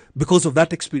devolved because of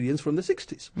that experience from the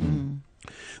 60s.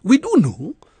 We do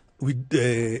know,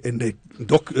 and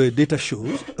the data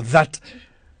shows, that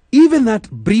even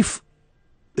that brief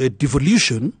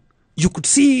devolution, you could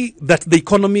see that the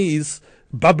economy is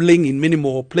bubbling in many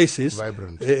more places,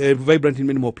 Vibrant. Vibrant in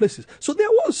many more places. So there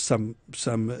was some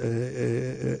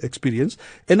experience.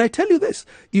 And I tell you this,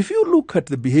 if you look at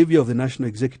the behavior of the National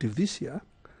Executive this year,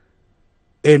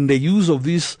 and the use of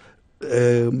this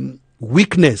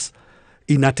weakness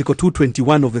in Article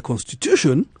 221 of the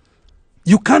Constitution,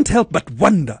 you can't help but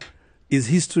wonder, is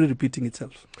history repeating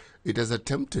itself? It has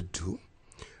attempted to,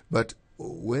 but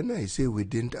when I say we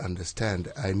didn't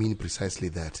understand, I mean precisely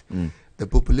that. The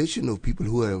population of people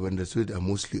who have understood are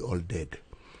mostly all dead.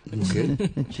 Okay?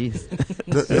 Jeez.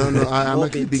 No, I'm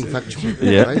actually being factual.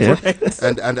 Yeah, right? yeah.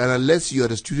 And unless you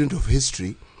are a student of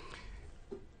history,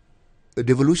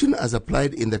 devolution as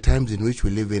applied in the times in which we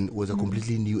live in was a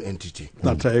completely new entity.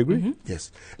 That I agree.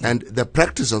 Yes. And the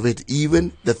practice of it,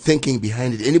 even the thinking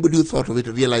behind it, anybody who thought of it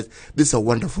realized this is a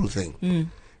wonderful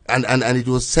thing. And it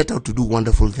was set out to do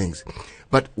wonderful things.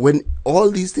 But when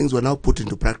all these things were now put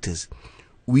into practice,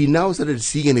 we now started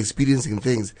seeing and experiencing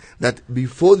things that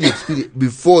before the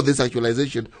before this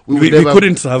actualization, we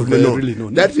couldn't have known. really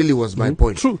known. That really was my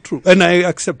point. True. And I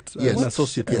accept Yes. and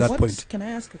associate with Yes. that point. Can I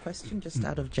ask a question just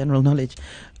out of general knowledge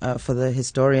for the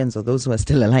historians or those who are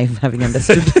still alive having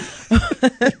understood?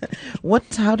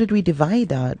 How did we divide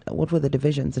that? What were the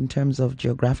divisions in terms of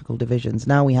geographical divisions?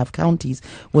 Now we have counties.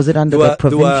 Was it under the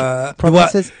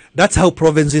provinces? That's how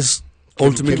provinces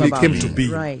ultimately came to be.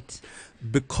 Right.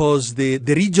 Because the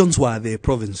regions were the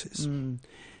provinces.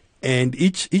 And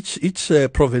each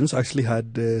province actually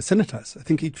had senators. I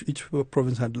think each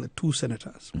province had 2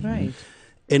 senators. Right.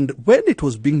 And when it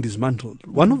was being dismantled,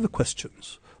 one of the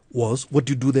questions was, what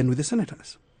do you do then with the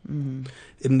senators? And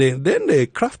then the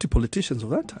crafty politicians of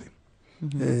that time,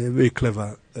 very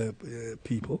clever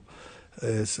people,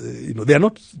 they are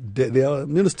not. They are,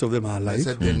 most of them are I alive.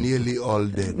 said they're nearly all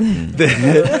dead.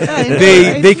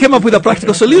 They came up with a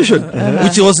practical solution,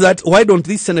 which was that why don't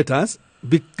these senators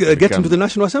get into the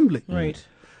National Assembly? Right.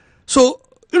 So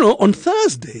on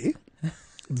Thursday,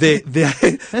 the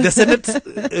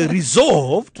Senate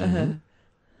resolved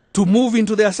to move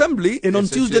into the Assembly, and on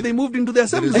Tuesday they moved into the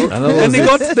Assembly, and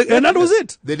that was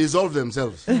it. They dissolved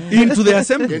themselves into the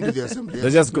Assembly. into the assembly. They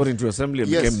just got into assembly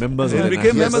and Yes. became members They of the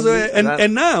became National members of Assembly. it,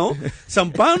 and now some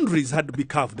boundaries had to be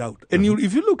carved out. And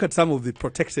if you look at some of the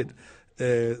protected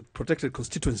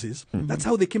constituencies, that's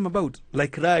how they came about,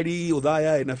 like Rari,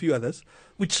 Odaya, and a few others,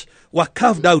 which were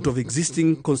carved out of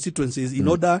existing constituencies in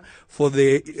order for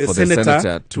the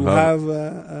senator to have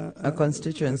a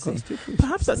constituency.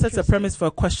 Perhaps that sets a premise for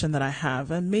a question that I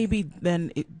have, and maybe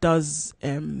then it does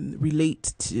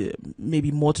relate to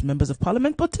maybe more to members of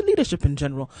parliament, but to leadership in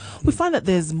general. We find that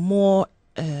there's more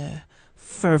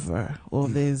fervor, or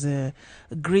there's a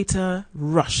greater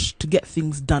rush to get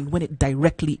things done when it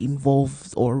directly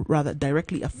involves, or rather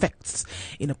directly affects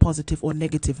in a positive or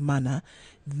negative manner,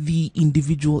 the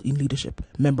individual in leadership,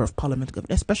 member of parliament,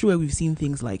 government, especially where we've seen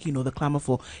things like, the clamor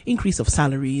for increase of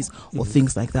salaries or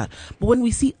things like that. But when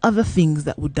we see other things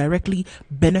that would directly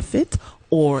benefit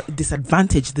or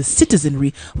disadvantage the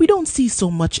citizenry, we don't see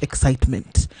so much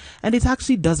excitement. And it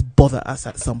actually does bother us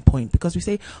at some point, because we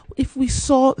say, if we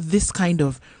saw this kind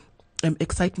of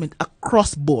excitement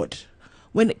across board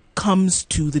when it comes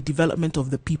to the development of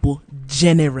the people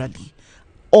generally,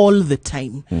 all the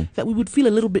time, that we would feel a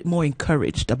little bit more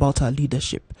encouraged about our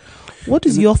leadership. What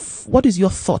is your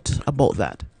thought about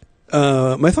that?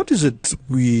 My thought is that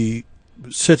we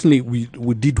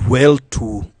did well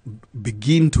to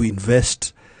begin to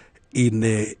invest in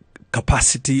a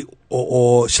capacity,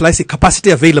 or shall I say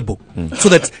capacity available, so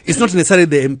that it's not necessarily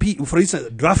the MP, for instance,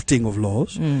 drafting of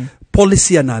laws,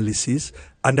 policy analysis,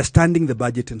 understanding the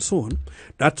budget and so on.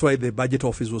 That's why the budget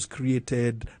office was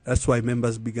created. That's why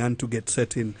members began to get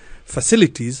certain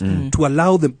facilities to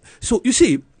allow them. So you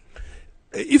see,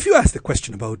 if you ask the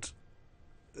question about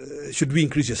should we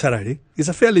increase your salary, it's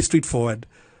a fairly straightforward,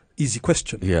 easy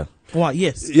question. Yeah. Well,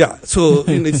 yes. Yeah. So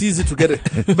it's easy to get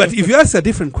it. But if you ask a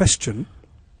different question,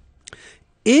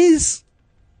 is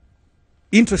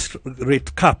interest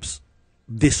rate caps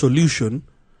the solution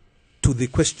to the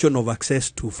question of access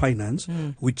to finance,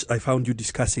 which I found you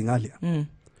discussing earlier?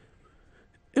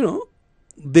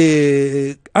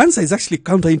 The answer is actually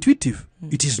counterintuitive.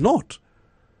 It is not.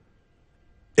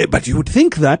 But you would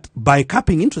think that by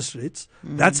capping interest rates,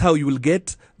 that's how you will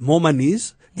get more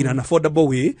monies in an affordable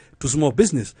way to small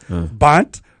business.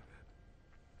 But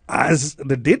as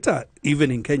the data,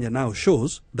 even in Kenya now,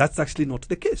 shows, that's actually not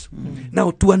the case.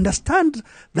 Now, to understand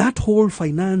that whole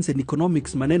finance and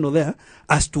economics maneno there,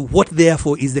 as to what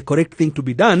therefore is the correct thing to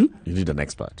be done, You need an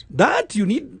expert. that you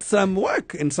need some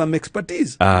work and some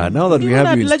expertise. Now that we Even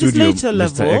have you at in studio, legislature Mr.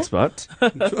 level. Expert.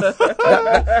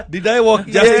 Did I walk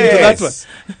just into that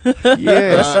one?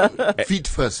 Yes. Feet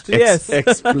first. Yes.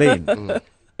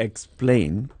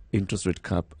 Explain interest rate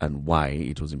cap and why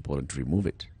it was important to remove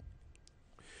it.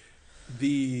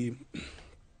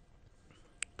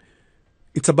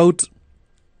 It's about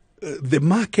the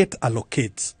market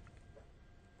allocates.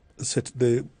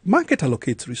 The market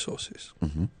allocates resources.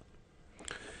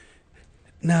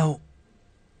 Now,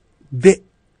 the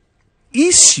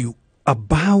issue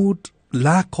about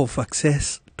lack of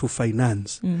access to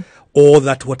finance, or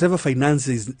that whatever finance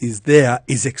is there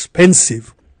is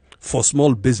expensive for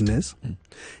small business,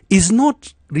 is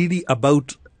not really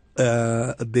about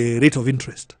the rate of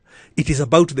interest. It is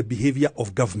about the behavior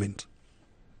of government.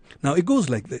 Now, it goes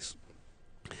like this.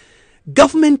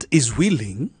 Government is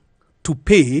willing to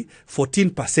pay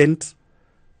 14%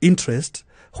 interest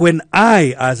when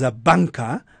I, as a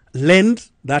banker,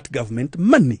 lend that government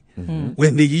money.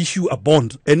 When they issue a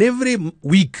bond. And every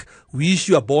week, we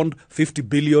issue a bond, 50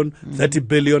 billion, 30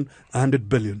 billion, 100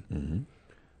 billion.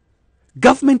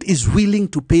 Government is willing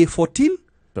to pay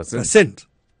 14%.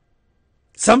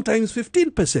 Sometimes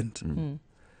 15%.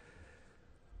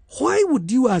 Why would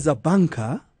you, as a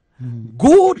banker,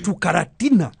 go to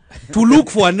Karatina to look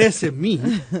for an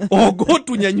SME, or go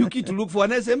to Nyanyuki to look for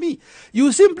an SME?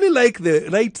 You simply write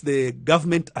the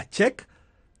government a check,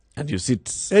 And you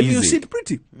sit and easy. you sit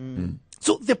pretty.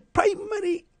 So the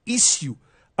primary issue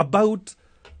about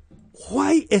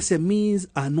why SMEs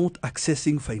are not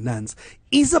accessing finance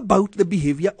is about the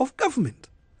behavior of government.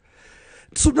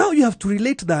 So now you have to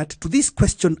relate that to this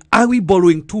question, are we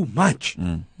borrowing too much?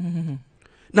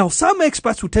 Now, some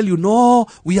experts will tell you, no,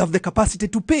 we have the capacity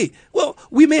to pay. Well,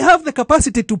 we may have the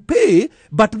capacity to pay,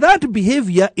 but that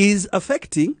behavior is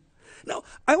affecting. Now,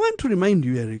 I want to remind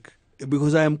you, Eric,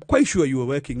 because I am quite sure you were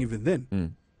working even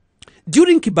then.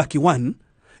 During Kibaki 1,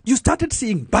 you started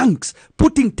seeing banks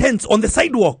putting tents on the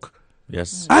sidewalk,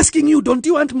 Yes. asking you, don't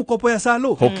you want mukopo ya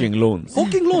salo? Hawking loans.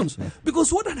 Hawking loans.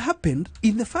 Because what had happened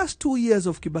in the first 2 years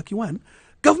of Kibaki 1,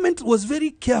 government was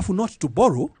very careful not to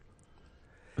borrow,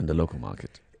 In the local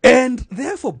market. and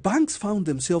therefore banks found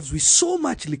themselves with so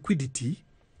much liquidity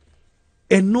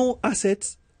and no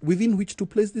assets within which to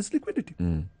place this liquidity.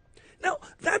 Now,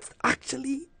 that's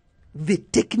actually the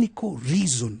technical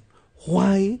reason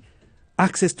why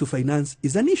access to finance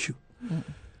is an issue.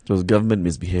 It was government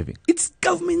misbehaving. It's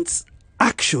government's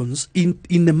actions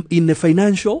in a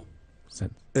financial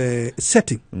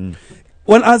setting.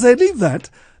 Well, as I leave that,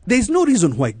 there is no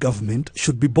reason why government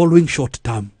should be borrowing short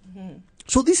term.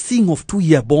 So this thing of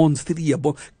 2-year bonds, 3-year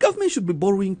bonds, government should be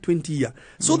borrowing 20-year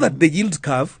so that the yield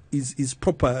curve is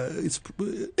proper.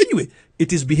 Anyway,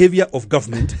 it is behavior of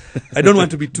government. I don't want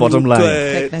to be too Bottom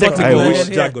line. technical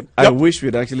jargon. I wish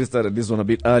we'd actually started this one a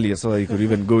bit earlier so I could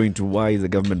even go into why is the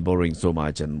government borrowing so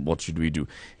much and what should we do.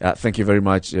 Thank you very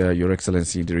much, Your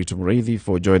Excellency Ndiritu Muriithi,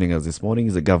 for joining us this morning.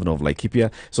 He's the governor of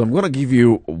Laikipia. So I'm going to give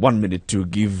you 1 minute to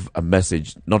give a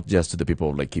message, not just to the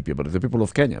people of Laikipia, but to the people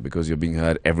of Kenya, because you're being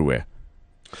heard everywhere.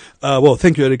 Well,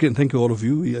 thank you, Eric, and thank you all of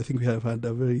you. I think we have had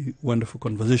a very wonderful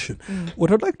conversation.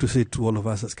 What I'd like to say to all of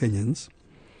us as Kenyans,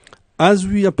 as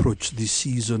we approach this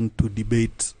season to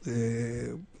debate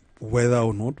whether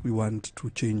or not we want to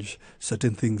change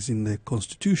certain things in the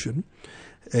Constitution,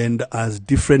 and as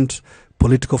different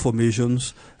political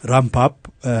formations ramp up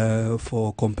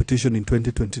for competition in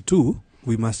 2022,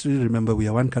 we must really remember we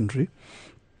are one country,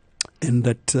 and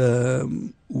that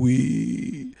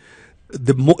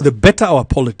the better our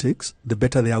politics, the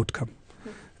better the outcome.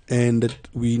 And that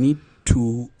we need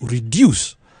to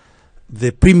reduce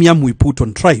the premium we put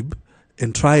on tribe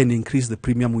and try and increase the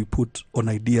premium we put on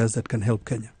ideas that can help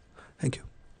Kenya. Thank you.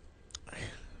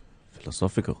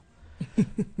 Philosophical.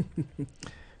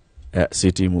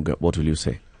 C.T. Muga, what will you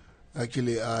say?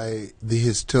 Actually, the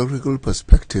historical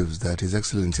perspectives that His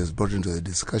Excellency has brought into the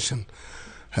discussion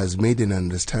has made an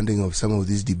understanding of some of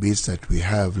these debates that we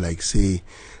have, like, say,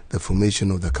 the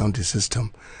formation of the county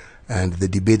system and the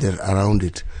debate around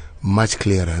it much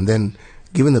clearer. And then,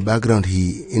 given the background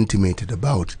he intimated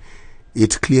about,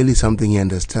 it's clearly something he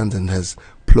understands and has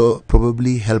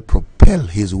probably helped propel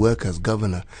his work as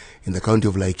governor in the county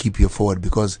of Laikipia forward,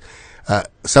 because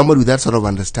somebody with that sort of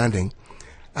understanding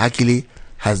actually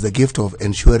has the gift of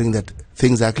ensuring that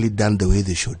things are actually done the way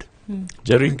they should.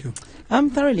 Jerry? Thank you. I'm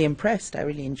thoroughly impressed. I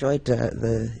really enjoyed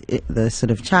the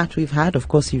sort of chat we've had. Of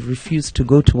course, you refused to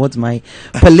go towards my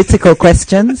political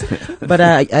questions, but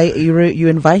you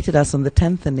invited us on the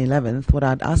 10th and 11th. What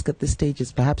I'd ask at this stage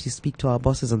is perhaps you speak to our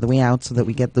bosses on the way out so that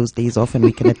we get those days off and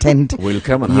we can attend. We'll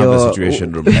come and have a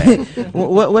situation room.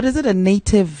 What is it? A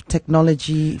native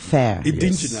technology fair?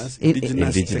 Indigenous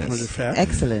technology fair.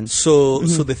 Excellent. So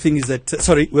the thing is that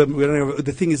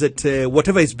the thing is that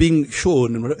whatever is being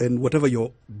shown and whatever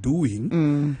you're doing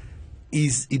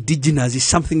is indigenous, is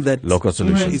something that local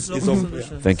solutions. Is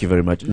Thank you very much.